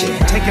fraction.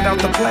 Take it out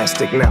the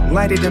plastic now,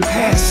 light it and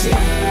pass it.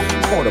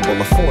 Portable,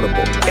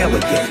 affordable,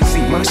 elegant.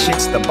 See, my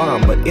shit's the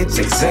bomb, but it's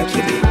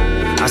executive.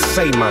 I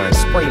say mine,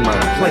 spray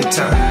mine,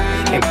 playtime,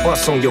 and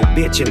bust on your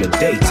bitch in the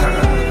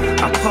daytime.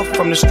 I puff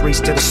from the streets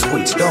to the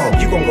suites,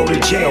 dog. You gon' go to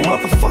jail,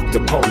 motherfuck the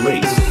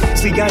police.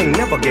 See, I ain't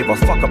never gave a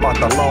fuck about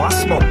the law. I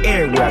smoke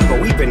everywhere I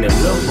go, even in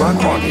Little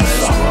Rock, Arkansas.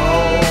 Let's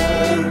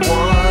roll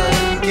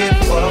one, get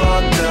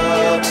fucked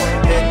up.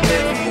 And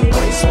if you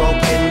ain't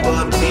smoking,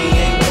 but me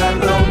ain't got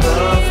no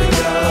love for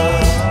ya.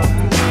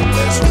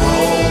 Let's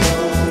roll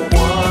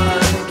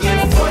one, get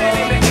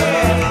fucked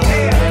up.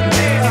 And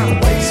if you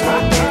ain't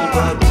smoking,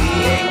 but me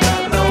ain't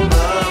got no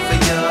love for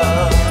ya.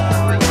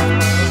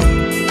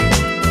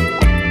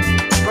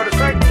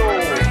 Perfecto.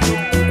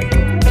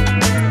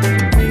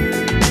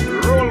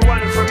 Roll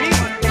one for me,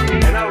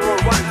 and I'll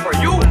roll one for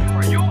you.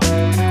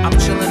 I'm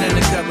chilling in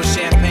the cup with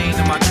champagne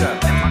in my cup.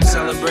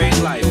 Celebrate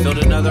life, build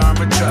another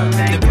armored truck.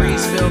 The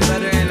breeze feel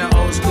better in the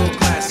old school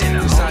classic.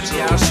 Versace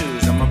house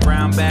shoes, I'm a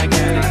brown bag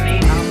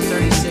addict. I'm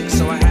 36,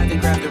 so I had to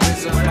grab the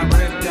rhythm. My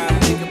grip got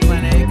bigger,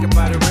 plant an acre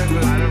by the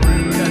river.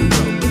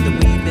 Cutthroat, but the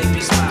weed make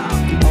me smile.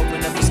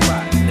 Open up a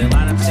spot, then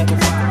line up single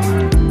file.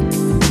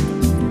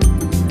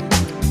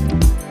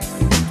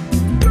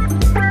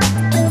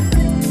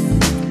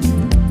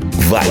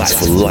 Vibes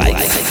for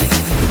life.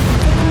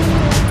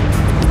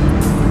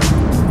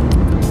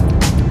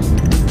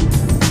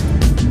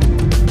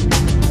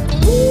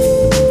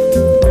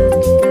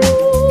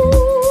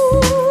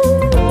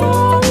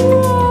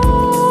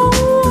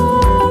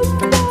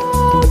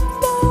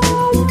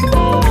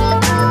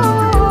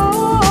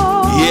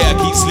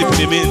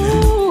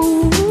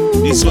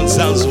 This one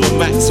sounds for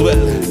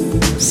Maxwell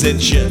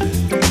Ascension.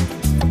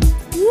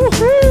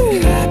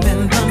 It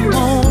happened the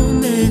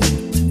moment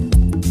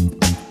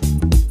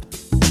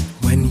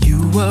when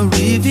you were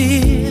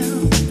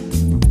revealed,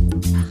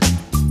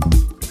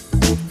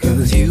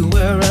 'cause you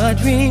were a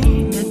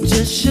dream that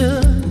just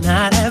should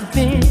not have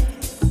been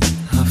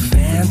a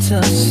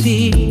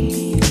fantasy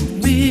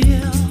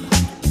real.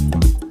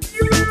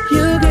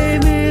 You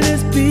gave me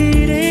this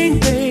beating,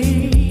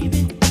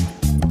 baby,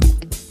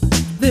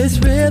 this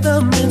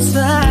rhythm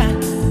inside.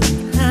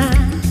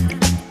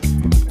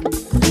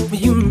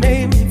 You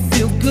made me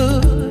feel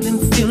good and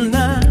feel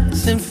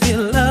nice and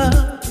feel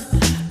love.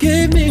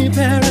 Gave me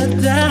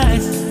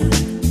paradise.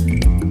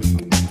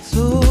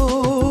 So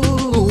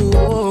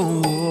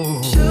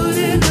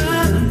shouldn't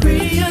I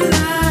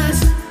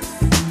realize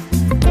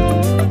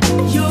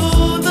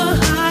you're the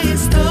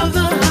highest of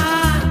the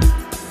high?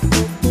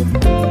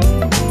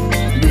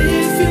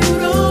 If you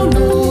don't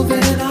know,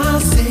 then I'll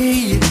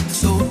say it.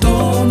 So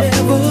don't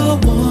ever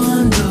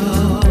wonder.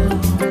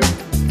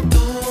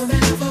 Don't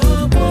ever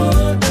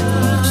wonder.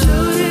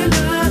 Shouldn't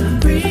I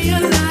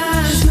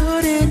realize?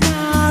 Shouldn't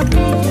I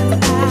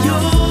realize?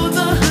 You're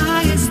the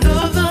highest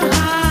of the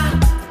high.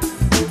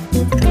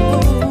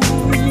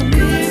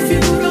 If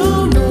you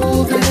don't know,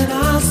 then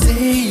I'll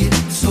say it.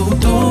 So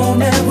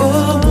don't ever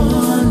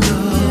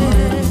wonder.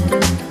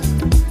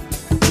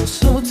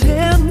 So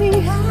tell me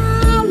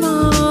how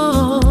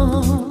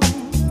long.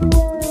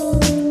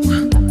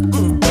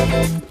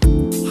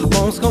 How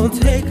long's gonna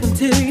take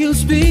until you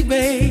speak,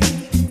 babe?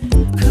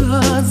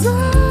 'Cause I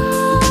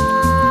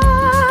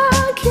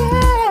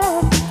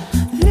can't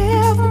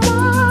live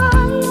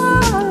my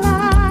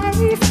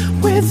life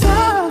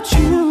without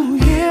you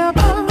here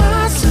by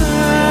my side.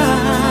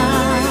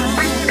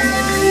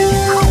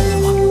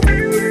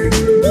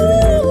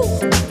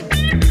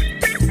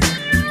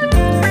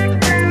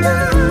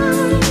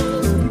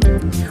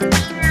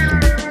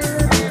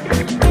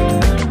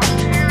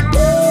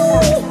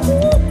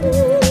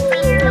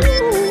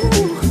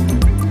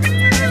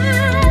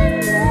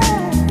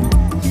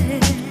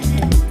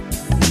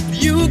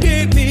 You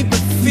gave me the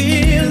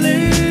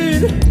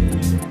feeling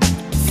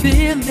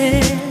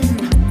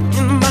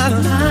in my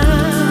life.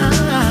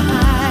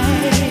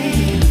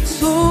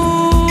 So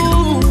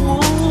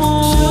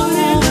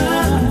shouldn't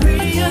I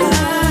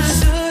realize?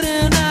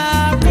 Shouldn't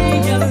I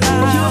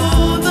realize?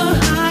 You're the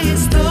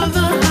highest of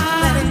the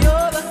high.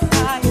 You're the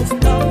highest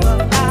of the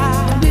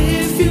high.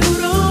 If you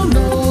don't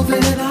know,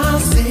 then I'll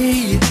say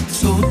it.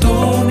 So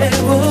don't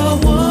ever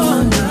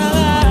wonder.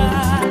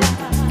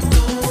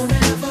 Don't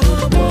ever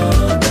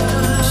wonder.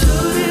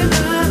 Shouldn't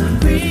I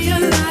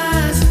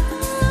realize?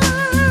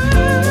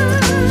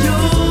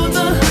 You're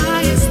the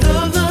highest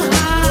of the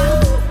high.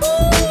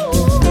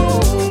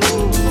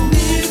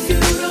 If you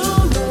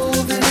don't know,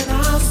 then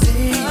I'll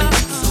say it.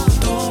 So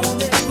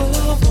don't ever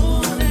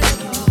wonder.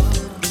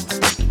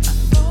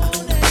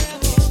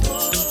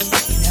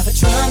 You never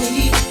try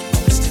me,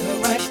 but still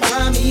right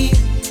by me.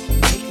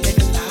 Make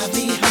living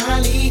lively,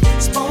 highly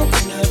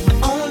spoken of. My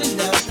only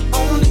love, the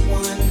only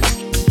one.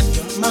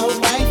 You're my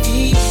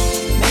wifey,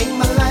 make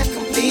my life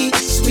complete,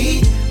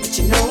 sweet. But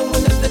you know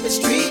when the flip is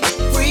street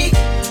freak,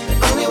 but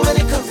only when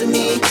it comes to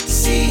me.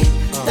 See,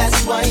 that's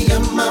why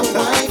you're my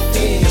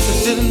wifey. Guess I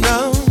should've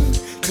known,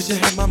 'cause you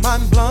had my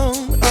mind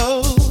blown.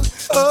 Oh,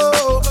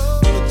 oh.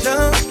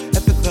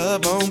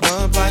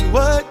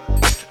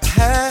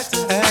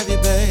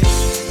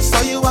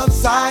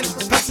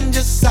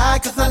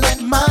 'cause I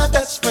let my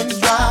best friend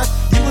drive.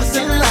 You was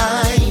in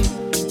line.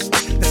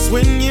 That's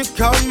when you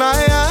caught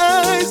my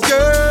eyes,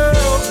 girl.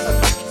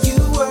 You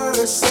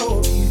were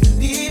so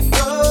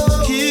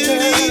beautiful.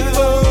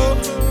 Beautiful.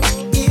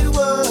 It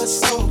was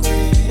so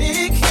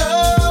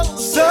critical.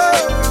 So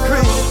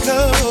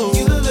critical.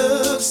 You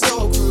look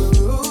so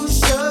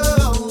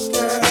crucial,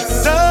 girl. It's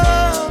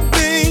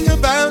something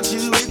about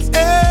you. It's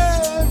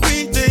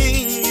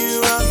everything.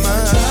 You are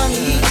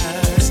mine.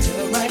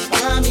 Still right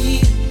by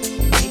me.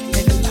 Make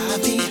it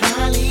alive, be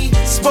highly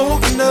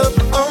spoken of.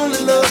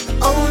 Only love,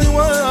 only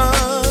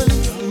one.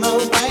 You're my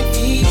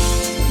wifey.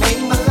 Make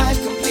my life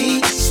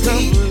complete.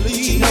 Sweet. But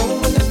you know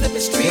when the flip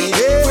is street.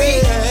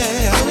 Free.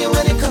 Only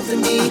when it comes to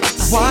me.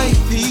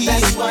 Wifey.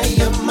 That's why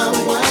you're my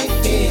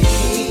wifey.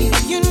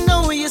 You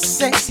know you're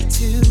sexy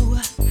too.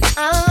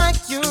 I like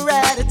your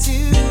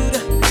attitude.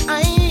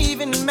 I ain't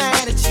even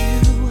mad at you.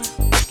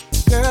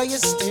 Girl,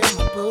 you're still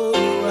my boo.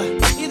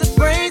 Either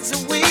braids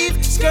or weave,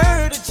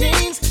 skirt or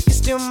jeans, you're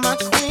still my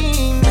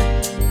queen.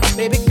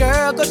 Baby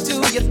girl, go do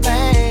your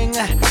thing.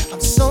 I'm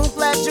so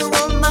glad you're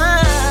on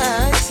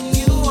my team.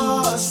 You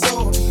are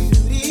so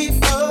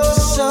beautiful.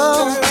 So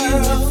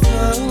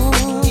beautiful.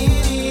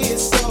 It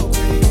is so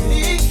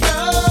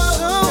critical.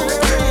 So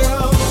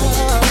critical.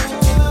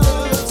 You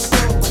look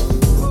so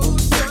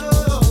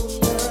crucial.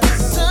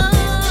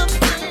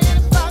 Something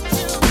about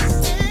you is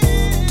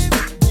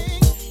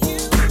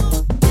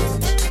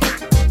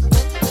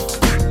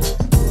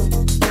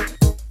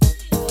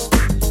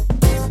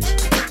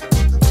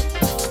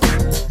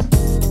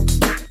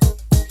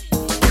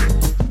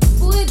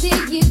Where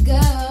did you go?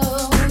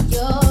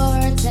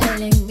 You're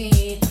telling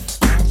me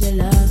that you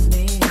love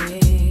me.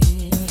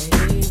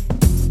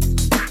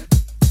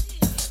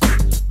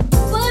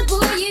 But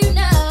boy, you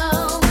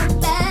know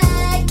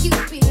that you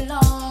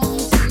belong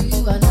to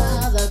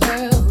another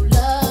girl who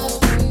loves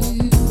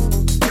you.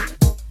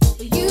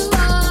 You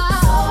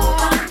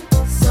are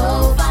so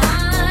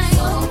fine.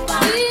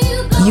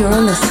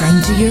 You're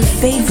listening to your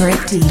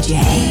favorite DJ.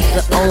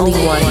 The only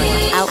one,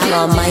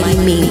 Outlaw Mighty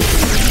Me.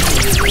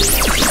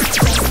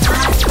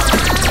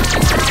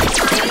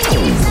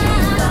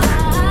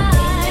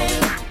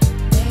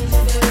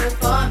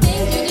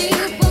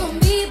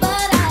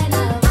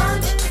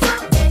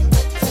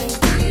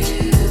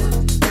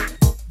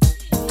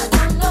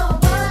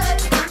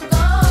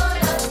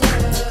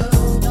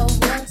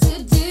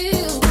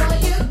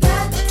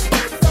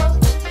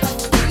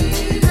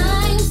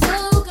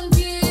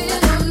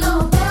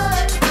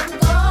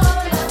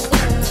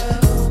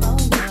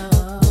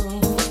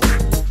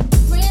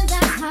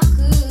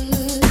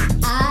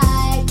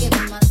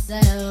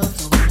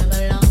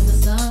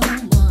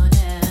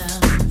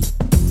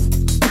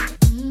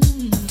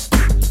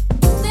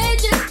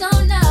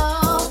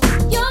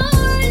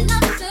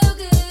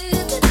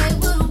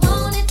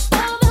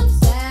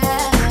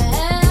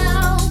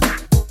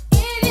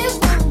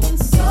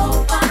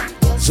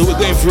 So we're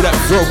going through that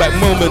throwback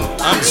moment.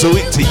 I'm so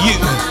into you.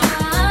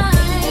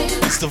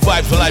 It's the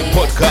Vibe for Life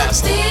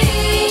podcast.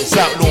 It's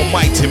Outlaw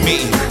Mighty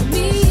Me.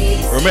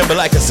 Remember,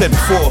 like I said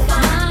before,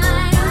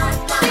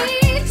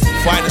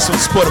 find us on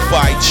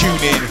Spotify,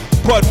 TuneIn,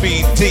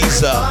 Podbean,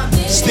 Deezer,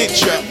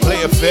 Stitcher,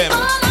 Play FM,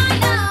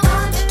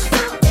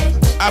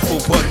 Apple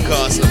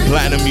Podcasts, and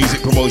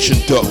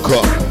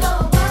PlatinumMusicPromotion.com.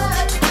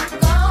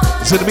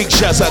 So the big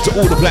shouts out to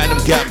all the Platinum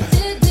Gang,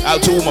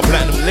 out to all my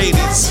Platinum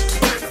ladies.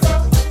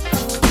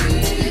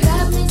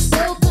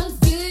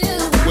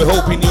 We're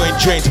hoping you're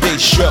enjoying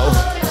today's show.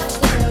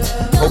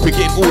 Hope you're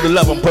getting all the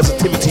love and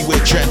positivity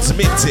we're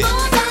transmitting.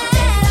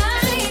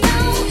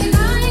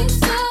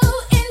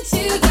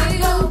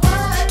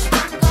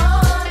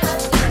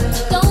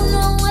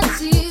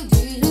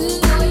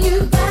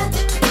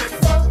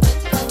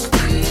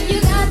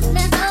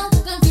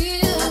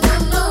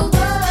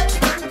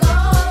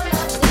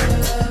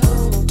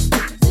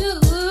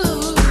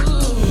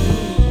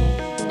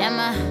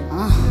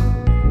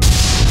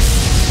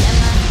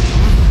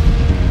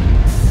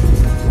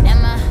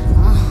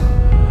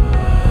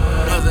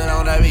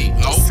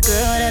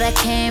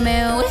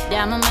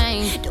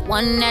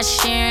 One that's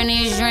sharing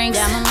these drinks,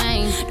 down my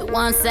main. The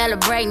one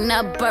celebrating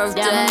a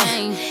birthday, down my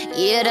main.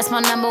 Yeah, that's my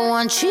number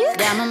one chick,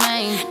 down my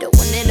main. The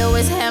one that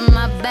always had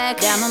my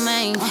back, down my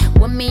main.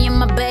 When me and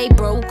my babe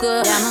broke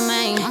up, down my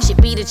main. She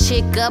beat a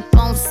chick up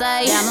on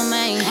sight, down my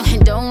main.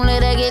 And don't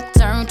let her get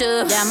turned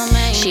up, down my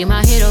main. She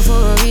my hero for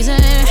a reason.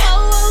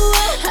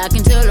 I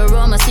can tell her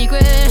all my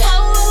secrets,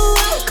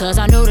 cause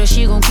I know that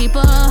she gon' keep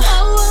her.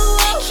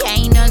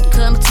 Can't nothing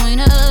come between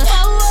us.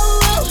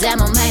 That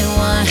my main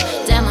one,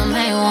 that my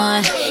main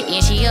one.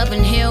 Yeah, she up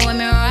in here with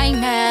me right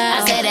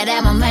now. I said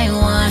that my main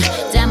one,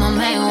 that my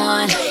main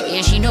one.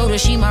 Yeah, she know that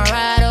she my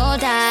ride or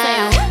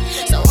die.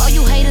 So all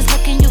you haters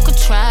looking, you could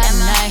try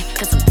me.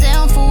 Cause I'm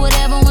down for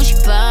whatever when she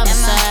by my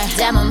side.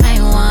 That my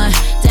main one,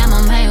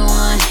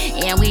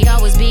 Yeah, we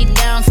always be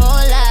down for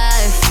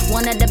life.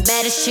 One of the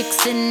baddest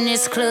chicks in this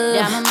this club.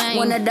 Diamond Main.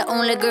 One of the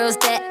only girls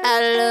that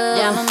I love.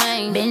 Diamond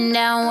Main. Been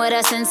down with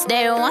her since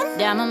day one.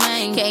 Diamond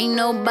Main. Can't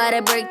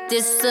nobody break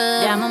this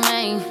up. Diamond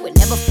Main. We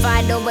never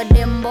fight over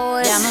them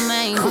boys. Diamond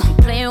Main.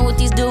 Playing with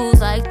these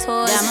dudes like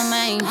toys. Diamond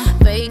Main.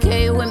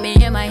 Vacay with me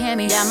in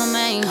Miami. Diamond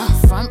Main.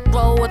 Front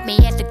row with me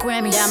at the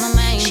Grammy. Diamond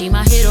Main. She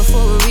my hero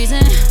for a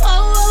reason.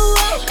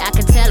 I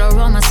can tell her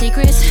all my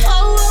secrets.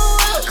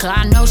 Cause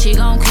I know she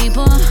gon' keep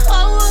them.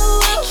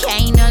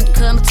 Can't nothing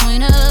come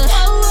between us.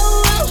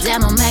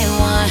 Diamond Main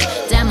one,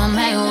 Diamond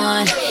Main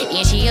one.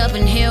 Yeah, she up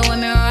in here with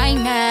me right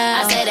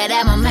now. I say that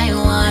Diamond Main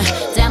one,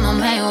 Diamond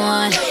Main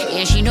one.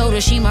 Yeah, she know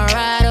that she my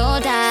ride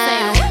or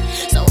die.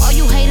 So all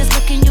you haters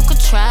looking, you could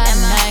try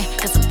me.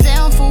 Cause I'm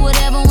down for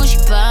whatever when she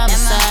by my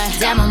side.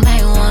 Diamond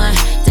Main one,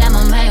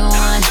 Diamond Main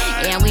one.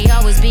 Yeah, we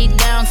always be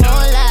down for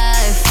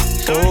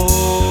life.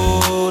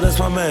 Oh, that's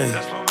my man.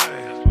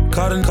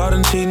 Caught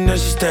and cheating that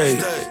she stayed.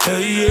 Hell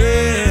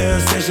yeah,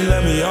 said she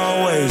let me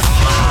always.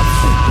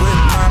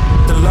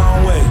 Went the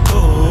long way.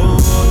 Ooh,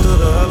 through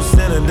the ups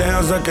and the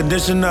downs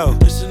unconditional.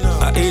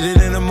 I eat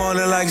it in the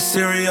morning like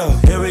cereal.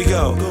 Here we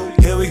go,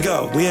 here we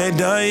go. We ain't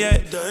done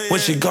yet. When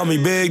she call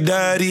me Big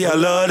Daddy, I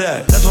love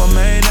that. That's my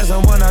main, that's the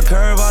one I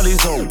curve all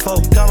these hoes.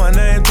 Got my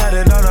name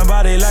tatted on her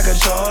body like a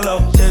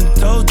cholo. 10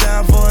 toes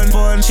down for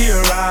a she a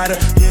rider.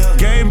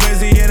 Game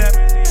busy in that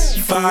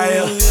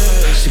fire.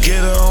 She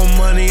get her own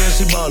money and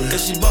she ballin'.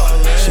 She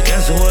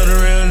answer what a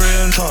real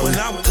callin'.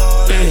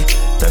 Hey,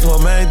 that's my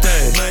main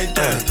thing.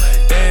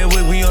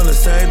 Every week we on the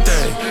same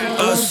thing.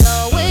 Who's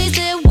always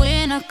there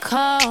when I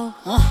call,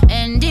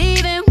 and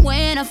even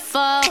when I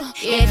fall.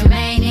 If you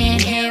ain't in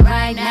here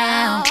right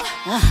now,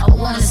 I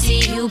wanna see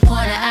you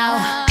point it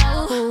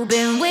out. Who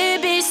been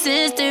with me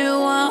since day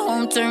one?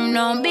 Won't turn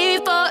on me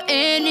for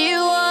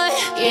anyone.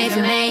 If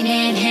you ain't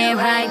in here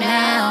right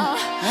now,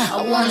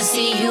 I wanna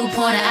see you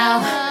point it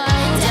out.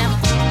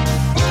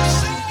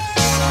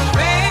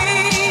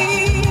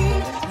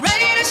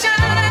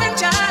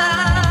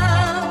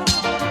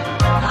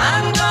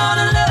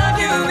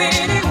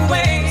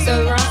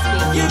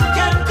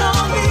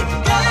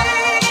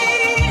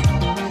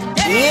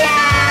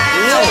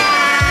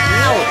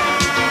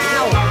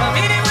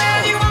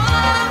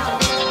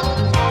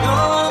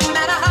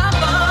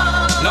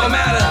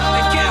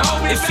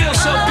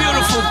 Feels so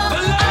beautiful,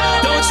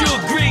 don't you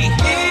agree?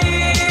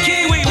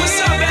 Kiwi,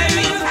 what's up,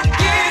 baby?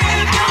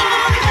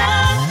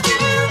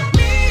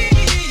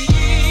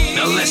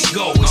 Now let's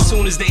go. As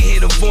soon as they hear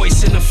the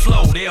voice and the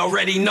flow, they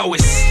already know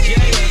it's.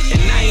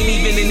 And I ain't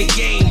even in the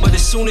game, but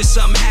as soon as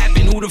something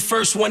happen, who the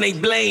first one they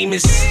blame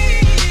is?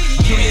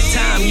 Give your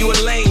time, you a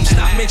lame.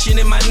 Stop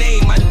mentioning my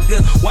name, my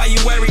nigga. Why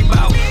you worry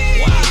about?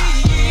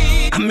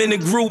 I'm in a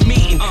group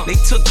meeting, they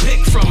took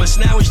pic from us,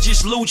 now it's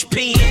just Luch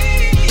peeing.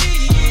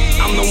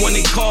 I'm the one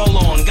they call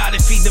on, gotta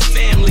feed the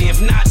family, if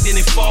not, then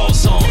it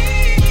falls on.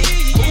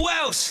 Who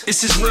else?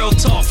 This is real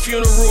talk,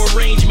 funeral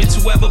arrangements,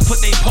 whoever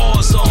put their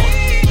paws on.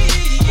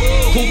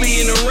 Who be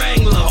in a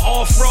Wrangler,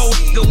 off-road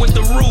with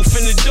the roof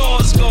and the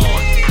doors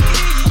gone.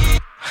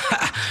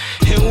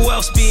 And who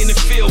else be in the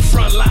field,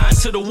 front line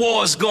till the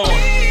war's gone.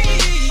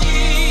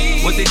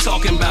 What they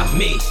talking about?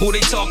 Me. Who they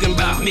talking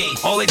about? Me.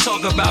 All they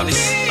talk about is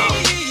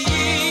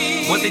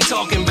what they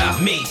talking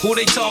about? Me. Who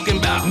they talking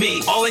about?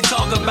 Me. All they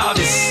talk about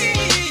is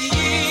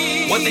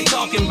what they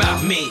talking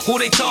about? Me. Who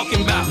they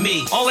talking about?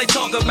 Me. All they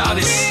talk about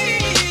is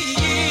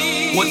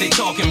what they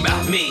talking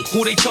about? Me.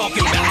 Who they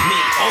talking about? Me.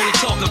 All they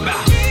talk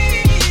about.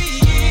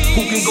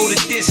 Who can go the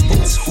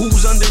distance?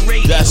 Who's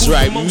underrated? That's who's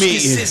right, the most me.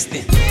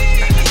 consistent?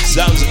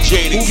 Sounds of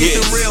Jada Who Kids.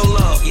 get the real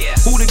love? Yeah.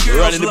 Who the girls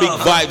running the big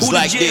love? vibes Who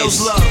like the jails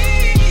this. love?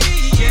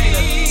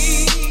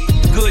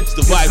 Good, it's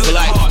the Vibe for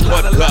Life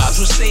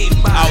podcast.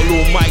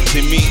 Outlaw Mike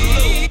and me.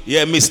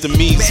 Yeah, Mr.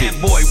 Meezy.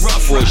 Bad boy,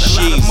 rough for ride.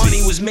 A lot of money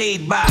Sheezy. was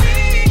made by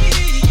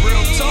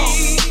real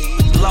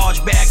talk.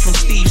 Large bag from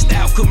Steve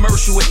Style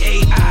commercial with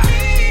AI.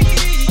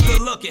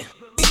 Good looking.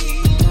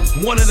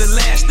 One of the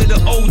last of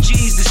the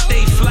OGs to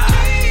stay fly.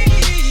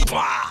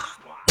 Wow.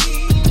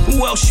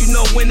 Who else you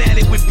know went at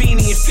it with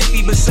Beanie and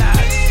 50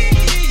 besides?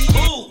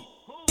 Who?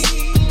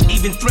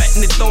 Even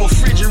threatened to throw a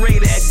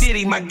refrigerator at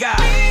Diddy, my guy.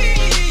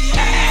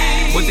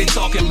 What they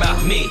talking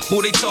about? Me.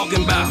 Who they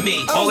talking about?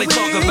 Me. All they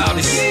talk about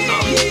is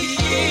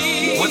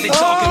what they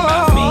talking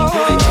about? Me. Who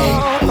they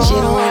talking about? She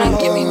don't wanna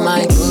give me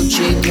my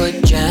Gucci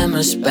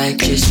pajamas back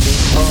just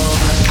before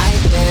I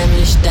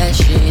damage that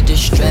shit,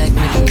 distract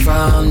me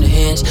from the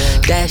hints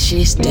that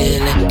she's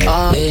stealing.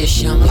 All this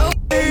young.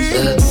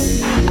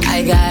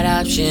 I got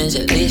options,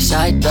 at least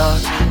I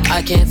thought.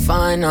 I can't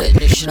find no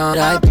additional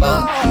I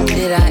bought.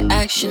 Did I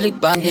actually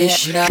buy this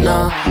shit? I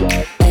know.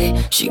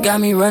 Hey, she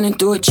got me running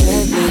through a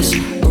checklist.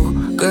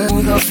 Ooh, girl,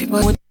 we gon' flip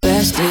with the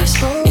bestest.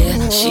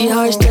 Yeah, she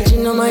always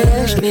touching on my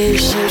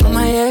extras. On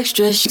my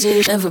extras,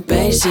 she's never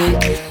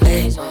basic.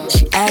 Hey,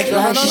 she act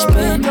like she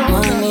spent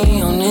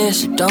money on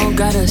this. Don't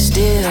gotta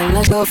steal,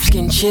 let's go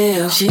fucking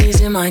chill. She's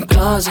in my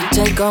closet,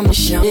 take all my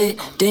shit,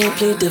 then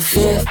plead the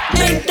fifth.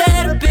 Ain't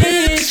that a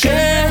bitch,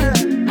 yeah?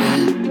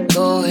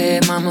 Go ahead.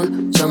 bread,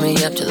 mama. Turn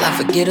me up till I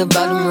forget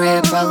about them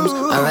red problems.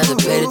 I'd rather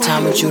pay the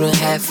time with you than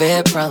have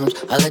fair problems.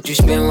 I let you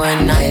spend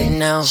one night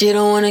now. She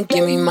don't wanna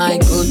give me my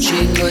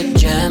Gucci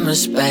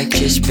pajamas back.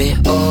 Just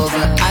been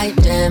over. I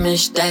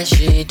damaged that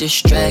she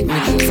distract me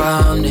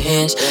from the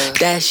hints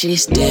that she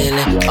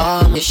stealing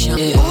all my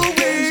shit.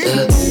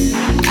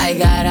 I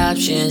got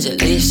options,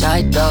 at least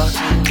I thought.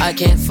 I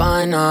can't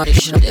find all the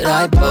shit that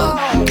I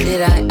bought.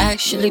 Did I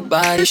actually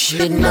buy the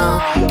shit? No.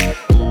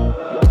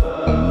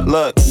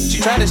 Look, she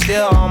tried to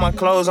steal all my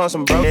clothes on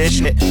some broke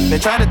shit. Then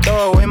tried to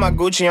throw away my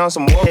Gucci on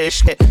some woke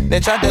shit.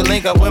 Then tried to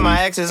link up with my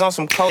exes on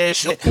some cold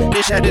shit.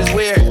 This shit is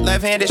weird.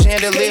 Left-handed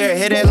chandelier,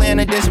 hit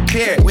Atlanta,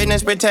 disappear.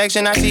 Witness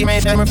protection, I see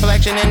that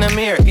reflection in the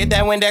mirror. Get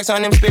that Windex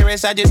on them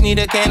spirits, I just need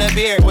a can of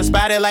beer. Was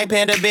spotted like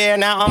Panda Bear,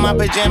 now on my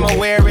pajama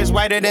wear is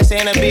whiter than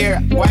Santa Beer.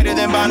 Whiter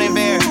than Bon and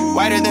Bear,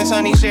 whiter than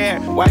Sunny Share.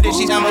 Why did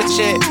she so much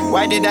shit?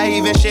 Why did I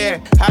even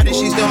share? How did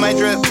she steal my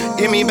drip?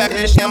 Give me back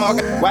this shit.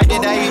 Why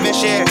did I even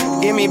share?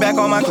 Give me back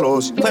all my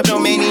clothes.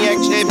 Kleptomaniac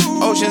shit.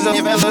 Oceans of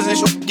fellas and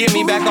shit. Give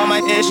me back all my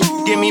ish.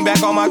 Give me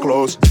back all my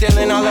clothes.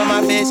 Stealing all of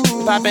my bits.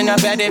 Popping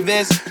up at the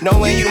Vince.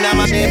 Knowing you not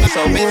my shit.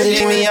 So bitch,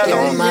 leave me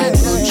alone. My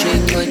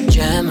Gucci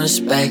pajamas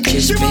back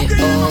just been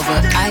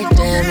over. I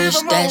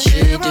damaged that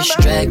she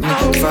distract me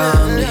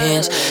from the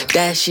hints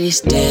that she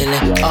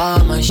stealing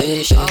all my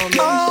shit.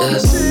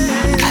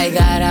 I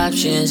got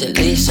options, at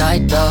least I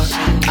thought.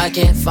 I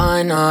can't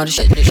find all the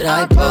shit that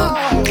I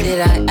bought.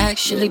 Did I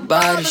actually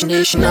buy the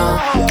shit? No.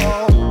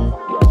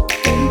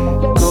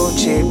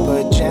 Gucci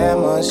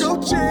pajamas.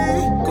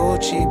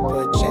 Gucci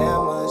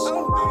pajamas.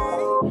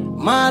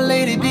 My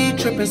lady be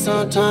trippin'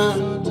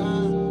 sometimes.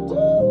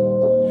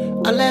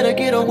 I let her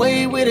get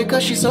away with it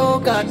cause she so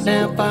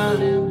goddamn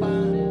fine.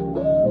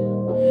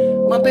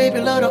 My baby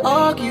love to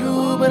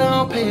argue, but I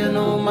don't pay her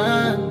no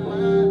mind.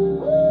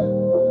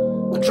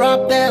 I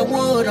drop that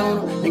wood on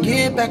her and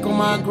get back on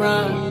my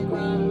grind.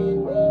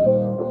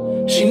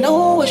 She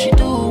know what she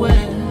doing.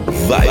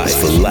 Vibes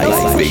for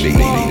life, baby.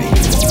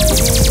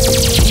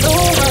 She know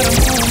how to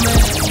move,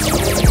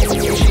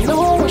 man. She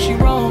know when she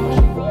wrong.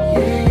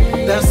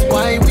 That's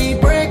why we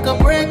break up.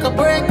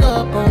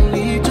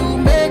 Only to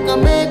make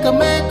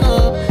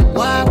up.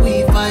 Why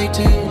we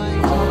fighting?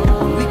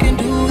 We can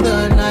do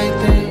the night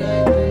thing.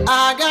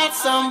 I got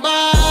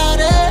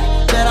somebody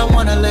that I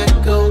wanna let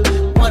go.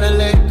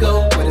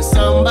 But it's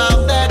something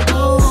about that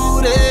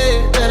booty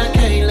that I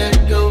can't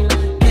let go.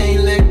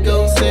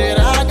 Said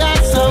I got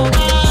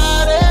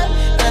somebody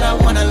that I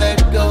wanna let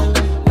go.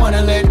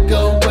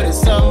 But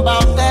it's something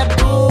about that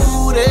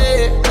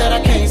booty that I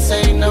can't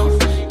say no.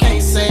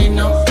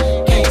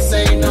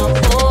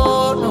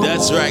 Oh, no.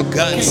 That's right,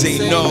 can't say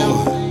no.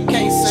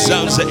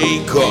 Sounds of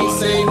Akon. Can't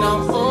say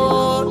no.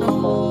 Oh,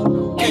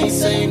 no. Can't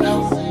say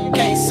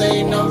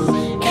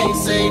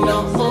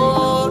no.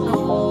 Oh,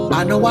 no.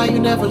 I know why you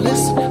never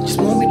listen. Just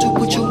want me to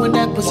put you in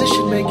that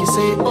position, make you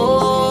say,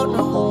 oh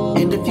no.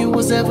 And if you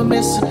was ever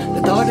missing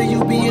the thought of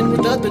you being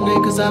with other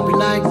niggas, I'd be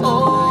like,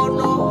 oh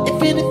no.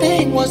 If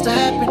anything was to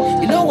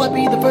happen, you know I'd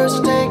be the first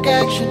to take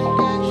action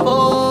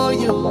for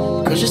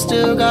you. Cause you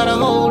still got a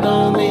hold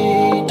on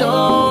me,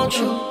 don't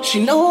you?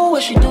 She know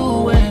what she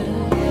doing.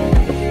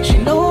 She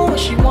know what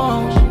she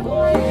wants.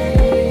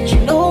 She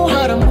know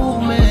how to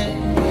move, man.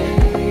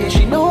 And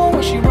she know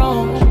when she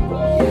wrong.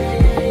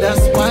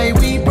 That's why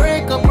we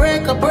break up.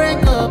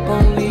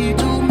 Only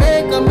to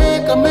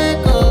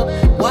make up.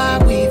 Why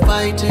we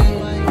fighting?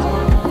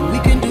 We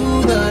can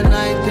do the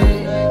night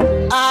thing.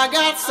 I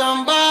got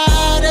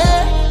somebody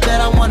that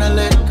I wanna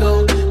let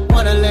go.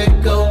 But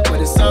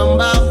it's something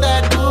about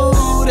that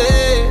booty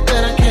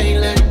that I can't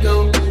let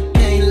go.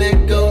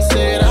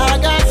 Said I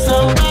got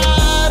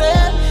somebody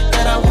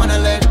that I wanna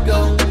let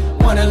go.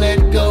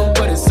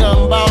 But it's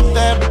something about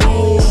that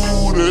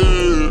booty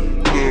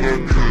that I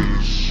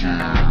can't see.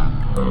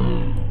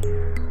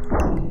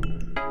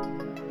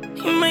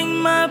 You make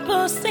my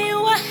pussy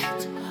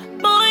wet.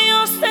 Boy,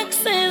 your sex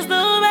is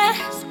the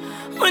best.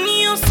 When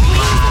you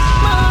squeeze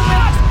my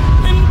breast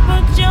and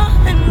put your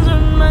hands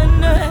on my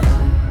neck.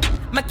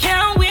 I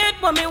can't wait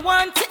what me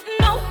want it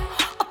now.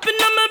 Up in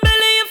my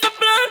belly if I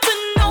plan to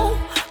know.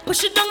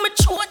 Push it down my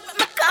throat, make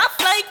my cough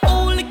like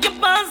oh, lick your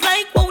bars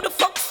like oh, the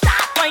fuck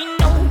stop right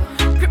now.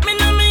 Grip me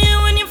on my ear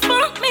when you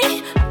fuck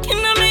me.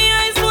 Looking at my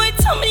eyes, boy,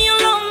 tell me you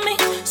love me.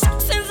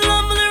 Sex is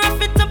lovely,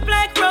 rough it up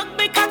like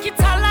rugby. Cock it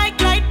all like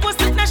light,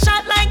 pussy it a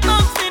shot like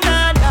boxing.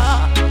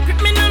 Grip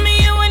me on my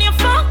ear when you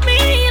fuck me.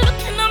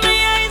 Looking at my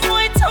eyes,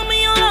 boy, tell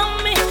me you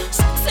love me.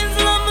 Sex is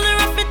lovely,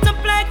 rough it up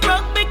like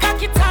rugby.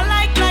 Cock it all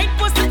like light,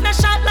 pussy it a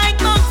shot like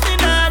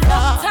boxing.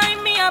 Time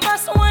me a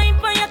bust wine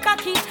for your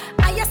cocky.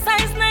 I a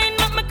size 9,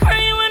 make me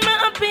cry when me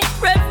happy.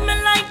 Rev me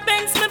like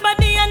Benz, me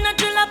body and a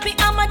jalopy.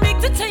 I'm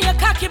addicted to your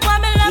cocky, boy,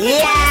 me love it.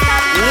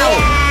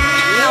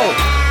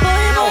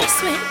 Boy,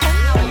 sweet.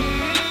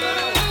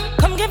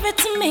 Come give it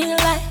to me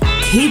like.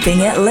 Keeping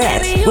it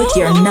lit with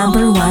your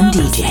number one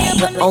DJ.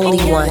 The only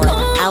one,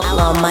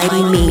 Outlaw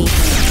Mighty Me.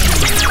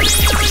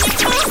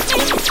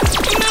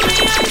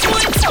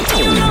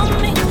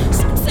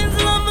 Since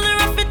lovely,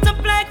 rough it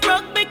up like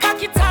rugby.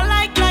 Cock it all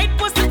like light,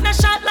 pussy it a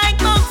shot like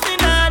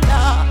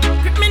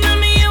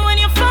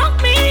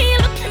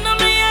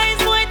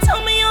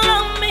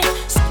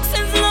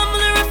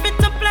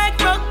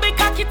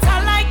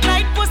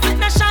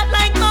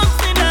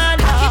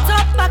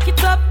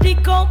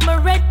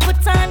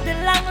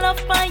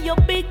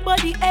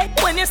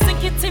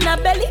a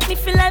belly, me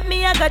feel like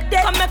me I got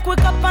dead. I make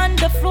wake up on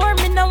the floor,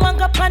 me no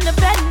want up on the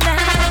bed now.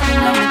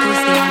 Love me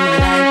pussy, I'm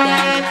like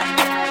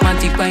that.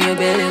 Matic on your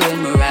belly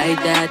when me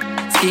ride that.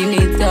 Skin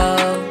it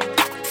up,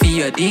 feel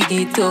your dig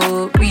it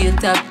up. Real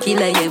top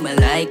killer, yeah, me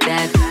like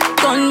that.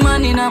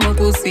 Gunman in my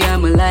pussy,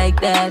 I'm like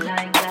that.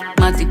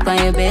 Matic on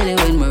your belly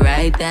when me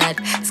ride that.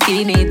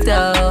 Skin it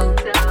up,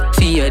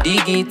 feel your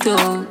dig it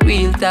up.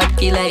 Real top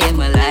killer, yeah,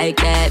 me like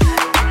that.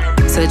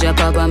 So drop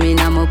up on me,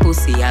 now my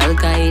pussy,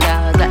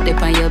 Al-Qaeda. Got the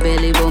on your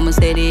belly, but me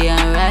steady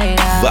and right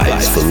up.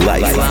 Vibes for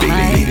life,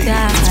 baby.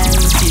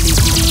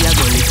 Killy, I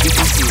go lift the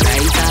pussy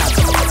right up.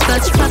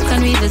 Touch back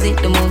and revisit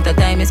the amount of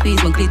time I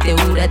squeeze my clit. The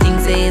wood, I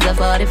think say is a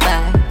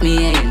 45. Me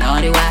ain't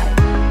naughty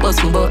why.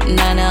 Bust my button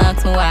and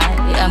ask me why.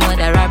 I'm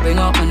mother, I bring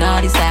up my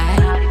naughty side.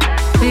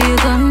 Real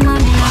gun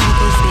money, my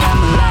pussy,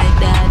 I'm like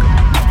that.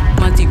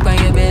 Matic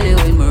on your belly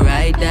when me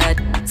ride that.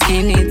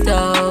 Skin it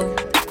up.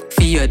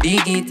 Feel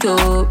dig it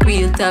up,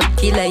 real top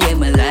killer, yeah,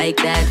 me like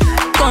that.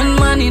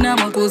 Gunman in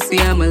my pussy,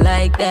 I'm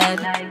like that.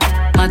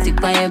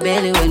 Matic on your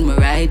belly when me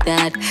ride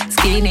that.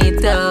 Skin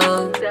it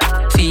up,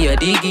 feel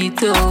dig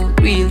it up,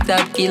 real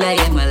top killer,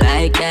 yeah, me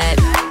like that.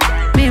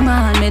 Me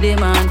man, me the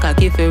man,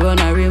 cocky fi run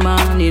a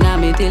remand. Inna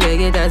me till you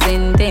get a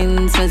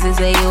sentence. Me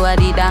say you a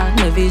the dance,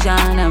 me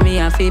vision. And me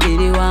a fi be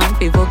the one,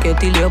 fi fuck you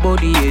till your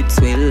body head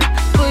swell.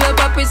 Pull up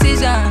a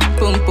precision,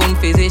 pum pum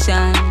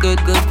physician. Good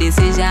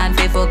decision,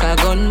 fi fuck a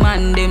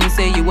gunman. Them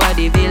say you a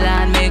the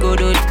villain, me go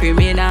do the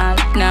criminal.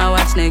 Now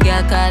watch the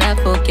girl call a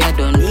fuck you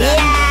done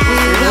plan.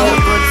 Real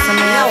good to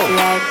me off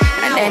life.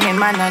 And any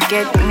man I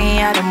get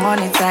me out the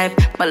money type.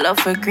 My love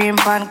for green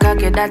pan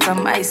cocky, that's a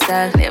my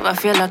style. Never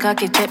feel like I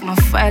can check my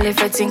file if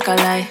I think I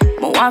lie.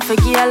 My want for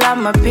give all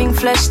my pink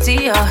flesh to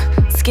you.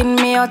 Skin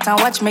me out and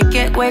watch me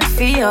get wet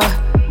for you.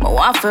 My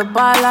want for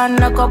ball and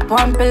knock up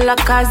on pillar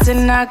cause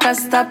in I can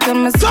stop till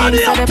my skin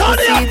so the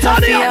pussy to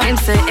feel. Him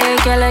say, hey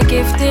girl I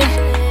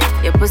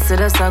gifted. Your pussy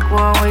that's like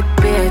one with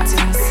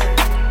beatings.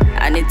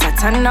 I need to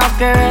turn up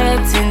your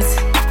ratings.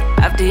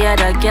 Of the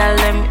other girl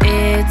them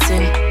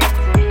eating.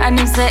 And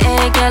him say,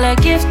 hey girl I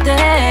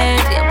gifted.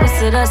 Your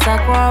pussy that's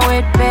like one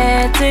with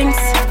beatings.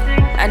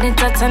 I need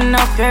to turn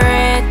up your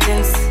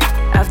ratings.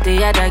 Of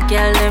the other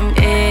girl them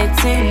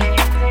 18.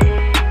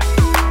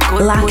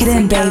 Good Lock it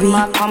in, baby.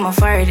 I'm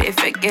afraid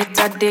if it get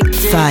addicted.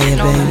 Fire, you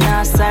know baby. I'm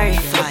not sorry.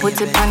 I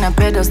put it on a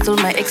pedestal,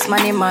 my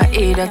ex-man in my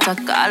ear. I talk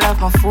all off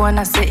my phone,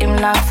 I say him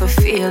long for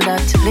feel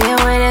that. Play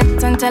with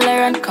it until I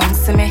run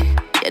comes to me.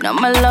 You know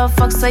my love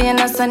fuck, so you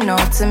not say no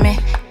to me.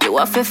 You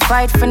have to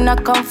fight for no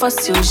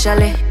comforts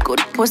usually. Good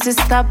pussy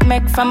stop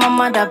make from my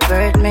mother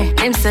bird me.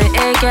 Him say,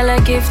 hey girl I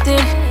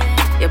gifted.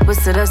 Your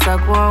pussy that's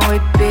like one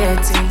with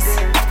beatings.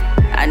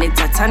 I need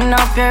to turn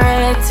up your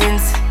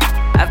ratings.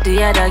 Of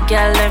the other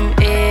girl them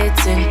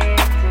eating.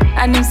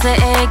 And him say,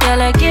 hey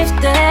girl I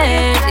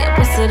gifted. Your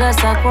pussy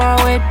that's like one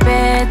with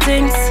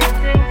beatings.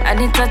 I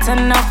need to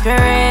turn up your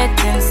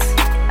ratings.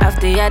 Of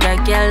the other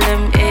girl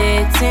them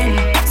eating.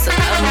 So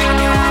love me when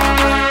you want.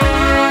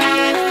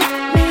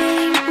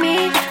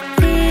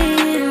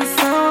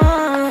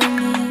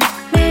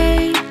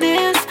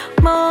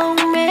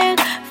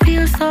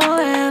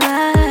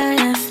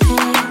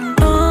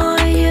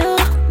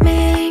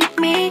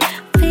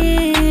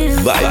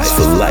 Vibes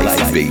for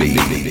life, baby.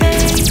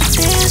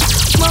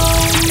 This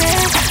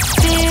moment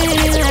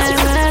feel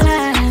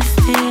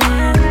everlasting.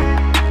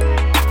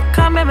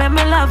 Come and make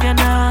me love you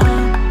now.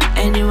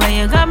 Anyway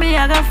you got me,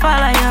 I can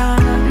follow you.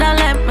 Now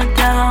let me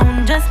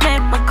down, just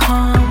make me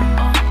come.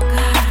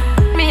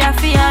 Me I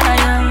feel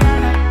you.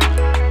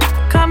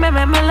 Come and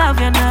make me love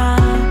you now.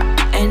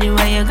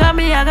 Anyway you got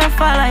me, I can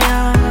follow you.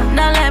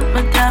 Now let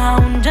me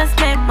down, just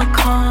make me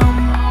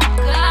come.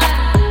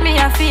 Me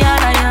I feel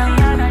you.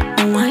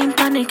 Wine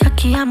panic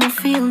cocky, I'ma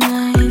feel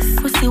nice.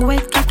 Pussy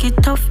wet, cocky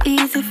tough,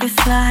 easy for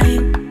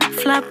slide.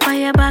 Flap on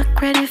your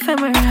back, ready for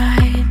me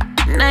ride.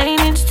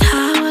 9-inch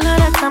towel,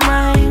 that's a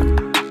mine.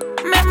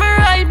 Make me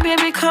ride,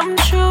 baby, come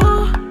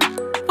true.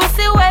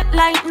 Pussy wet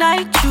like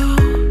nitro.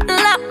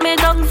 Lock me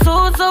down,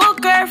 so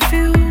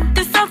curfew.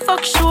 This a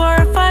fuck sure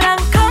if I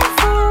don't come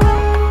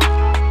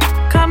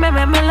through. Come and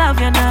make me love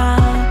you now.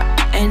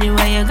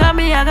 Anyway you got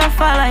me, I can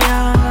follow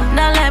you.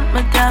 Now let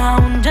me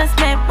down, just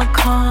make me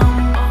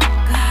come.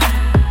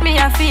 Me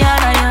I feel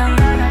you.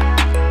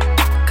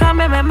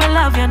 Come and make me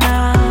love you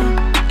now.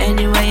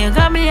 Anyway you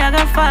got me, I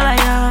can follow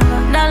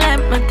you. Now let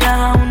me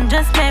down,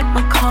 just make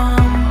me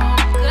come.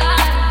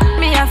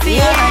 Me I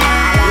feel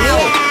you.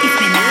 If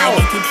me nah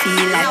get it,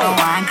 feel like I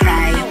want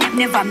cry.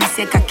 Never miss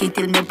a cocky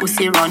till me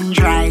pussy run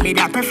dry. Lady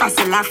I prefer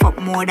sell a fuck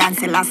more than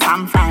sell a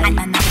sample. And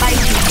I buy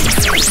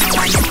things, no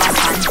one never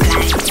stand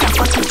fly. So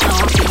fuck it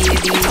now,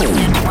 baby,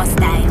 you know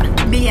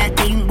style. Be a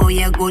thing, boy,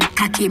 you good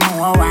cocky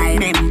more while.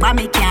 Remember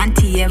me can't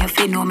hear you, if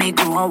you know me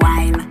go a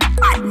while.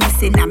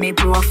 Badness in a me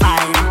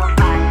profile.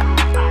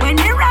 When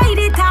you ride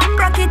it and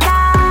broke it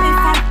off.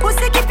 If a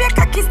pussy keep your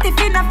cocky stiff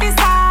in a fist.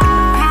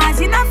 Cause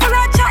you not for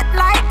a chat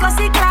like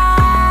Gussie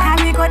Clark.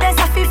 Can we go there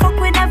so fi fuck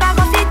we never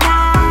go fit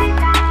on.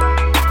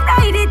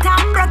 Ride it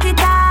and broke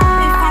it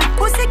off. If a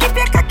pussy keep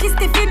your cocky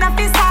stiff in a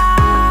fist.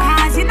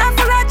 Cause you not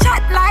for a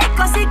chat like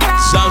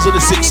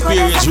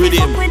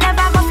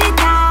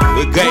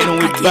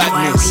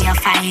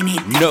define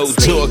it. No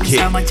talking.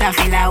 So much I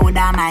feel I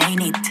woulda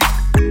mine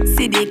it.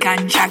 See the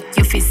contract,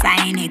 you fi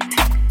sign it.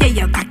 Yeah,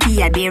 your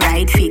cocky a the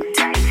right fit.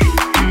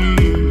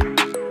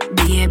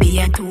 Baby,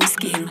 you're too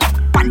skill.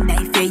 One day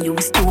if you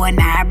use stone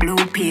or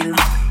blue pill.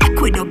 I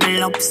could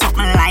double up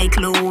something like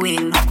Lou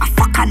Will. I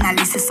fuck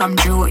analysis, some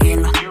Joe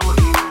Hill.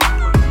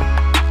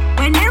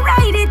 When you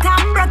ride it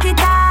and broke it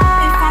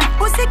off,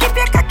 pussy keep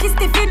your cocky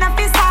stiff in a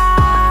fist.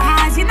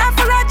 Cause you not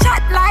full of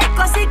chat like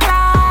Gossy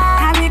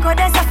Clark. Can we go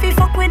there so fi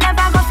fuck, we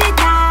never go fit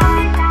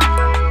on.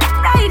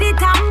 Ride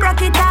it and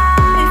broke it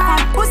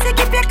off, pussy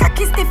keep your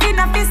cocky stiff in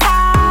a fist.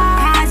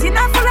 Cause you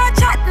not full of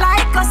chat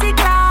like Gossy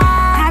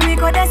Clark. Can we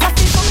go there so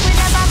fi fuck, we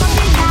never go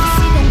fit on.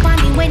 See them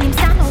panty when him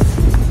stand up.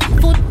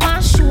 Foot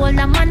on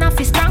shoulder, man a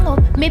fi strong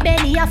up. Me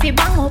belly a fi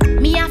bang up,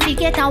 me a fi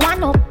get a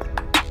one up.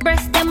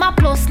 Breast them a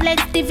plus,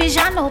 legs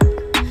division up.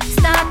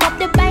 Start up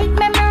the bike,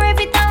 memory of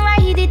it and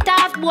ride it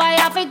off. Boy, I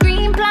have a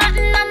green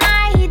planting and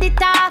I hit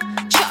it off.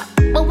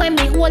 Sure. But when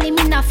me hold him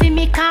in a fi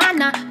me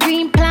corner,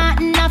 green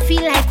planting I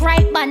feel like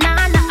ripe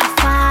banana. A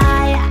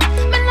fire.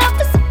 Me love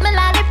to suck me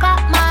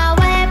lollipop my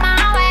way, my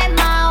way,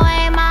 my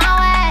way, my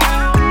way.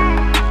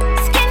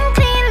 Skin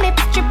clean,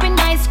 lips dripping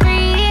ice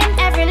cream.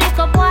 Every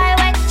little boy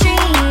wet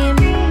dream.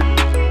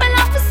 Me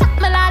love to suck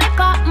me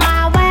lollipop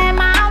my way,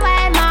 my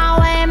way, my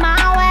way, my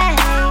way.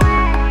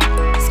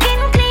 Skin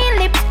clean,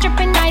 lips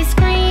dripping ice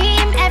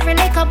cream. Every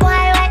little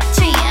boy wet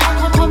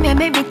dream. Come here,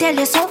 make me tell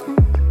you something.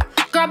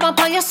 Grab up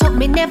on your sock,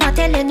 me never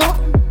tell you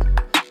nothing.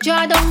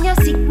 Draw down your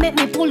seat, make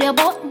me pull your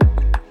button.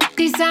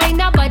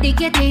 Designer body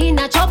get you in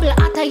a trouble.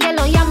 At a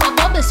yellow, yeah, my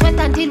bubble sweat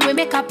until we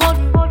make a pot.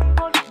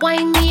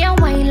 Wine me and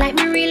wine like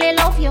me really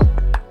love you.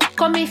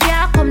 Come if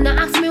ya come, now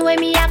ask me where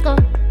me a go.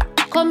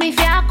 Come if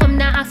ya come,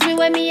 now ask me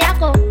where me a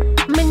go.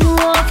 Me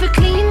know if you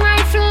clean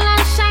rifle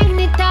and shine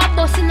it up.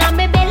 Bustin' on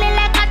me belly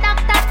like a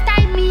doctor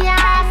tie me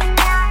off.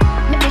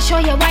 Let me show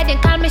you why they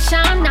call me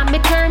Sean. Now me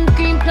term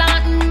green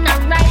planting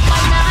and right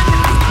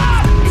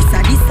banana. This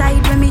a the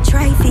side when me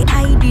try fi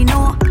hide, you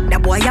know.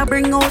 That boy a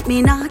bring out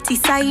me naughty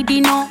side,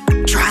 you know.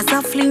 Tries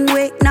a fling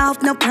weight, now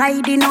have no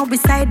pride, you know.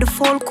 Beside the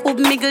folk who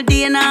miggle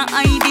day and I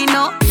hide, you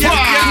know.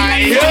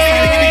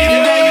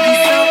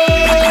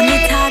 But on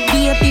it hard,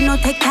 baby, no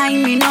take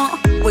time, you know.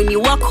 When you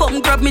walk home,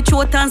 grab me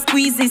throat and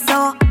squeeze it,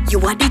 so. You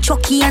are the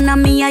chucky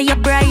and me are your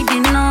bride,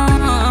 you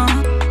know.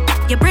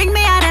 You bring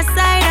me out of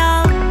side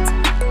out.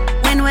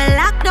 When we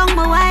lock down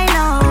my wild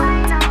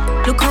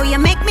out. Look how you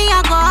make me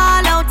a go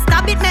all out.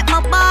 Stop it, make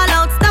my ball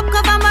out. Stop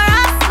cover my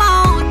ass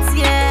mouth,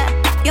 yeah.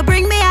 You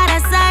bring me out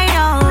of side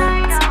out.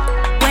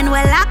 When we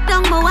lock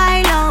down my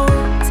wild out.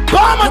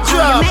 Bomber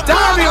drop,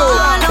 damn you.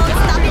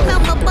 Stop it,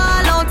 make my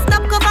ball out.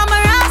 Stop cover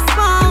my ass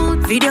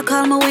mouth. Video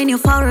call me when you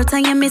fall out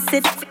and you miss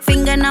it.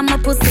 Finger on my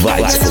pussy.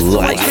 Vibes for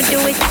life. Do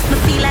it. Me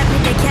feel like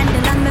with the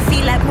candle and me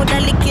feel like with a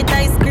liquid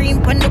ice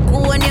cream. When the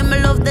cool and you me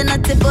love the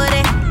nutty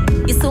body.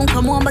 You soon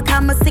come home because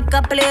I'm sick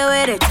of play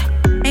with it.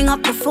 Hang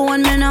up the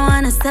phone, me no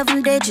want a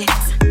 7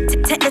 digits.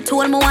 Take the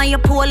toll, me want you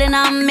pull in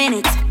a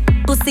minute.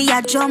 Pussy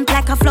I jump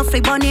like a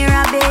fluffy bunny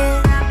rabbit.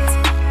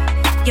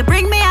 You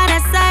bring me out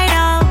of side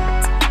out.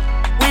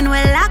 When we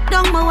lock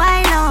down my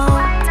wild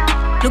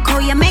out. Look how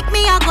you make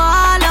me a go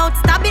all out.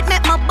 Stop it,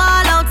 make my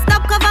ball out.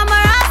 Stop cover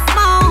my ass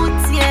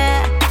mouth,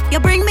 yeah. You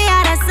bring me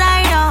out of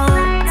side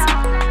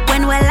out.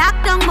 When we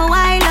lock down my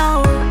wild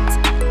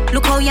out.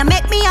 Look how you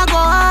make me a go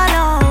all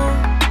out.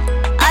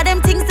 All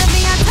them things that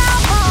me a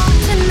talk about.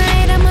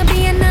 Tonight I'ma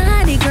be a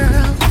naughty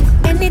girl.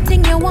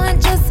 Anything you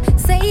want, just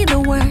say the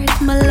word.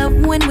 My love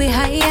when we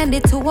high and the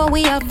two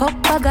we are fuck.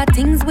 I got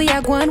things we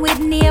are going with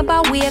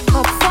neighbor. Wake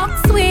up,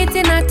 fuck sweet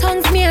in our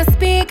tongues me a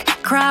speak.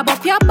 Crab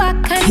up your back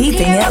and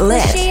Keeping tear it up the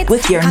lit sheets.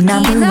 with your Cocky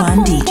number in a one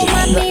boom, DJ. boom,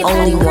 and The me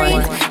only and one,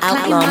 great.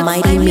 Outlaw Climb up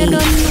Mighty fine, Me. you don't know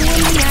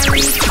me a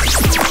reach.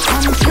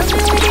 Come kill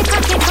me with the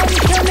cocky, come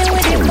kill me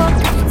with the fuck.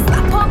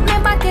 Slap up me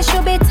back, you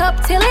should be top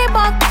till it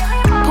buck.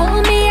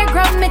 Pull me, you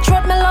grab me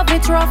throat, me love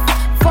it rough.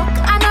 Fuck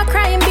and a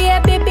crime,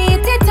 baby,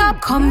 beat it up.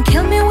 Come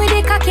kill me with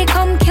the cocky,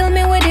 come kill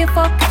me with the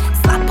fuck.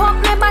 Slap up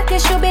me back, you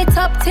should be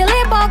top till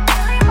it buck.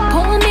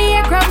 Pull me,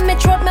 you grab me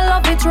throat, me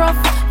love it rough.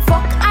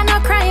 Fuck and a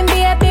crime,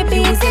 baby,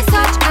 beat it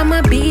up.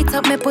 I'ma beat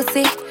up me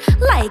pussy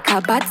like a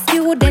bad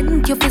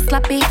student, you feel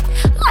slappy.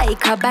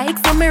 Like a bike,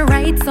 so me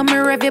ride, so me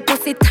rev your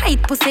pussy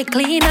tight, pussy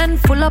clean and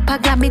full up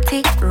of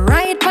glamity.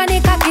 Ride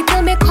panic cocky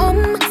till me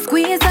come.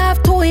 Squeeze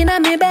off two in a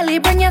me belly,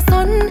 bring your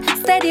son.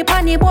 Steady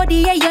pony body,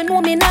 yeah, you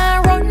know me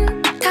nah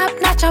run. Top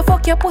notch, I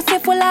fuck your pussy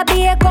full of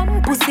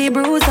bacon. Pussy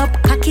bruise up,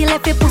 cocky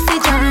left your pussy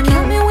jam.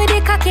 Kill me with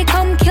the cocky,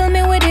 come kill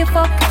me with the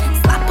fuck.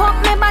 Slap up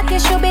me back, you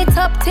should be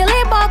top till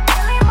it buck.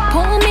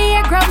 Pull me,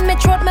 you grab me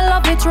throat, me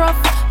love it rough.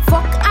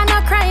 Fuck and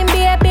a crime,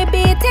 baby,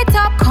 beat it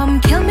up. Come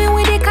kill me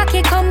with the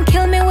cocky, come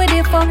kill me with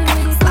the fuck.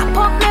 Slap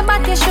up me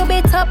back, you should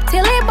be top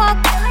till it buck.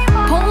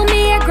 Pull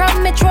me, you grab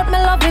me throat, me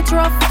love it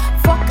rough.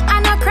 Fuck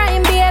and a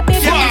crime, baby,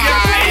 beat it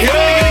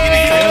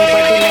up.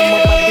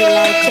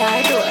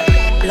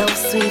 Love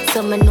sweet,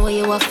 so me know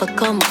you have to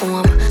come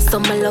home. So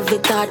me love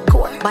it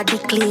hardcore. Body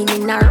clean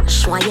in a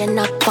rush, why you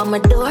knock on my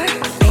door?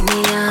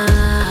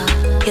 Anyhow,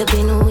 You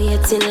been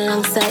waiting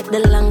alongside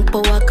the long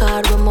power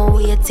card when I'm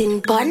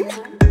waiting pon.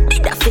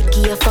 Did I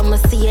figure from a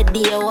see a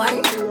day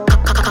one?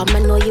 Come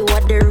and know you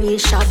are the real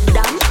shop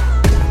done.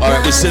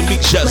 Alright, we send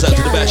big shouts out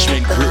to the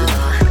Bashment crew.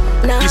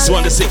 This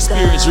one, this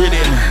experience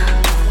written.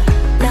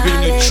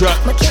 Bringing you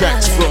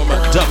tracks from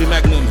W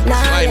Magnum,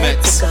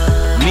 Climax,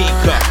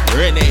 Nika,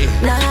 Renee,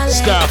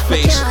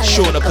 Starface,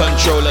 Shona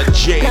Controller,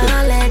 Jade,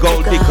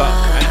 Gold Dicker,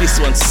 and this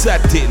one,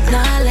 Satin.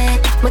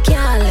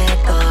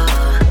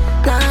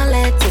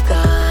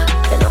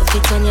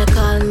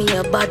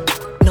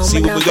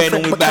 See what we going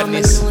on with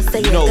badness?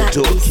 No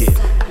talking.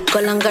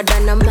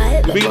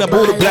 Bring up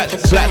all the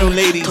platinum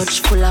ladies. Out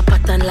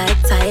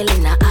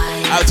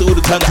to all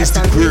the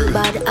tongue-twisted crew.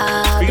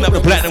 Bring up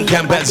the platinum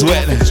camp as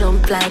well.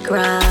 Jump like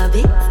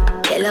Robbie.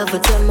 You love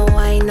it when I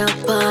wind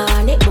up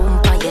on it. Boom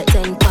on your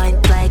 10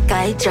 points like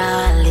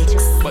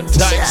hydraulics. But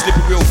time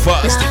slipping real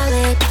fast.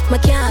 We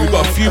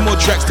got a few more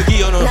tracks to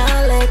get on.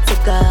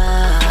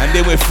 And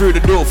then we're through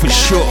the door for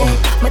sure.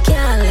 I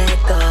can't let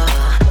go.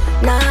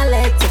 Nah,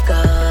 let it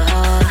go.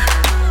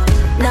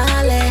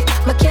 Nah, let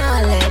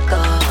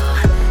go.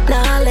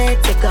 Nah,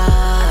 let it go.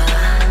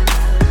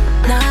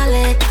 Nah,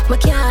 let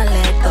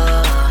go.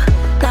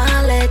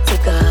 Nah, let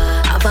it go.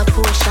 Have a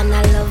potion,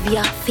 I love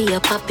ya for your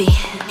papi.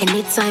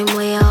 Anytime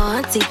where you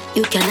want it,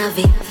 you can have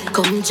it.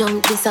 Come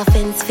jump this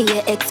offense for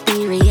your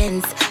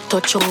experience.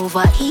 Touch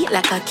over, eat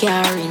like a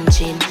car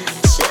engine.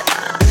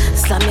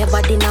 Slam your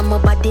body, now my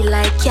body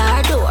like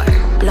your door.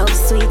 Love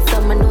sweet,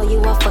 some I know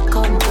you have to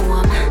come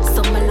home.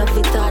 Some I love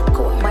it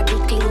hardcore, body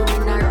clean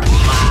in a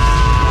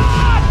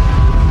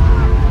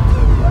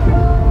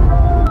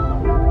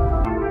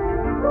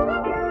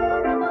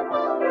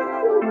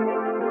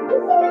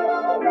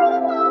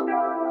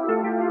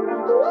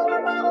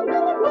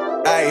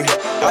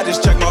I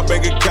just checked my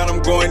bank account,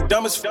 I'm going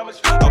dumb as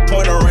f. I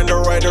point her in the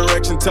right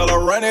direction, tell her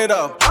run it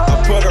up.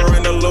 I put her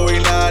in the Louis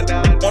 9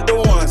 on the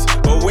ones,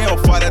 but we don't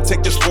fight. I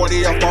take this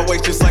 40 off my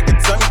waist just like a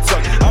tummy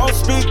tuck. I don't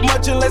speak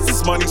much unless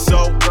it's money,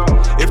 so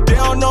if they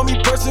don't know me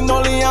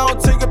personally, I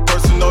don't take it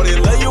personal. They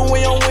love you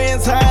when your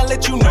wins high, I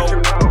let you know.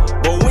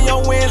 But when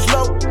your wins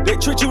low, they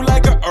treat you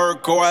like a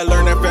Urkel. I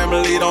learned that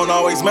family don't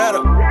always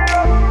matter.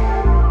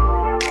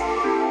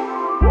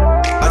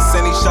 I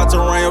send these shots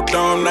around your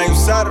dome, now you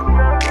solder.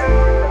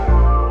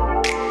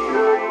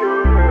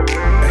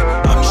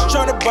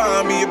 Tryna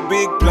buy me a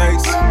big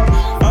place.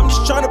 I'm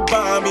just tryna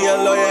buy me a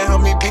lawyer,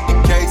 help me beat the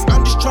case.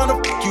 I'm just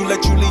tryna fuck you,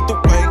 let you lead the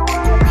way.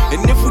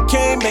 And if we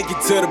can't make it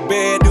to the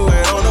bed, do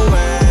it on the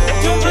way.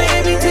 Don't play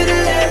me to the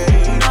left,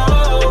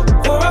 no.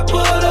 Before I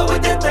pull up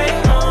with that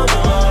thing on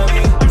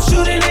me. I'm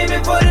shooting,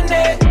 aiming for the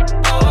net,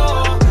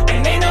 oh.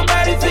 And ain't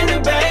nobody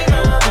finna bang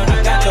on me.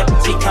 I got her,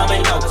 she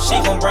coming over, she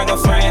gon' bring a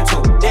friend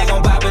too. They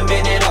gon' bop and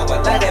bend it over,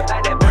 like that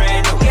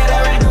brand new. Get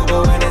her in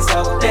Uber when it's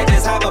over, they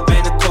just hop up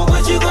in the coupe.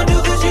 What you gon' do,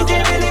 cause you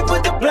can't really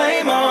put the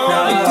blame on.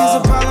 Now if there's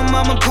a problem,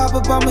 I'ma pop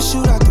up, I'ma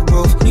shoot out the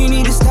roof. You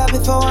need to stop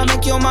before I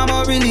make your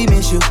mama really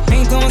miss you.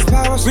 Ain't throwing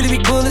spirals, really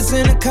big bullets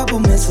and a couple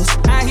missiles.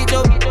 I hit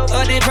your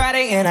other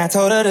Friday and I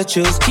told her to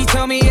choose. She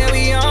told me, yeah,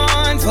 we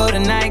on for the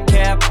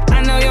nightcap.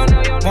 I know you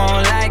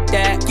won't like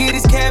that. Get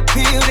his cap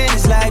peeled in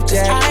his life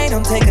jack. I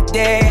don't take a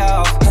day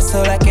off.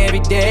 Hustle like every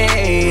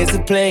day is a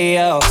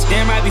playoffs.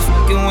 Damn right, be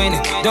fucking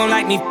winning. Don't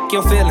like me, f***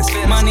 your feelings.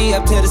 Money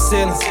up to the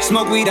ceiling.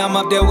 Smoke weed, I'm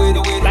up there with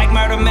it. Like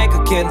murder, make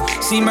a killing.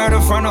 See murder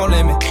for no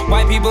limit.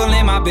 White people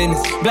in my business.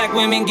 Black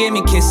women give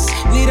me kisses.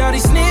 With all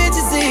these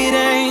snitches, it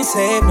ain't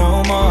safe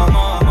no more.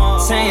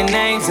 Saying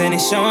names and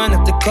it's showing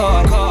up the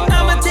card.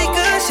 I'ma take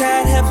a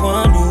shot, have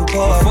one new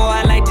boy. Before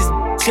I light this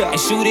up and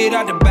shoot it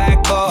out the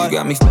backboard. You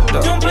got me f***ed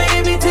up. Don't play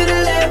me to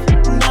the left,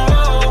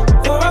 no.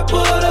 Before I pull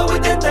up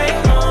with that thing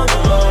on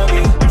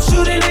me. I'm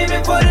shooting,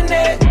 aiming for the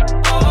net,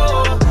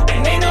 oh.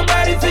 And ain't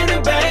nobody finna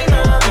bang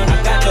on me.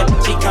 I got her,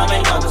 she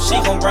coming over, she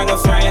gon' bring a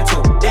friend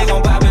too. They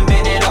gon' bop and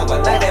bend it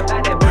over, like that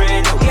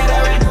brand new. Get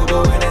her in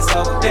Uber when it's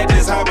over, they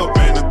just hop up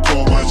in the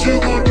door. What you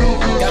gon' do?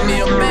 Got me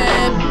a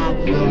man.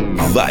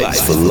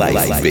 Vibes for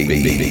life,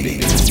 baby.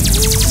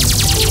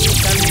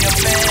 Got me a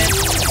man.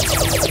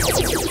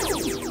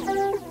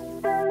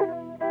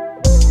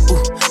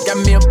 Got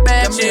me a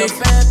bad chick.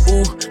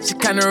 Ooh, she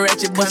kinda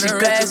ratchet, but she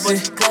classy.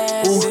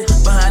 Ooh,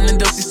 behind the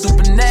door, she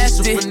super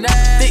nasty.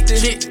 Thick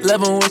chick,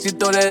 love her when she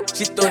throw that.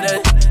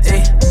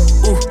 Hey,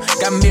 ooh,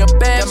 got me a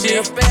bad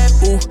chick.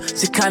 Ooh,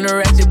 she kinda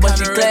ratchet, but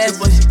she classy.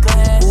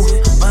 Ooh,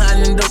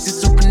 behind the door, she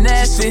super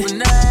nasty.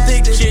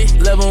 Thick chick,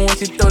 love her when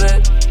she throw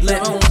that.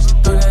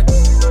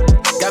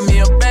 Got me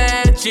a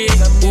bad chick.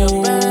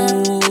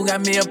 Ooh, got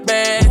me a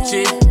bad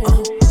chick.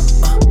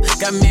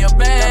 Got me a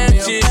bad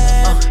chick.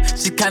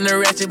 She kinda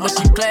ratchet, but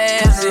she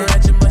classy.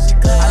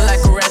 I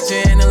like a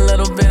ratchet and a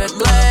little bit of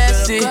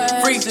classy.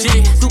 Freak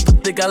chick, super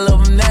thick, I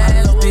love them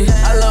nasty.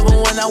 I love her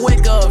when I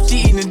wake up, she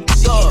eating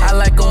the dog. I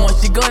like her when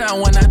she go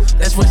down,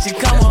 that's when she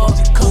come up.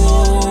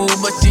 Ooh,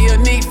 but she a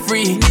neat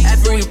free.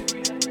 After we,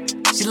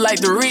 she like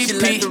the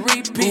repeat.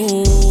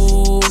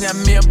 Ooh, got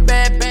me a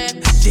bad.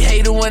 She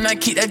hate it when I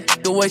keep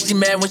that the way she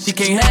mad when she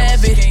can't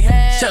have it.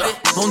 Shut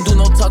up, don't do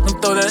no talking,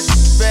 throw that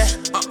back.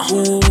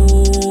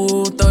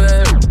 Ooh, throw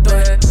that.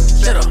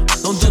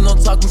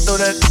 talk me through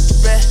that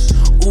back.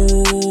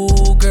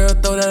 Ooh, girl,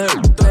 throw that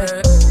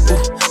back.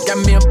 Ooh, got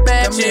me a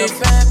bad chick.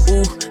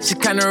 Ooh, she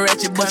kinda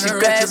ratchet, but she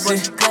classy.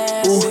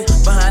 Ooh,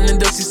 behind the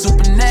door, she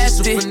super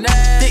nasty.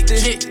 Thick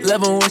chick,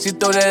 love her when she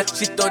throw that.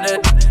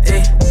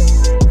 Ayy.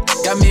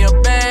 Got me a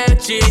bad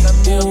chick.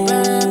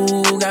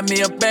 Ooh, got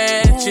me a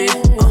bad chick.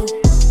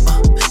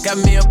 Got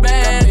me a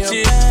bad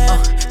chick.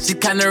 She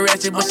kinda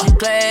ratchet, but she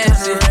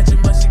classy.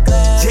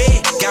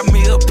 Yeah, got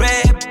me a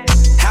bad.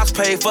 House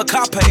paid for,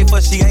 car paid for,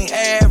 she ain't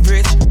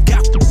average.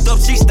 Got up,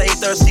 she stay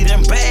thirsty,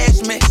 then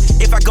bash me.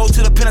 If I go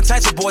to the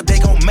penitentiary, boy, they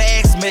gon'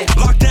 max me.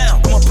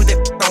 Lockdown, I'ma put that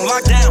on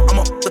lockdown.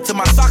 I'ma put to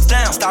my socks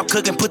down. Stop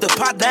cooking, put the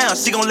pot down.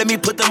 She gon' let me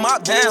put the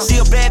mop down. She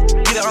a bad,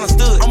 get it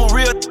understood. I'm a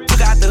real,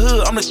 took out the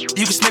hood. I'm the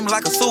you can snake me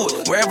like a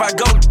sword. Wherever I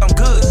go, I'm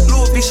good.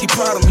 Louis V, she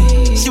proud of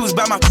me. She was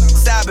by my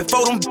side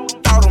before them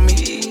thought of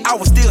me. I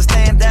was still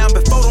staying down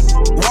before them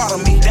water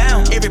me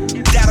down. Every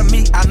doubt of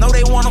me, I know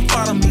they wanna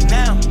follow me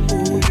now.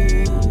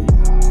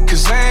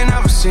 Cause they ain't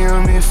never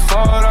seen me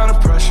fall under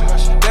pressure.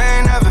 They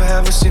ain't never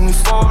ever seen me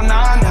fall,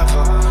 nah,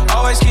 never.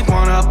 Always keep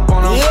one up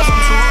on them, cause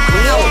I'm too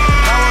good.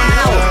 I will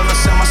never ever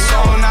sell my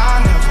soul, nah,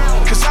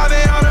 never. Cause I've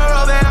been on the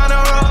road,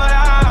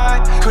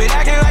 I quit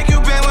acting like you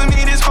been with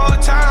me this whole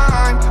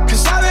time.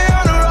 Cause I've been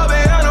on the road,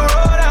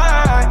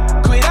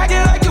 I quit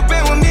acting like you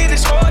been with me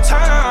this whole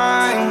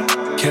time.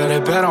 Yeah, they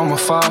bet on my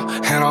fall,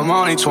 and I'm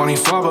only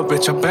 24, but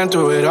bitch, I've been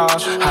through it all. I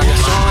got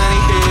so many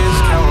years,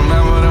 can't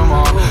remember them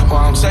all.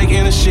 While I'm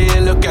taking the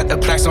shit, look at the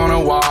plaques on the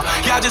wall.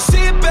 Y'all just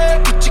sit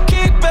back, get your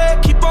kick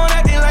back. Keep on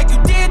acting like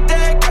you did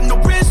that. Got no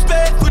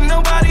respect for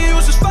nobody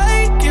who's just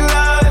faking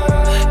love.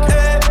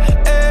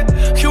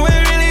 You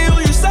ain't really who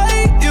you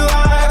say you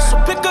are.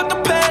 So pick up the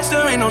past,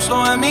 there ain't no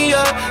slowing me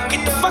up.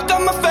 Get the fuck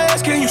out my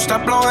face, can you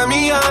stop blowing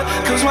me up?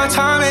 Cause my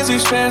time is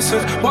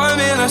expensive, 1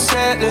 million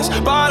set list.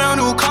 Bought a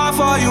new car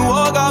for you,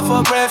 woke up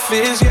for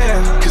breakfast, yeah.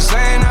 Cause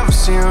they ain't never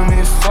seen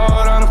me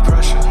fall under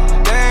pressure.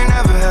 They ain't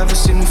never ever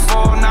seen me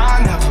fall, nah,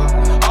 never.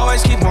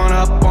 Always keep one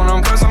up on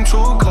them cause I'm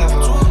too clever.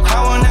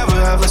 I will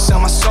never ever sell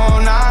my soul,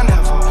 nah,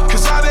 never.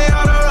 Cause I've been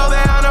on the road,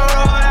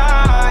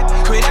 I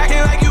quit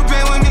acting like you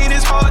been with me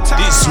this whole time.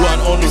 This one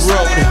on the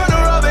road.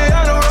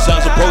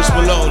 Sounds of Post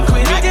Malone,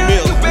 Meek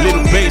Mill,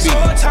 Little Baby.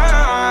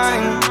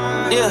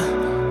 Yeah,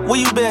 where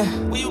you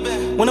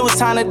been? When it was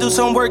time to do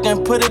some work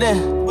and put it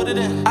in.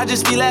 I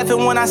just be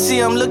laughing when I see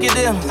them, look at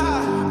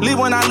them. Leave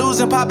when I lose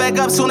and pop back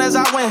up soon as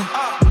I win.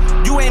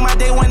 You ain't my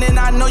day one and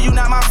I know you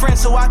not my friend.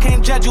 So I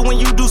can't judge you when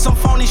you do some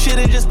phony shit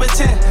and just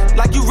pretend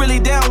like you really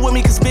down with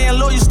me, cause being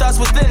loyal starts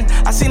within.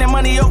 I seen that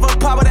money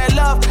overpower that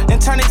love and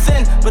turn it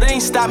thin, but it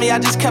ain't stopped me, I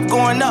just kept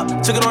going up,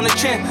 took it on the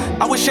chin.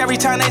 I wish every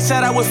time they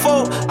said I would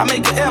fold, I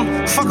make an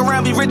M. Fuck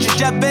around, be rich as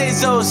Jeff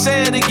Bezos,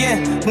 say it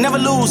again. Never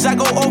lose, I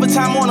go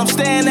overtime on them,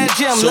 stay in that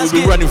gym. So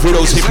we be running through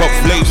those hip hop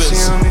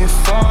flavors.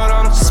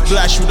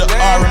 Splash with the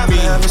R&B,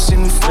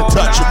 the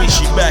touch of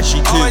Mishi Bashi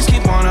too. Always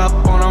keep one up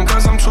on them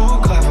cause I'm too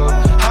clever.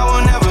 I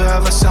will never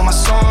ever sell my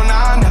soul,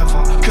 nah,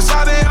 never. Cause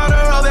I've been on the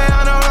road,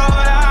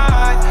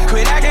 I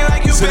quit acting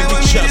like you been with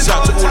me this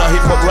whole time. Shouts out to all our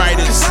hip hop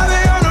riders.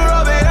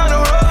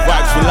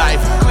 Vibes for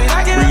life,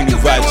 bringing you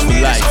vibes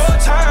for life.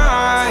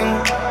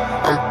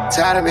 I'm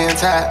tired of being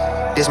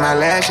tired. This my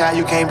last shot,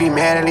 you can't be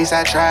mad, at least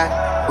I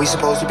tried. We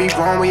supposed to be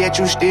grown, but yet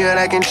you still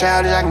acting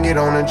childish. I can get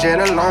on a jet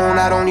alone,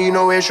 I don't need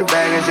no extra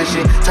baggage. This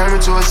shit turned me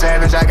to a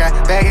savage. I got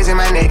baggage in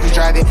my neck, you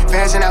drive it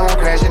fast and I won't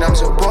crash it. I'm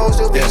supposed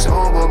to be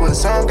sober, but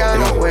some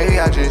kind of way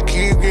I just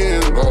keep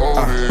getting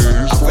older.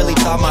 I really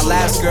thought my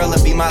last girl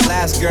would be my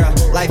last girl.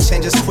 Life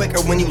changes quicker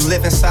when you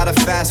live inside a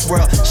fast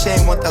world. She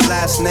ain't want the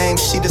last name,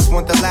 she just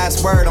want the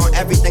last word on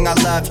everything I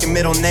love. Your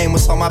middle name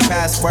was on my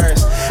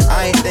passwords.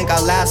 I ain't think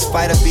our last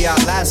fight would be our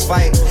last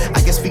fight.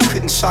 I guess we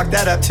couldn't chalk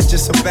that up to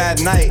just a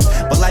bad night.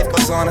 But life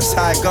goes on, that's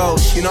how it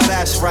goes, you know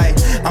that's right.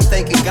 I'm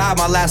thanking God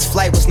my last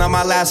flight was not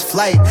my last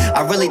flight.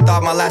 I really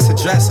thought my last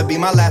address would be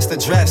my last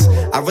address.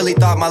 I really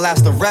thought my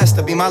last arrest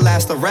would be my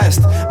last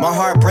arrest. My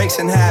heart breaks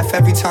in half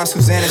every time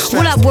Suzanne is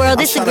stressed. What up, world?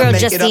 It's the girl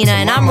Justina,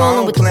 and I'm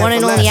rolling with the one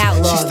and only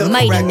outlaw,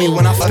 Mighty Me,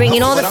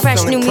 bringing all the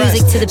fresh new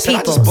music to the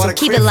people, so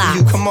keep it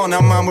loud. Come on,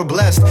 now mom, we're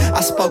blessed.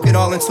 I spoke it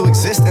all into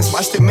existence,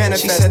 watched it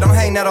manifest. She said, don't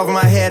hang that over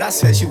my head. I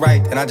said, she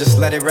right, and I just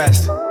let it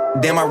rest.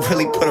 Damn, I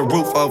really put a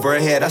roof over her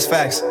head, that's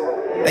facts.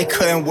 They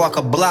couldn't walk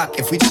a block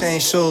if we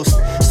changed shoes.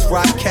 So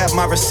I kept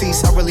my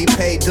receipts, I really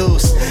paid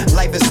dues.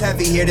 Life is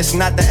heavy here, this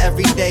not the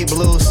everyday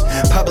blues.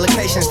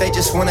 Publications, they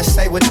just wanna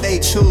say what they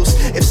choose.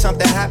 If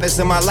something happens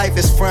in my life,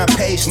 it's front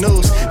page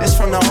news. This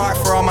from the heart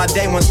for all my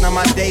day ones, not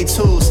my day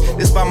twos.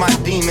 This by my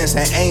demons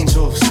and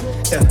angels,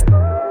 yeah.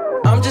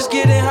 I'm just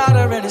getting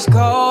hotter and it's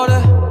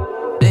colder.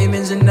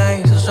 Demons and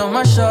angels on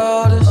my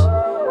shoulders.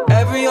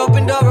 Every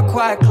open door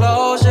require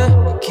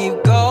closure.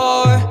 Keep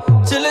going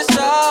till it's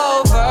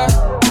over.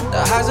 The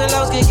highs and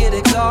lows can get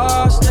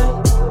exhausted.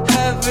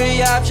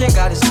 Every option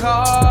got its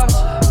cost.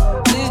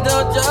 Please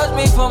don't judge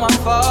me for my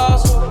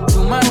faults.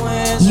 Do my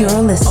wins. You're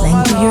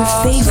listening to your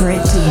favorite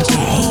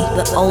DJ,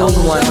 the old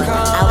one,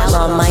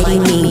 Outlaw Mighty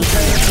Me.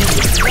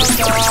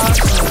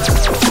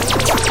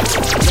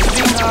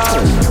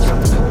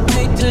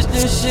 Hate to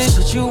wish this shit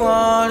that you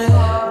wanted.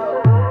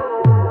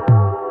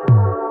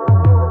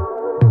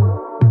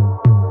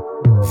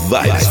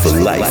 Vibes for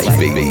life,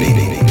 baby.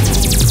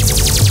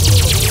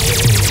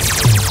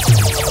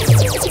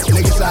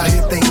 Niggas out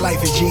here think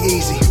life is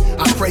G-Easy.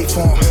 I pray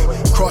for 'em.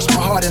 Cross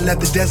my heart and let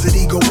the desert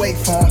eagle wait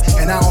for 'em.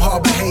 And I don't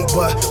harbor hate,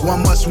 but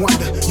one must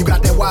wonder. You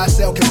got that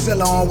YSL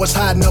concealer on, what's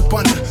hiding up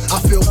under? I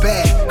feel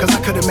bad, cause I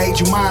could've made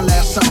you mine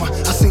last summer.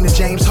 I seen the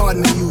James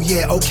Harden in you,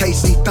 yeah,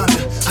 OKC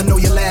Thunder. I know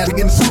your last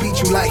against to beat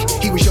you like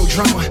he was your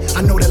drummer.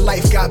 I know that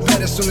life got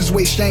better soon as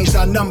we exchanged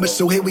our numbers,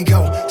 so here we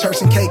go.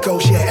 Turks and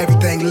Caicos, yeah,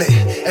 everything lit.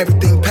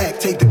 Everything packed,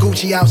 take the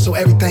Gucci out so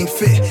everything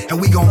fit. And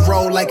we gon'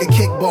 roll like a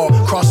kickball,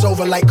 cross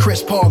over like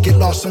Chris Paul. Get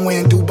lost somewhere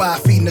in Dubai,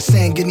 feet in the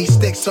sand, getting these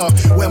sticks off.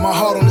 Wear my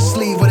heart on the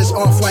sleeve of this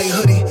off-white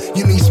hoodie.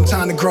 You need some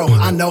time to grow,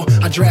 I know,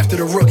 I drafted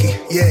a rookie,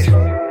 yeah.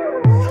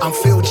 I'm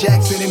Phil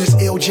Jackson in this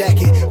ill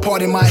jacket.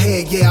 Part in my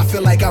head, yeah, I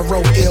feel like I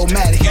wrote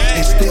Illmatic.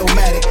 And still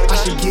mad it, I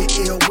should get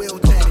ill will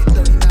tatted.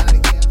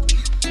 39.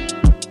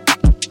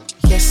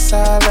 Yes,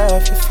 I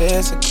love your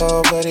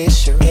physical, but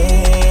it's your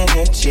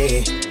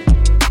energy.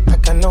 I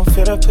got no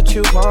fear to put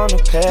you on a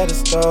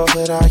pedestal,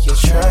 but are you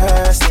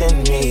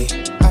trusting me?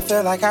 I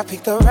feel like I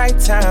picked the right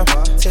time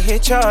to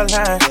hit your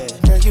line.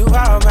 Girl, you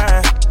are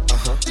mine.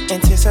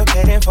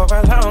 Anticipating for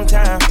a long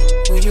time.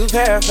 Will you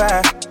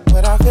verify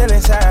what I feel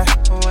inside?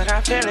 What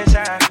I feel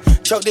inside.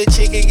 Choke the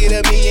chicken, get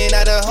a million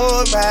out of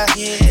whole ride.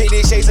 Hit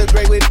the shades of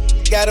gray with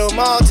got them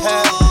all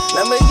time.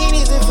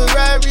 Lamborghinis and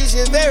Ferraris,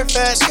 you're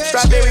verified.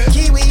 Strawberry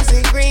kiwis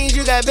and greens,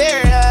 you got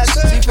berry eyes.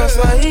 She from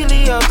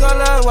Swahili, your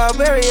color, wild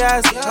berry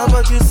eyes. How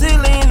about you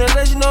ceiling to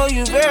let you know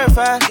you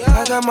verified?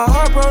 I got my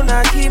heart broke,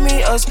 now keep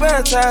me a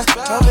spare tire.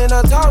 I'm in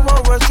a tall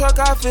rover truck,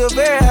 I feel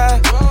very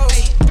high.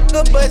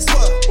 Good butts,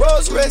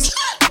 Rolls Royce.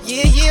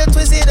 Yeah, yeah,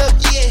 twist it up,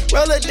 yeah.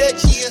 Roll a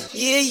Dutch, yeah,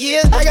 yeah,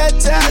 yeah. I got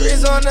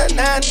tires on the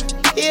 9.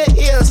 Yeah,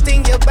 yeah,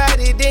 sting your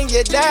body, then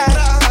you die.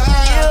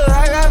 Yeah,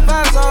 I got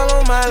vibes all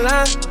on my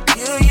line.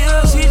 Yeah,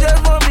 yeah, she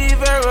just won't be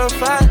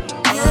verified.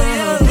 Yeah,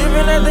 yeah,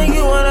 different, I think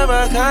you one of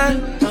a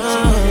kind.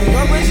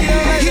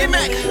 Get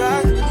back.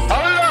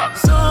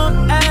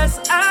 Soon as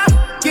I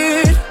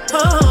get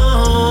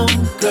home,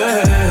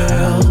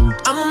 girl,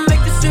 I'ma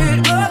make this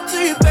shit up to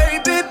you,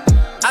 baby.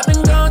 I've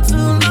been gone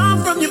too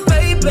long from you,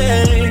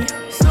 baby.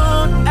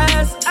 Soon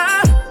as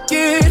I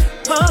get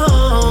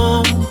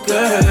home,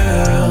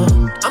 girl,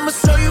 I'ma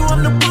show you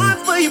I'm the one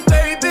for you,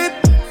 baby.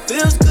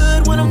 Feels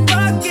good when I'm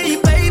fucking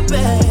you, baby.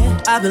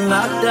 I've been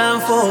locked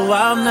down for a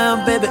while now,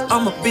 baby.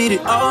 I'ma beat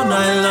it all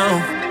night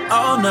long,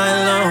 all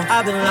night long.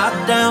 I've been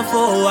locked down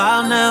for a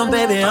while now,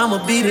 baby. I'ma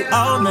beat it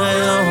all night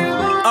long,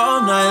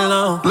 all night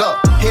long. Look,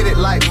 hit it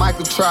like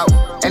Michael Trout.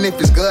 And if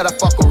it's good, I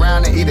fuck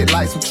around and eat it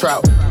like some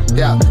trout.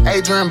 Yeah,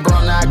 Adrian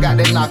Brown, now I got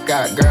that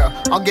knockout, girl.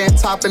 I'm getting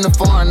top in the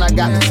foreign, I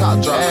got the top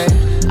drop.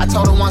 I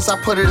told her once I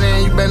put it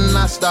in, you better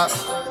not stop.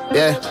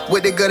 Yeah,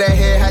 with the good at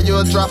head, how you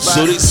a drop out.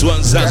 So this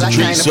one's girl, as a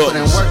dream song. I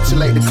came to put in work too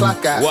late to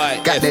clock out. Why?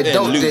 Got that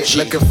dope dick, Lucci.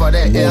 looking for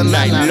that all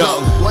night L9.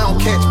 long. We don't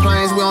catch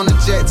planes, we on the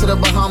jet to the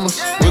Bahamas.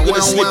 We're we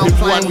gonna slip in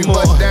plane, one we more.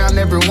 bust down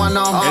every one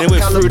on. And it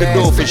went through the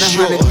door for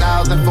sure.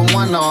 100,000 for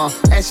one on.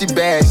 And she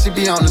bad, she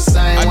be on the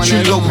same I one.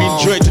 truly hope you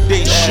enjoyed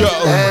today's show.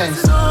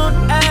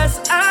 Soon as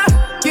I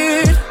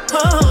get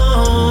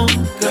home,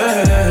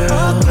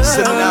 girl,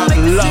 sending out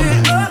love,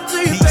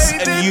 peace,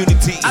 and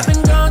unity to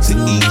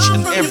each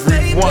and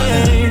every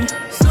one.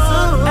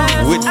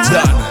 We're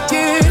done.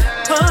 Get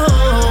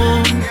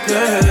home,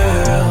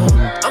 girl.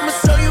 I'ma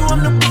show you I'm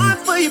the one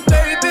for you,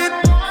 baby.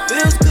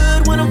 Feels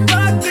good when I'm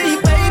fucking you,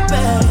 baby.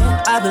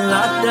 I've been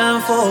locked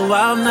down for a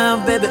while now,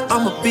 baby.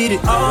 I'ma beat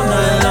it all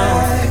night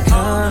long.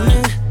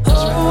 Coming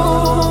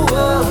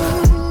home,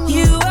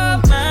 you are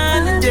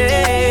mine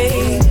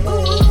today,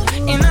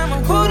 and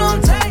I'ma hold on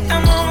tight.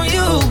 I'm on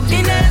you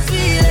in that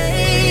sweet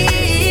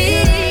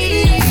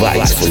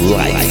Vibes for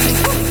life.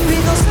 We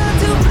gon' start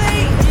to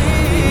play.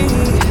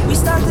 We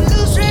start to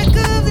lose track of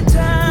the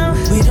time.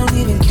 We don't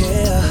even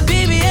care,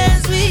 baby,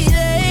 as we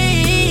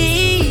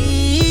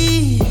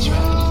age.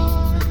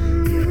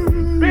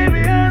 Baby,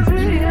 as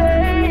we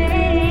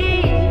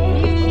age.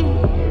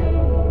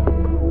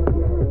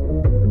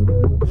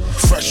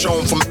 Fresh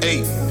on from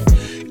 8,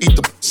 eat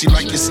the pussy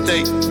like it's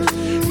steak,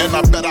 and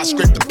I bet I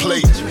scrape the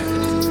plate.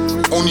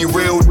 Only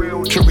real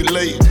can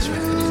relate.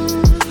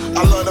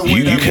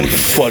 You can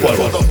follow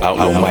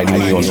Outlaw Mighty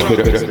Me on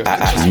Twitter at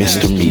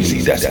Mr.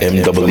 Meezy, that's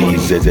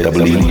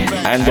MeeZee,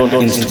 and on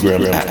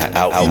Instagram at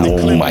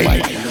Outlaw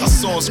Mighty. I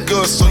saw it's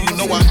good, so you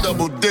know I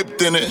double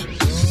dipped in it.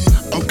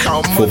 I'm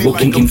counting For money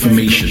booking like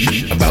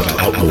information about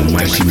Outlaw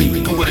Mighty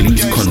Me,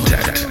 please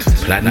contact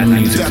Platinum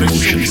Music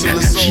Promotions at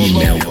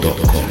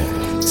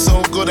gmail.com.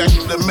 so good I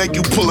should make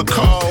you pull a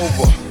car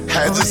over.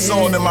 Had this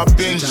on in my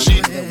bench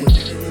sheet.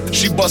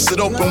 She busted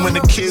open when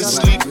the kids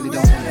sleep.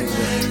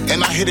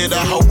 And I hit it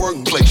at her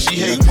workplace. She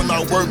hate when I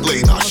work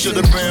late. I should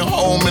have been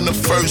home in the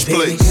first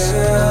place.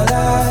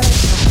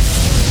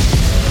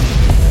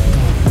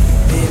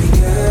 Baby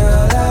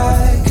girl, I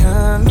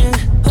coming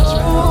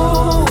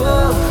home.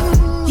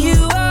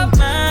 You are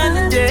mine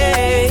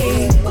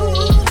today,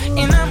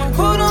 and I'ma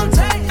hold on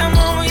tight.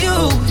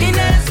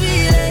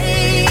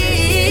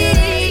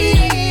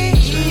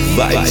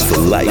 vibes for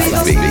life,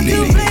 baby.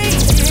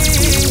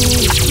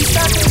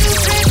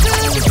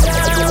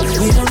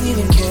 We don't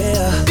even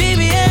care,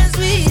 baby, as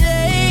we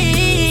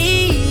age.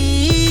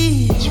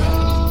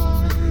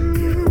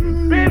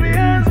 Baby,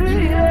 as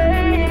we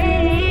age.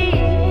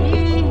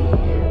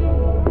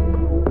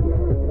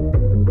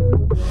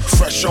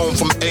 Fresh on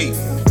from 8,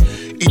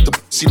 eat the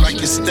pussy like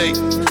your steak,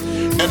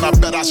 and I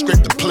bet I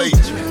scrape the plate.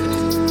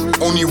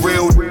 Only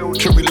real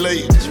can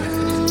relate.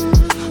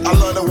 I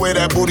love the way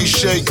that booty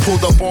shake.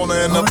 Pulled up on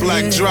her in a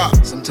black drop,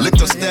 licked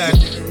her stack,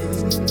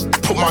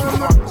 put my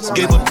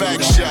gave her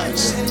back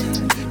shots.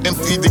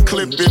 Emptied the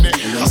clip in it.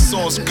 I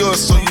saw it's good,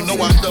 so you know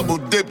I double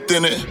dipped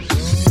in it.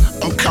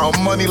 I'm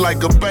counting money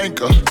like a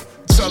banker.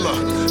 Tell her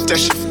that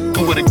she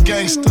f***ing with a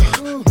gangster.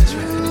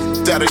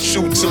 That'll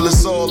shoot till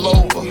it's all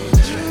over.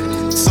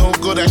 So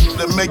good that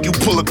shit'll make you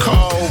pull a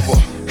car over.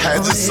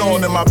 Had this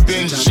on in my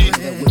bench sheet.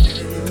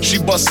 She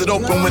busted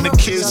open when the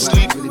kids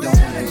sleep.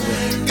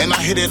 And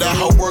I hit it at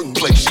her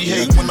workplace. She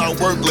hate when I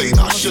work late.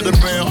 I should've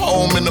been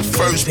home in the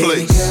first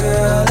place. Baby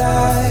girl,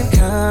 I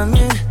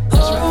coming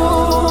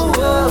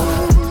over.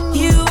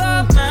 You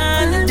are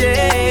mine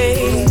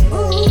today,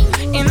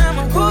 and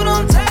I'ma hold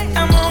on tight.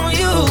 I'm on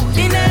you,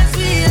 and as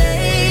we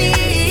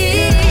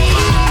lay,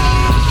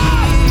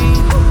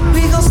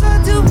 we gon'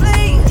 start to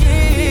play.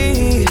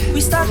 Yeah. We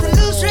start to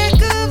lose track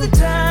of the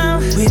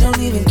time. We don't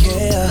even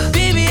care,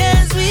 baby,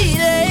 as we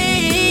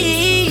age.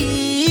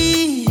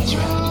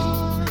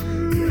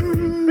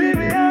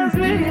 Baby, as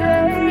we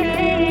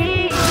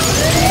age.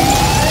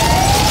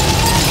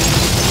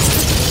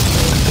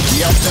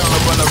 Yeah, I'm down to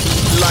run a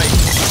light.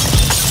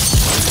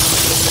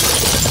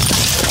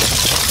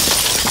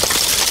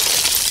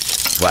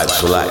 Vibes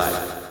for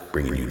life,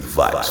 bringing you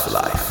vibes for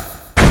life.